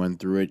 Josh already went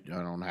through it.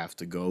 I don't have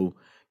to go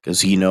because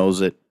he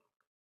knows it.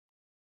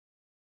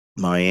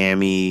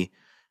 Miami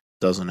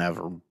doesn't have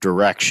a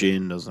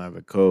direction, doesn't have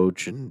a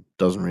coach, and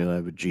doesn't really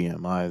have a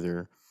GM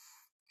either.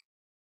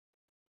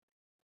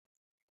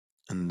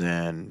 And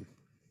then,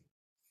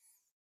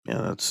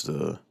 yeah, that's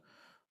the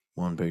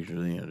one picture.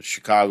 The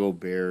Chicago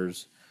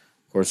Bears,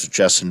 of course, with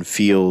Justin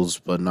Fields,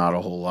 but not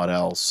a whole lot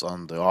else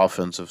on the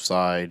offensive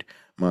side.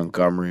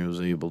 Montgomery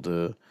was able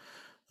to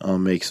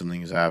make some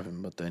things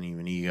happen, but then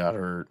even he got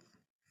hurt.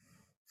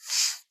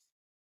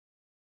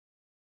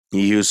 The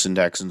Houston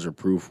Texans are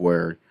proof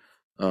where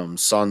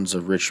sons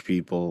of rich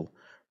people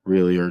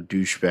really are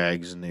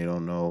douchebags and they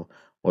don't know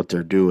what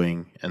they're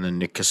doing. And then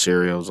Nick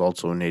Casario is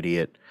also an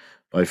idiot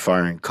by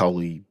firing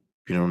Cully,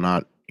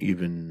 not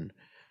even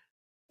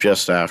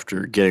just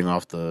after getting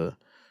off their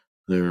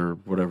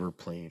whatever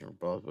plane or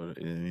bus. But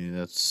I mean,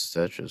 that's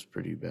just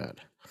pretty bad.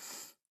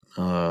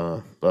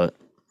 But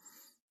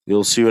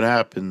we'll see what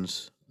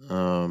happens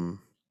in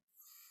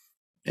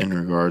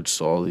regards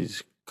to all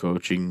these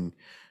coaching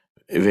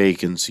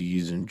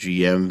vacancies and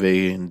GM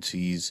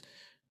vacancies,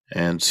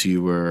 and see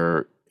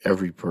where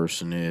every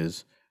person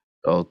is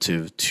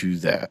relative to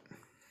that.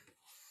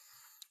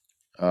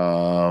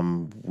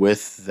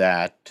 With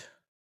that,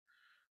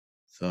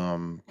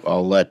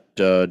 I'll let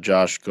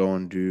Josh go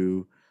and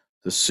do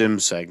the sim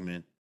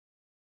segment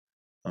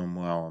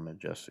while I'm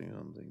adjusting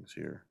some things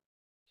here.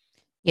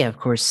 Yeah, of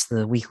course,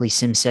 the weekly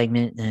sim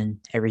segment and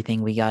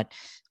everything. We got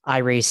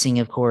iRacing,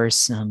 of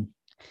course. I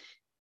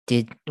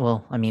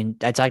mean,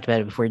 I talked about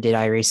it before. Did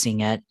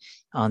iRacing at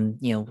on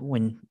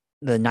when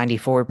the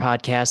 '94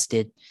 podcast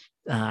did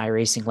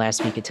iRacing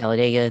last week at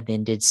Talladega,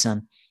 then did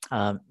some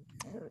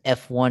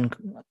F1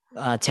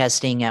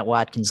 testing at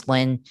Watkins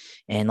Glen,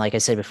 and like I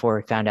said before,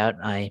 I found out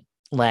I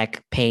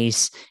lack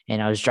pace,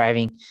 and I was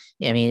driving.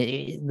 I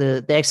mean,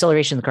 the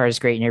acceleration of the car is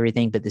great and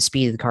everything, but the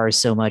speed of the car is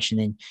so much.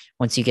 And then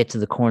once you get to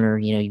the corner,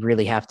 you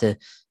really have to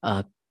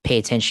pay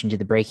attention to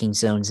the braking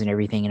zones and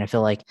everything. And I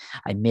feel like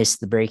I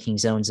missed the braking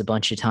zones a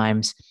bunch of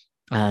times.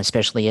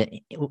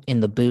 Especially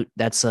in the boot,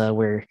 that's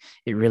where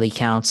it really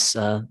counts.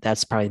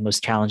 That's probably the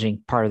most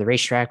challenging part of the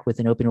racetrack with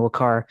an open wheel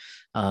car.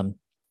 Um,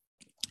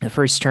 the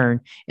first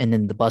turn and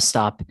then the bus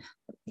stop,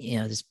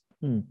 is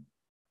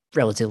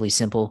relatively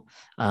simple.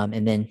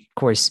 And then, of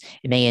course,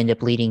 it may end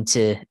up leading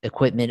to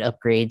equipment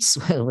upgrades.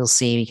 We'll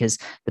see, because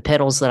the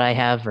pedals that I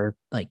have are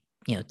like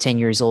 10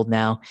 years old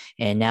now,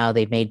 and now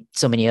they've made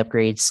so many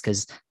upgrades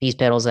because these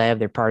pedals I have,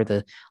 they're part of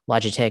the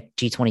Logitech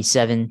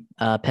G27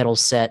 pedal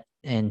set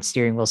and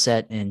steering wheel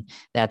set, and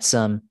that's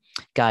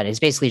god, it's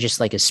basically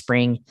just like a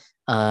spring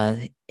uh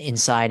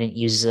inside, and it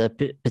uses a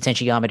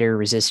potentiometer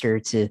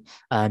resistor to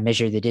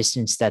measure the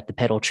distance that the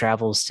pedal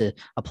travels to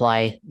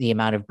apply the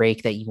amount of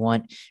brake that you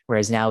want.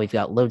 Whereas now we've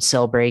got load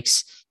cell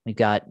brakes, we've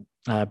got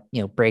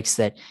brakes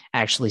that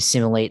actually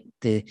simulate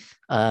the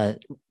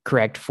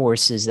correct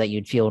forces that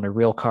you'd feel in a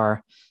real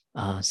car.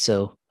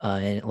 So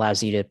it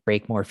allows you to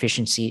brake more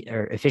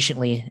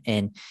efficiently,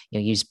 and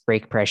use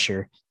brake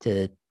pressure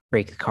to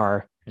brake the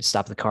car,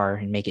 stop the car,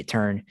 and make it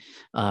turn,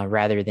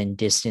 rather than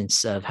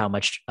distance of how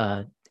much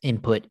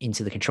input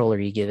into the controller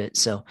you give it.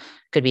 So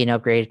could be an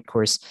upgrade. Of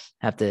course,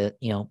 have to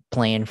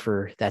plan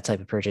for that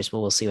type of purchase, but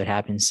we'll see what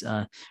happens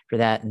for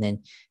that. And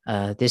then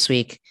this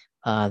week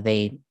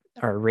they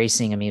are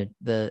racing. I mean,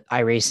 the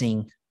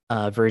iRacing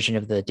version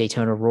of the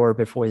Daytona Roar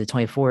before the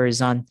 24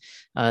 is on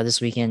this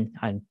weekend.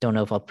 I don't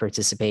know if I'll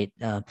participate,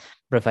 but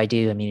if I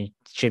do, I mean, it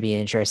should be an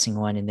interesting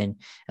one, and then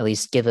at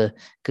least give a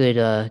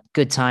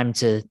good time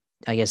to,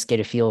 I guess, get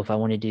a feel if I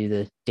want to do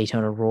the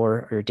Daytona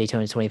Roar or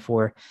Daytona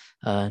 24.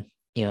 At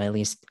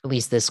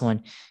least this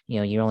one,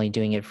 you're only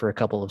doing it for a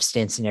couple of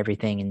stints and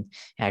everything, and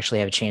actually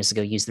have a chance to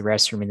go use the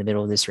restroom in the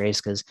middle of this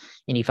race, because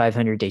Indy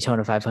 500,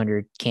 Daytona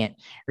 500 can't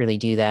really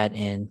do that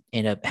and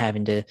end up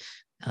having to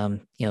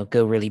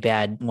go really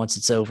bad once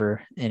it's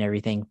over and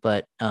everything.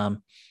 But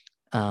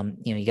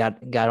you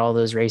got all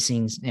those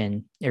racings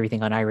and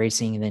everything on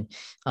iRacing, and then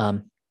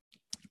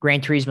Gran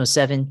Turismo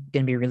 7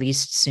 going to be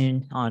released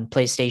soon on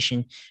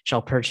PlayStation,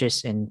 shall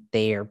purchase, and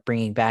they are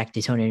bringing back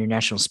Daytona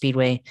International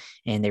Speedway,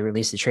 and they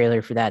released the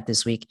trailer for that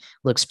this week.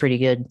 Looks pretty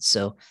good,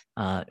 so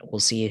we'll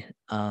see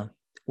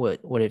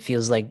what it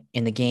feels like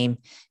in the game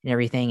and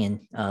everything, and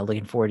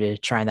looking forward to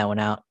trying that one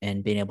out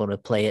and being able to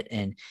play it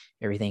and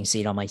everything,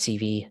 see it on my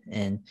TV,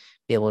 and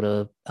be able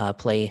to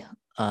play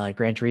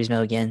Gran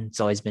Turismo again. It's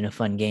always been a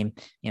fun game.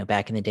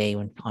 Back in the day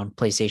when on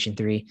PlayStation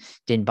 3,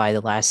 didn't buy the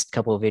last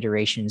couple of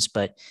iterations,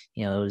 but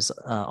it was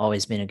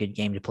always been a good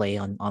game to play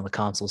on the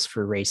consoles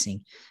for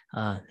racing,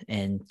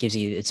 and gives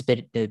you, it's a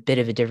bit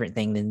of a different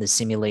thing than the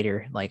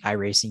simulator like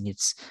iRacing.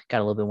 It's got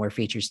a little bit more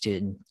features to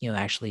it, and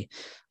actually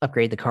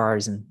upgrade the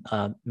cars and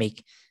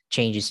make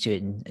changes to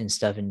it and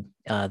stuff. And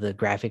the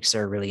graphics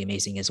are really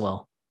amazing as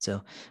well.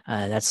 So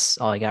that's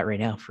all I got right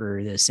now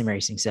for the sim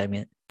racing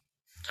segment.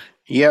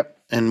 Yep,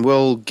 and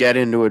we'll get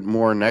into it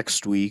more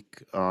next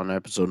week on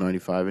episode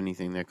 95.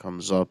 Anything that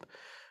comes up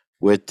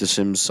with the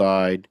sim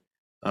side,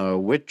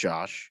 with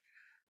Josh,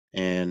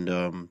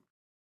 and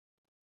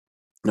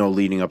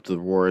leading up to the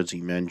war, as he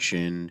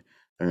mentioned,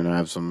 they're gonna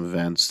have some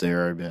events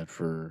there. I bet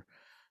for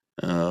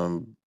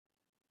um,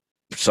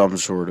 some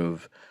sort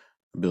of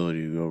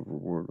ability to go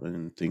reward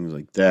and things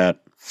like that.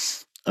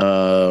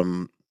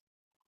 Um,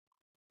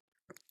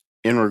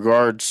 in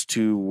regards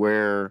to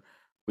where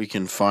we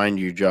can find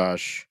you,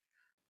 Josh,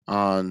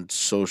 on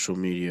social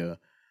media,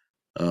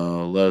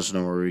 let us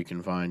know where we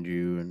can find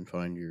you and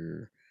find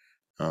your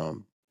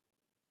um,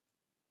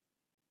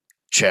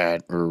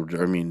 chat, or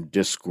I mean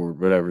Discord,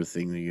 whatever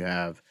thing that you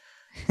have.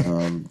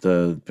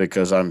 The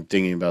Because I'm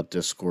thinking about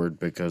Discord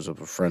because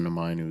of a friend of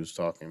mine who was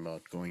talking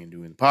about going and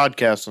doing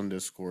podcasts on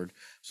Discord,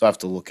 so I have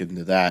to look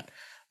into that.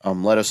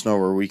 Let us know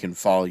where we can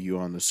follow you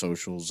on the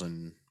socials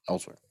and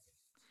elsewhere.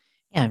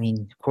 Yeah, I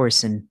mean, of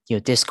course, and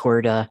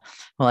Discord. Well,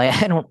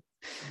 I don't.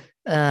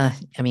 I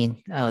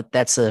mean,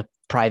 that's a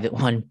private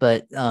one,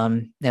 but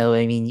no,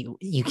 I mean,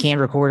 you can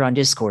record on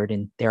Discord,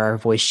 and there are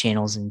voice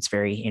channels, and it's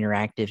very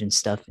interactive and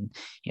stuff. And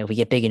if we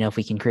get big enough,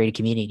 we can create a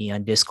community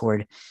on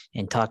Discord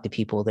and talk to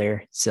people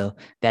there. So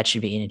that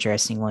should be an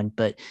interesting one.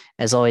 But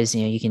as always,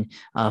 you can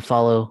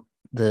follow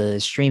the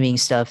streaming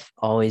stuff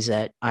always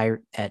at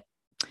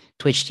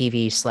Twitch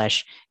TV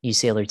 /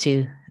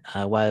 usailor2,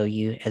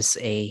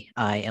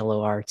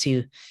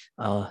 YOUSAILOR2,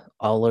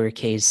 all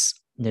lowercase,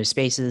 no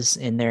spaces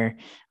in there.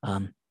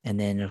 And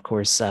then, of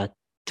course,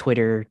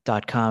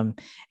 twitter.com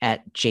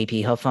at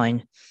JP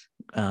Huffine.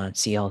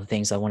 See all the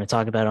things I want to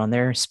talk about on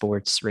there: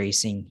 sports,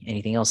 racing,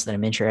 anything else that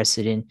I'm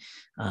interested in.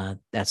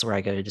 That's where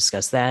I go to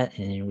discuss that.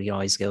 And we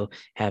always go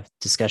have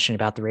discussion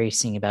about the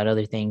racing, about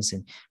other things,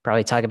 and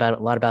probably talk about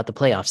a lot about the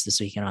playoffs this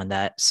weekend on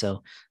that.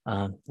 So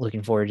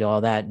looking forward to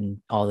all that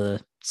and all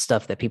the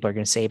stuff that people are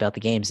going to say about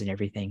the games and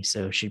everything.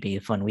 So it should be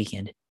a fun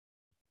weekend.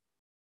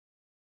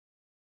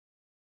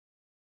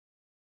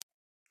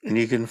 And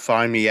you can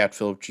find me at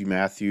Philip G.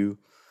 Matthew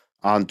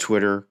on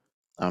Twitter.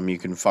 You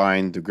can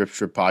find the Grip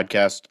Strip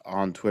Podcast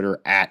on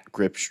Twitter at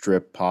Grip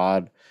Strip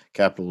Pod,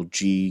 capital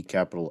G,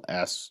 capital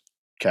S,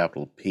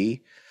 capital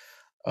P.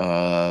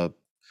 The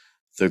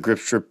Grip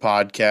Strip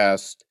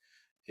podcast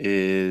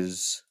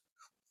is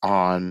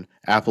on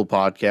Apple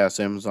Podcasts,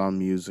 Amazon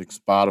Music,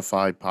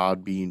 Spotify,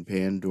 Podbean,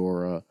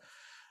 Pandora,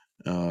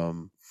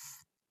 um,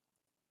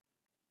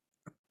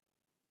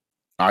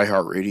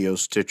 iHeartRadio,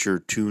 Stitcher,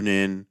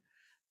 TuneIn.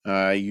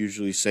 I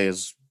usually say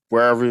is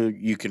wherever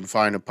you can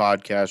find a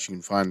podcast, you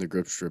can find the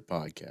Grip Strip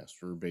podcast.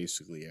 We're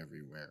basically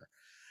everywhere.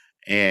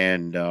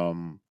 And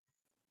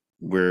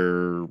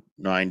we're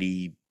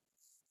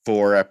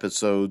 94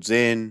 episodes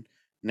in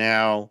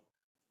now.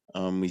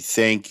 We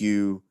thank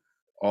you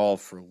all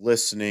for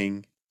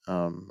listening.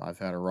 I've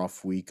had a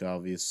rough week,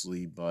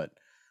 obviously, but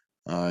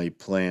I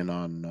plan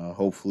on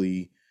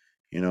hopefully,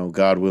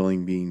 God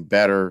willing, being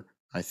better.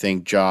 I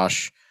thank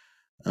Josh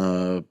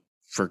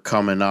for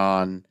coming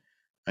on.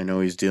 I know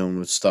he's dealing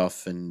with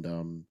stuff,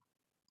 and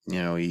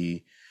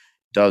he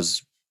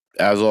does,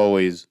 as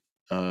always,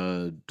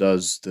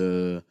 does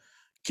the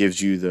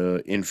gives you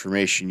the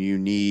information you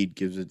need,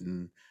 gives it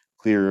in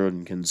clear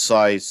and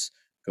concise,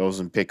 goes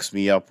and picks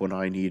me up when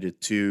I need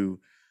it too,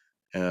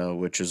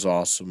 which is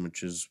awesome,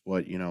 which is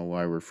what,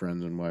 why we're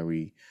friends and why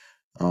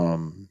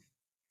um,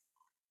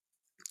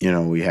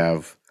 we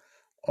have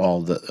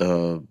all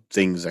the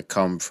things that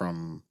come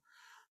from,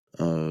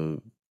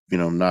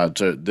 not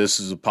to, this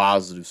is a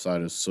positive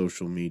side of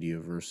social media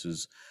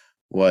versus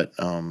what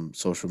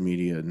social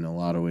media in a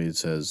lot of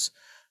ways has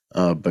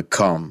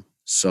become.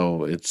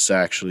 So it's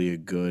actually a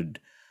good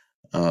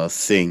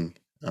thing,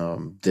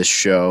 this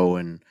show.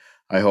 And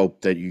I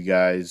hope that you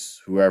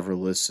guys, whoever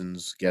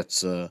listens,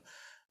 gets a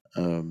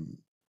um,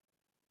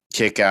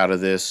 kick out of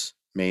this,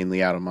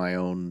 mainly out of my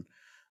own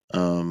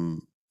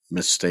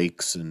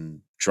mistakes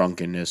and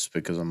drunkenness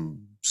because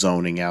I'm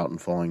zoning out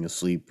and falling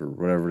asleep or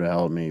whatever the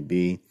hell it may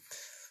be.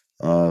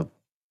 Uh,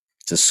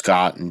 to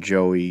Scott and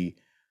Joey,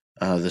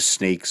 the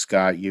snakes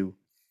got you.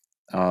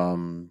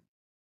 Um,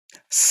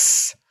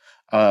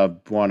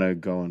 Want to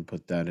go and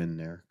put that in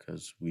there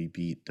because we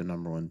beat the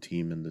number one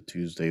team in the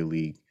Tuesday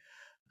league.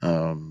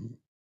 Um,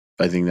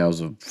 I think that was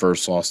the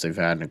first loss they've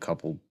had in a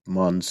couple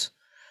months,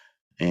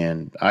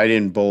 and I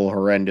didn't bowl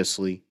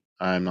horrendously.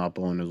 I'm not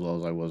bowling as well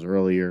as I was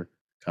earlier.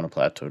 Kind of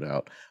plateaued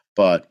out,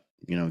 but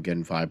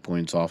getting 5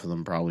 points off of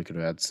them, probably could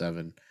have had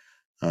seven.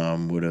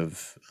 Would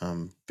have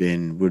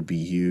would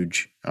be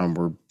huge.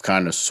 We're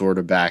kind of sort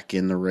of back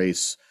in the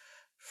race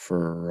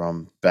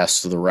for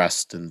best of the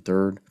rest and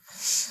third.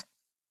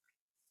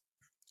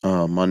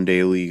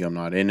 Monday league I'm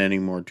not in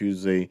anymore.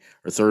 Tuesday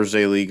or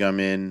Thursday league I'm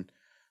in.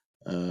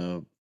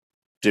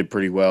 Did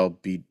pretty well.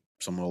 Beat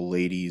some old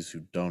ladies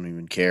who don't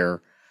even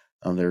care.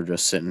 They're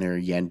just sitting there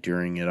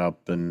yentering it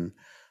up and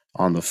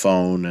on the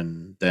phone,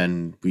 and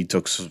then we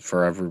took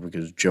forever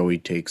because Joey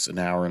takes an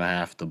hour and a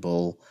half to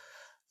bowl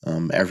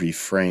every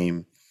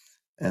frame,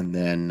 and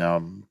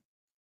then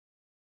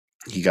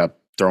he got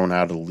thrown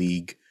out of the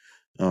league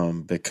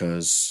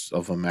because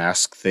of a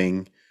mask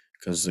thing,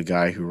 because the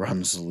guy who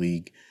runs the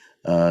league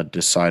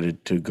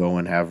decided to go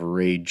and have a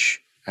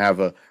rage,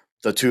 the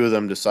two of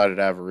them decided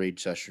to have a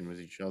rage session with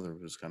each other.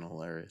 It was kind of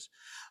hilarious.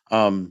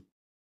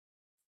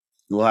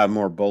 We'll have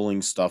more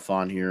bowling stuff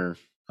on here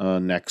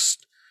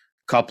next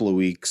couple of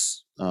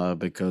weeks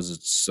because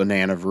it's an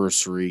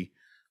anniversary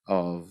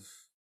of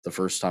the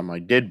first time I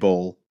did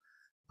bowl.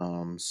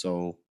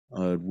 So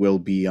it will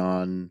be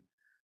on,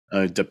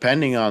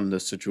 depending on the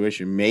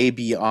situation,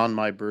 maybe on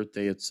my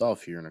birthday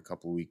itself here in a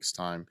couple of weeks'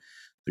 time,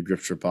 the Grip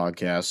Strip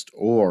podcast,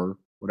 or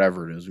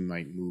whatever it is. We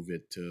might move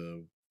it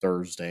to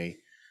Thursday.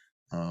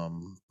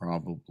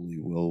 Probably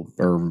will,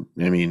 or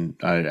I mean,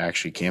 I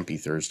actually can't be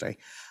Thursday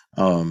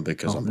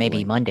because I'm maybe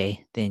bowling.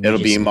 Monday. Then It'll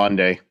be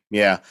Monday.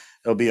 Yeah,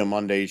 it'll be a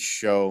Monday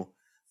show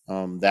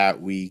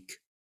that week,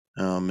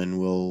 and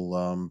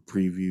we'll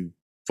preview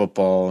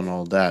football and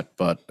all that.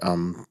 But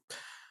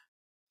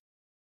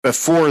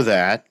before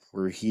that,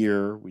 we're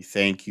here. We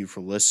thank you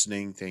for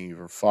listening. Thank you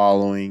for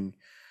following.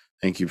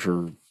 Thank you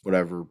for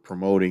whatever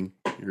promoting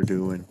you're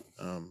doing.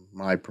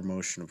 My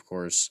promotion, of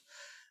course,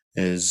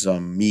 is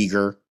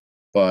meager,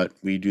 but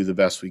we do the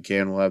best we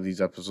can. We'll have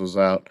these episodes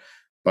out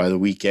by the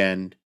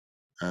weekend,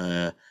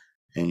 and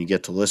you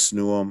get to listen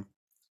to them.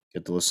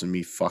 Get to listen to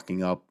me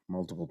fucking up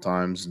multiple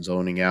times and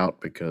zoning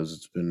out because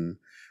it's been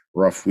a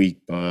rough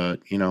week, but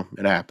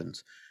it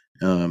happens.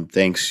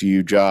 Thanks to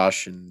you,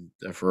 Josh, and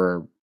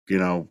for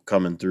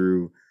coming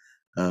through,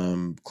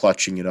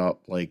 clutching it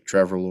up like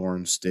Trevor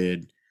Lawrence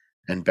did,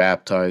 and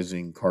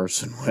baptizing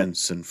Carson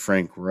Wentz and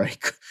Frank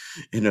Reich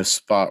in a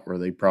spot where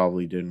they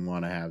probably didn't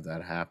want to have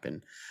that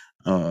happen.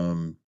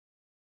 And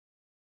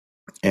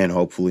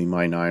hopefully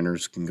my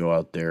Niners can go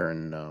out there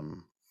and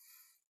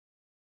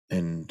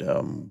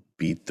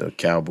beat the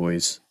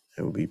Cowboys.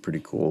 It would be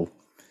pretty cool.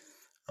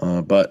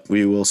 But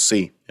we will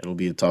see. It'll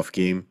be a tough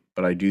game.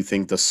 But I do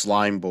think the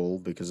Slime Bowl,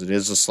 because it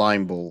is a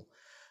Slime Bowl,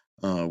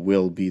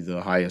 will be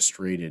the highest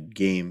rated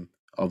game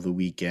of the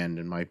weekend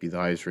and might be the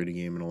highest rated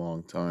game in a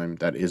long time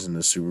that isn't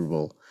the Super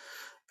Bowl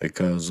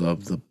because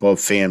of the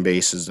both fan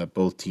bases that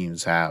both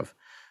teams have.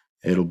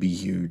 It'll be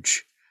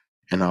huge,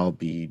 and I'll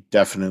be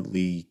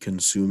definitely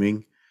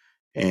consuming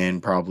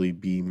and probably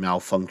be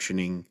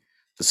malfunctioning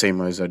the same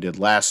way as I did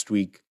last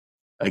week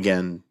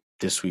again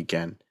this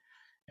weekend.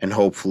 And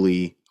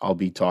hopefully, I'll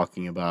be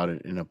talking about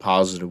it in a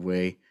positive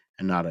way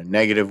and not a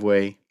negative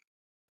way,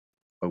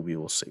 but we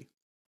will see.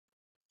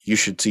 You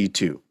should see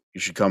too.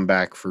 You should come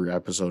back for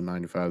episode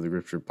 95 of the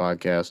Gripster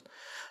podcast.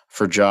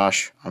 For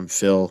Josh, I'm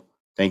Phil.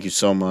 Thank you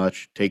so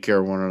much. Take care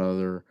of one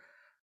another.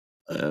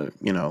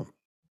 You know,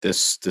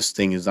 this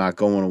thing is not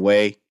going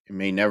away. It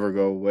may never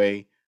go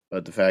away,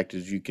 but the fact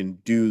is, you can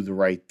do the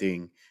right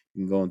thing.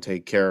 You can go and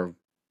take care of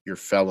your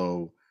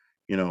fellow,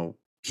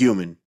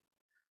 human.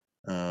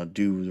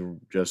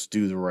 Just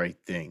do the right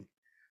thing.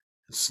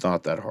 It's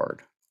not that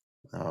hard.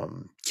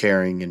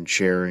 Caring and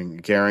sharing.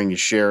 Caring is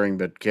sharing,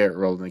 but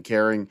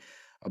caring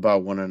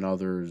about one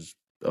another is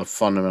a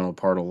fundamental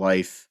part of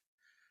life.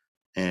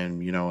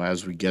 And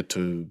as we get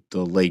to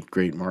the late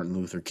great Martin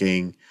Luther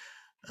King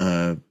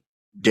uh,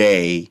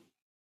 Day,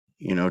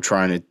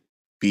 trying to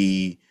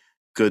be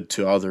good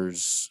to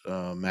others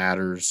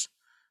matters.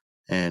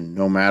 And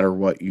no matter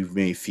what you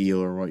may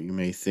feel or what you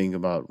may think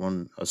about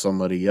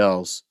somebody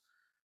else,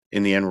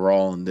 in the end, we're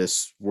all in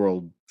this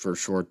world for a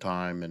short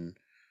time and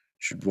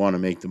should want to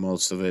make the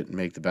most of it and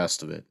make the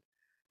best of it,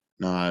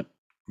 not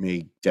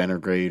make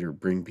denigrate or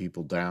bring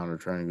people down or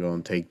trying to go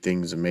and take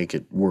things and make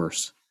it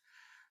worse,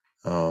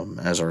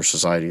 as our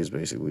society has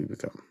basically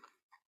become.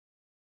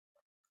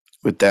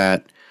 With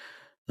that,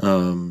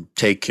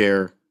 take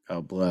care,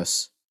 God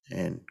bless,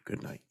 and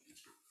good night.